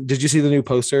Dylan, did you see the new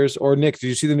posters? Or Nick, did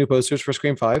you see the new posters for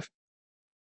Scream 5?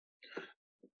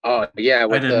 Oh yeah,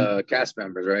 with the cast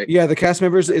members, right? Yeah, the cast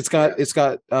members. It's got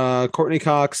Courtney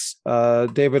Cox,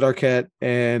 David Arquette,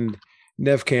 and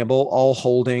Neve Campbell all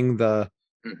holding the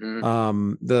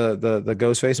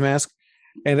ghost face mask,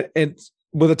 and it's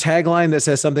with a tagline that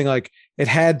says something like, "It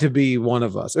had to be one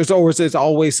of us," or it's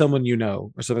always someone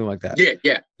or something like that.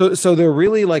 Yeah. So they're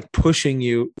really like pushing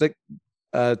you to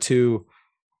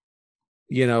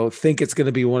think it's going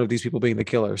to be one of these people being the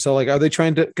killer. So like, are they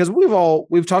trying to? Because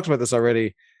we've talked about this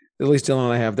already. At least Dylan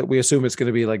and I have, that we assume it's going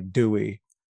to be like Dewey,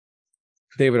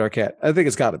 David Arquette. I think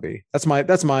it's got to be. That's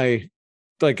my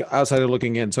like outsider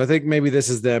looking in. So I think maybe this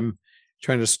is them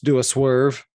trying to do a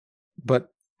swerve, but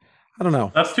I don't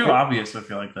know. That's too obvious. I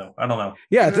feel like, though. I don't know.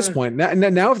 Yeah, at this point,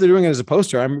 now if they're doing it as a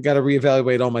poster, I'm got to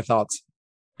reevaluate all my thoughts.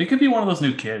 It could be one of those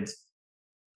new kids,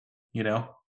 you know,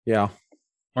 Yeah.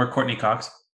 or Courtney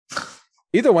Cox.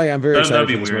 Either way, I'm very That'd excited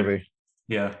be for this weird. movie.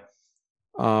 Yeah.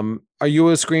 Are you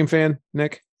a Scream fan,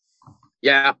 Nick?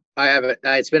 Yeah, I haven't.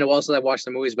 It's been a while since I watched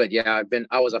the movies, but yeah,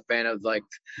 I was a fan of like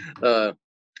the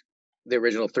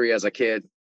original three as a kid.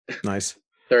 Nice.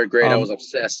 Third grade, I was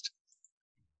obsessed.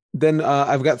 Then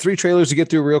I've got 3 trailers to get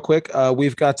through real quick.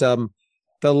 We've got The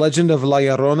Legend of La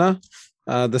Llorona,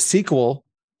 the sequel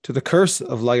to The Curse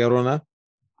of La Llorona,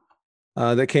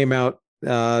 that came out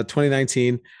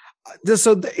 2019. I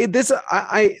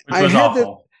had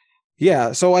the,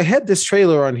 yeah. So I had this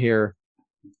trailer on here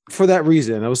for that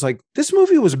reason. I was like, this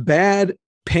movie was bad,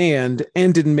 panned,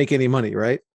 and didn't make any money,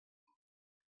 right?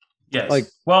 Yes. Like,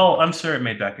 well, I'm sure it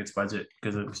made back its budget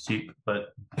because it was cheap,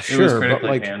 but it was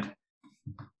critically panned.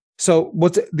 So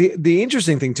what's the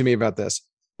interesting thing to me about this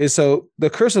is, so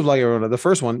The Curse of La Llorona, the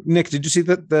first one. Nick, did you see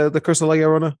the Curse of La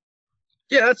Llorona?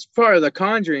 Yeah, that's part of the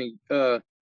Conjuring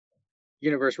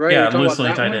universe, right? Yeah,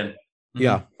 loosely tied in. Mm-hmm.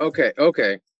 Yeah.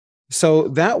 Okay. So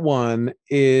that one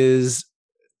is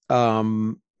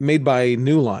made by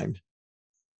New Line.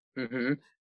 Mm-hmm.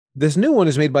 This new one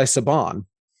is made by Saban.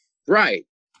 Right.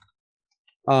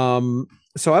 So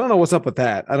I don't know what's up with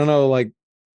that. I don't know like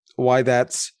why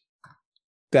that's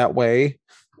that way,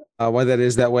 why that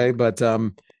is that way, but I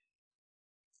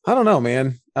don't know,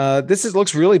 man. This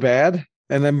looks really bad,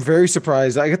 and I'm very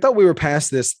surprised. I thought we were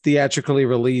past this theatrically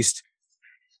released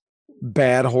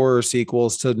bad horror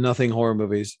sequels to nothing horror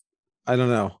movies. I don't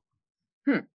know.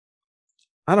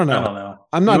 I don't know.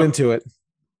 I'm not into it.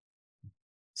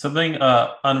 Something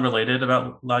unrelated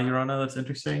about La Llorona that's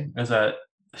interesting is that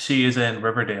she is in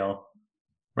Riverdale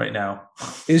right now.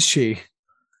 Is she?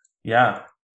 Yeah.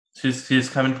 She's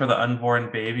coming for the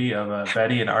unborn baby of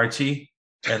Betty and Archie.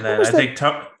 And then I think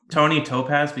Tony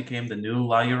Topaz became the new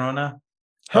La Llorona.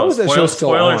 How is that show still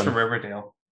spoilers on? for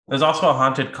Riverdale. There's also a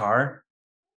haunted car.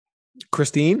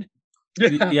 Christine?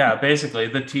 Yeah, basically.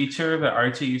 The teacher that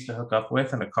Archie used to hook up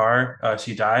with in a car,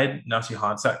 she died. Now she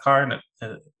haunts that car, and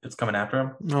it's coming after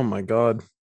him. Oh, my God.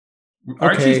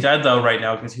 Archie's dead, though, right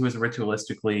now, because he was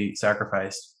ritualistically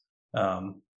sacrificed.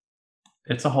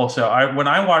 It's a whole show. When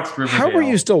I watched Riverdale... How are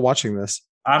you still watching this?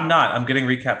 I'm not. I'm getting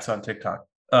recaps on TikTok.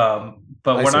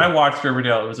 But when I watched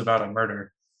Riverdale, it was about a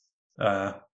murder.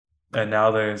 And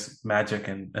now there's magic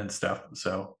and stuff.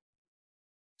 So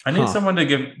I need someone to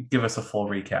give us a full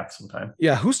recap sometime.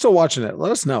 Yeah, who's still watching it?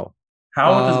 Let us know.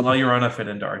 How does La Llorona fit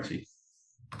into Archie?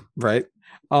 Right.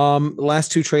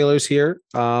 Last 2 trailers here.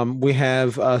 We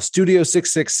have Studio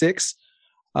 666,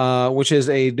 which is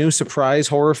a new surprise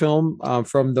horror film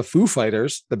from the Foo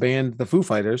Fighters, the band The Foo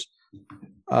Fighters.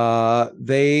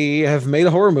 They have made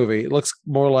a horror movie. It looks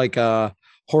more like a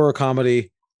horror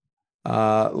comedy,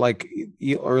 like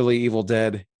early Evil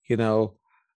Dead, you know.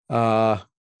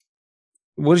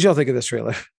 What did y'all think of this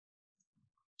trailer?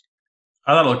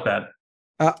 I thought it looked bad.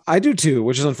 I do too,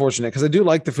 which is unfortunate because I do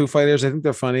like the Foo Fighters. I think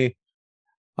they're funny.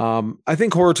 I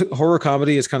think horror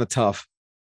comedy is kind of tough.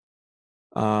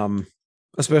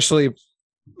 Especially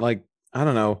like, I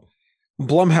don't know,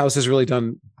 Blumhouse has really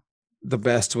done the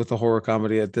best with the horror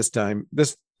comedy at this time.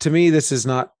 This is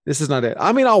not it.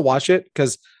 I mean, I'll watch it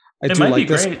because I do like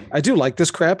this. Great. I do like this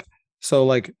crap. So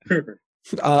like,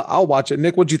 I'll watch it.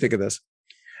 Nick, what'd you think of this?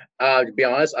 To be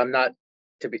honest, I'm not.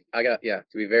 To be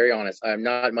very honest, I'm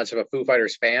not much of a Foo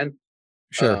Fighters fan.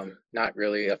 Sure. Not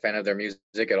really a fan of their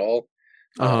music at all.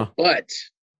 Uh-huh. But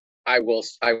I will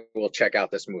check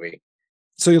out this movie.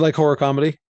 So you like horror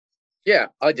comedy? Yeah,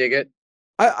 I dig it.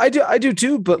 I do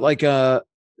too, but like all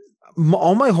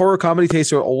my horror comedy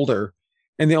tastes are older,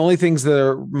 and the only things that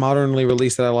are modernly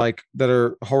released that I like that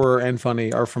are horror and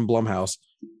funny are from Blumhouse.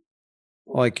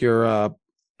 Like your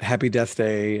Happy Death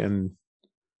Day and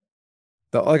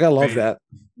I love that.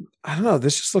 I don't know,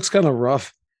 this just looks kind of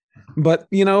rough. But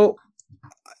you know,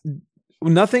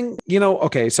 nothing, you know,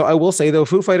 okay, so I will say though,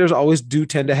 Foo Fighters always do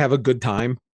tend to have a good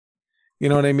time. You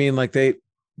know what I mean? Like they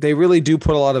really do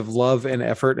put a lot of love and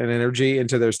effort and energy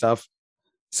into their stuff.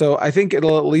 So I think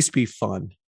it'll at least be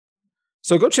fun.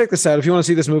 So go check this out if you want to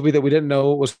see this movie that we didn't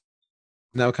know was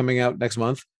now coming out next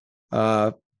month.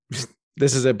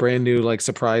 This is a brand new like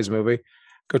surprise movie.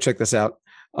 Go check this out.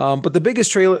 But the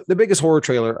biggest horror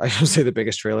trailer of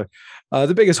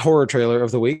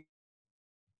the week,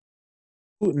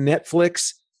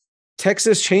 Netflix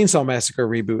Texas Chainsaw Massacre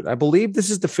reboot. I believe this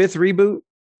is the 5th reboot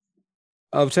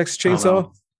of Texas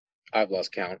Chainsaw. I've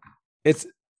lost count. It's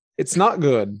not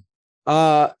good.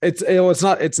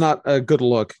 It's not a good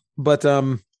look, but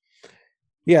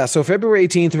yeah, so February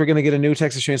 18th we're going to get a new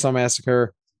Texas Chainsaw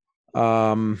Massacre.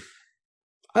 I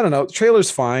don't know, the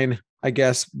trailer's fine, I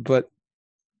guess, but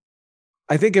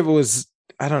I think if it was,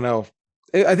 I don't know.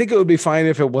 I think it would be fine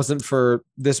if it wasn't for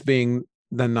this being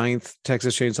the 9th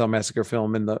Texas Chainsaw Massacre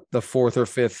film and the 4th or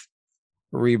 5th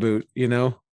reboot, you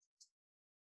know?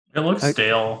 It looks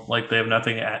stale. Like they have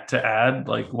nothing to add.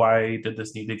 Like, why did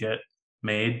this need to get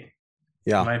made?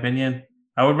 Yeah. In my opinion,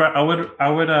 I would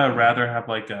rather have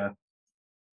like a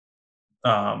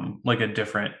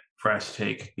different fresh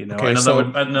take. You know, Okay, I know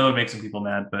so- that would make some people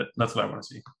mad, but that's what I want to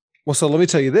see. Well, so let me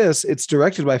tell you this. It's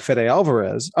directed by Fede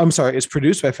Alvarez. I'm sorry, it's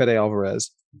produced by Fede Alvarez,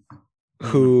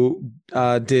 who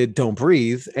did Don't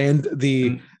Breathe and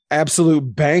the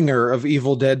absolute banger of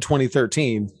Evil Dead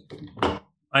 2013.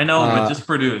 I know, but just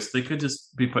produced. They could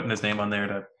just be putting his name on there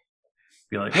to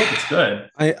be like, look, it's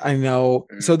good. I know.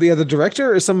 So the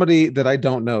director is somebody that I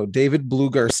don't know, David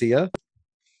Blue Garcia.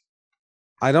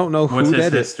 I don't know What's who his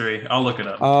that history? I'll look it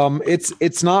up.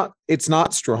 It's not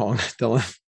strong,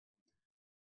 Dylan.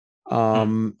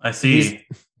 I see.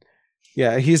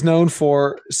 He's known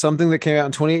for something that came out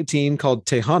in 2018 called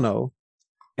Tejano,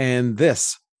 and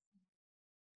this.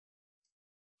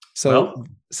 So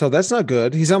that's not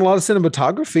good. He's done a lot of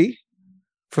cinematography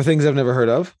for things I've never heard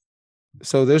of.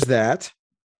 So there's that.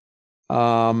 Good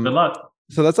luck.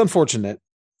 So that's unfortunate.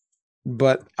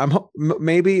 But I'm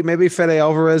maybe Fede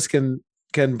Alvarez can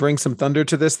bring some thunder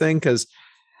to this thing, because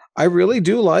I really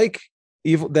do like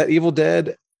Evil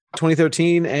Dead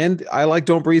 2013, and I like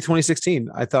Don't Breathe 2016.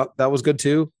 I thought that was good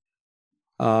too.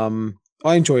 I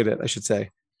enjoyed it, I should say.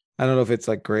 I don't know if it's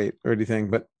like great or anything,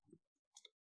 but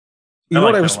you know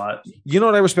what I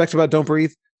respect about Don't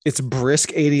Breathe? It's brisk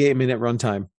 88-minute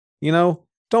runtime. You know,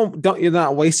 don't you're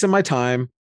not wasting my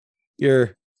time.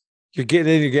 You're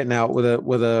getting in, you're getting out with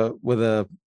a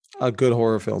good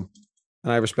horror film,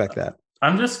 and I respect that.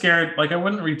 I'm just scared. Like, I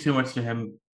wouldn't read too much to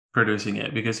him producing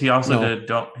it, because he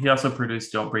also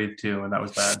produced Don't Breathe 2, and that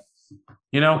was bad.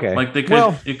 You know, like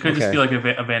it could just be like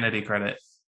a vanity credit.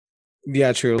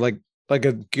 Yeah, true. Like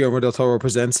a Guillermo del Toro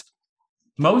presents.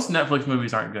 Most Netflix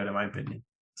movies aren't good, in my opinion.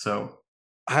 So,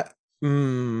 you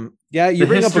bring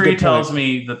history up a good tells point.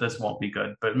 me that this won't be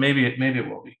good, but maybe it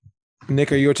will be.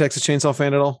 Nick, are you a Texas Chainsaw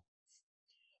fan at all?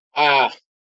 I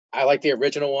like the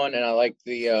original one, and I like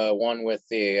the one with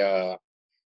the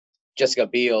Jessica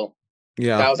Biel.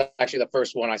 Yeah, that was actually the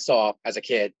first one I saw as a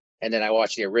kid, and then I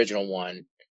watched the original one.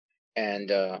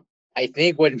 And I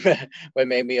think what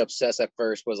made me obsessed at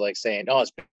first was like saying, "Oh,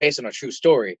 it's based on a true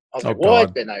story." I was like,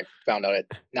 "What?" And I found out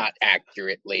it not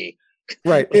accurately.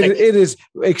 Right. It is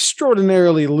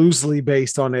extraordinarily loosely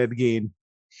based on Ed Gein.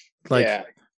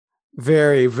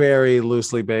 Very, very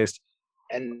loosely based.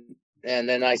 And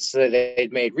then I said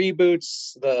they'd made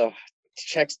reboots. The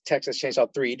Texas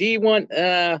Chainsaw 3D one.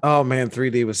 Oh man,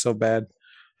 3D was so bad.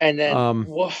 And then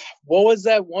what was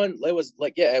that one? It was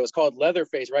like, it was called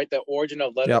Leatherface, right? The origin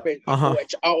of Leatherface. Yep.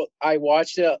 Which I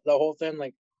watched the whole thing.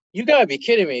 Like, you gotta be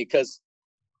kidding me, because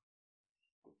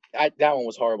that one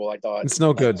was horrible. I thought it's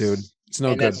no good, dude. It's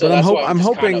no good. So but I'm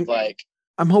hoping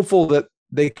I'm hopeful that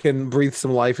they can breathe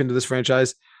some life into this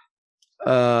franchise,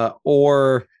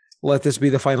 or let this be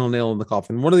the final nail in the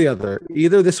coffin. One or the other.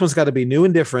 Either this one's got to be new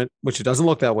and different, which it doesn't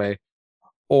look that way,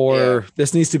 or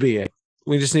this needs to be it.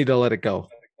 We just need to let it go.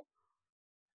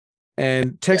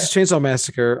 And Texas Chainsaw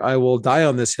Massacre, I will die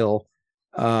on this hill,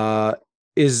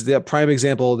 is the prime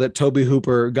example that Tobe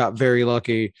Hooper got very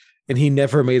lucky, and he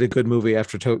never made a good movie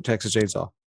after Texas Chainsaw.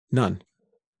 None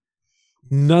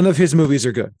of his movies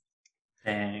are good.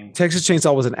 Dang. Texas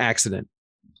Chainsaw was an accident.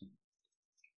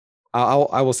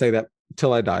 I will say that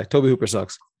till I die. Tobe Hooper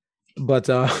sucks, but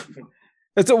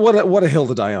what a hill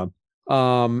to die on.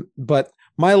 But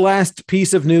my last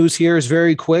piece of news here is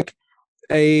very quick.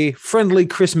 A friendly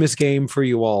Christmas game for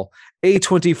you all.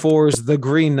 A24's The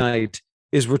Green Knight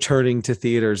is returning to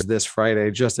theaters this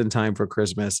Friday, just in time for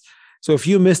Christmas. So if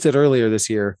you missed it earlier this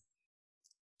year,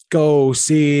 go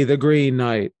see The Green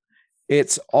Knight.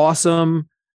 It's awesome.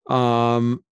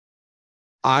 I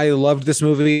loved this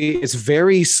movie. It's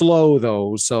very slow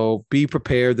though, so be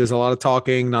prepared. There's a lot of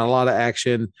talking, not a lot of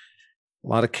action, a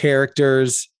lot of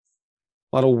characters,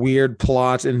 a lot of weird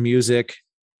plot and music.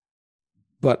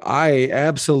 But I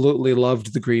absolutely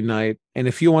loved The Green Knight. And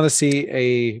if you want to see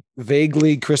a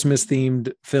vaguely Christmas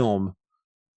themed film,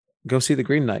 go see The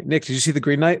Green Knight. Nick, did you see The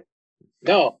Green Knight?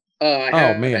 No.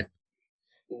 Oh man,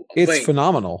 it's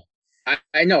phenomenal.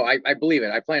 I know. I believe it.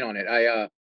 I plan on it.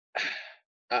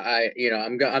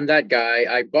 I'm that guy.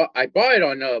 I bought it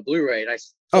on Blu-ray, and I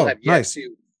still have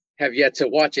yet to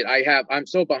watch it. I'm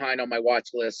so behind on my watch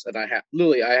list, and I have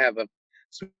a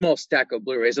small stack of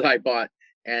Blu-rays that I bought,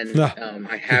 and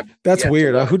I have. That's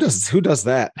weird. Who does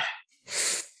that?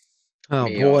 Oh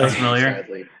boy, that's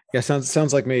familiar. Yeah,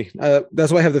 sounds like me.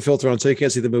 That's why I have the filter on, so you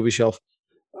can't see the movie shelf.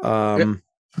 But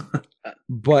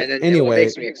and then anyway, what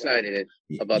makes me excited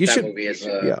about that movie is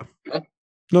yeah.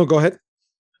 No, go ahead.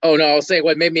 Oh no, I'll say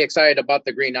what made me excited about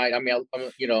the Green Knight. I mean,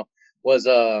 was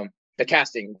the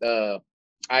casting.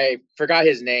 I forgot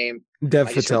his name. Dev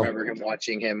I just Patel. remember him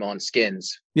watching him on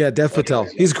Skins. Yeah, Dev Patel.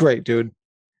 He's great, dude.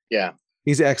 Yeah,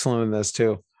 he's excellent in this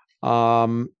too.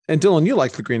 And Dylan, you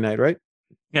liked the Green Knight, right?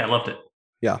 Yeah, I loved it.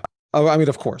 Yeah. Oh, I mean,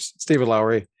 of course, it's David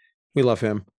Lowery. We love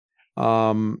him.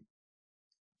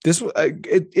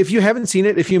 If you haven't seen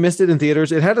it, if you missed it in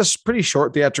theaters, it had a pretty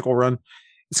short theatrical run.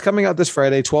 It's coming out this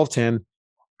Friday, 12/10.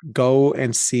 Go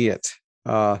and see it.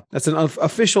 That's an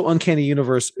official Uncanny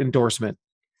Universe endorsement.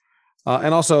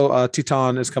 And also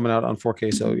Titan is coming out on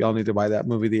 4K, so y'all need to buy that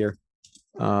movie of the year.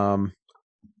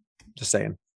 Just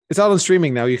saying. It's out on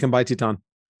streaming now. You can buy Titan.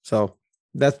 So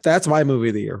that's my movie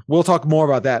of the year. We'll talk more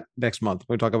about that next month.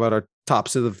 We'll talk about our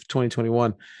tops of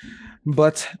 2021.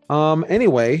 But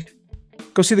anyway,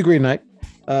 go see The Green Knight.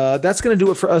 That's going to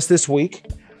do it for us this week.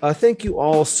 Thank you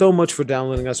all so much for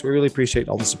downloading us. We really appreciate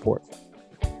all the support.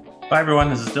 Bye, everyone.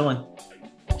 This is Dylan.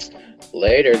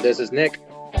 Later. This is Nick.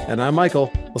 And I'm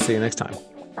Michael. We'll see you next time.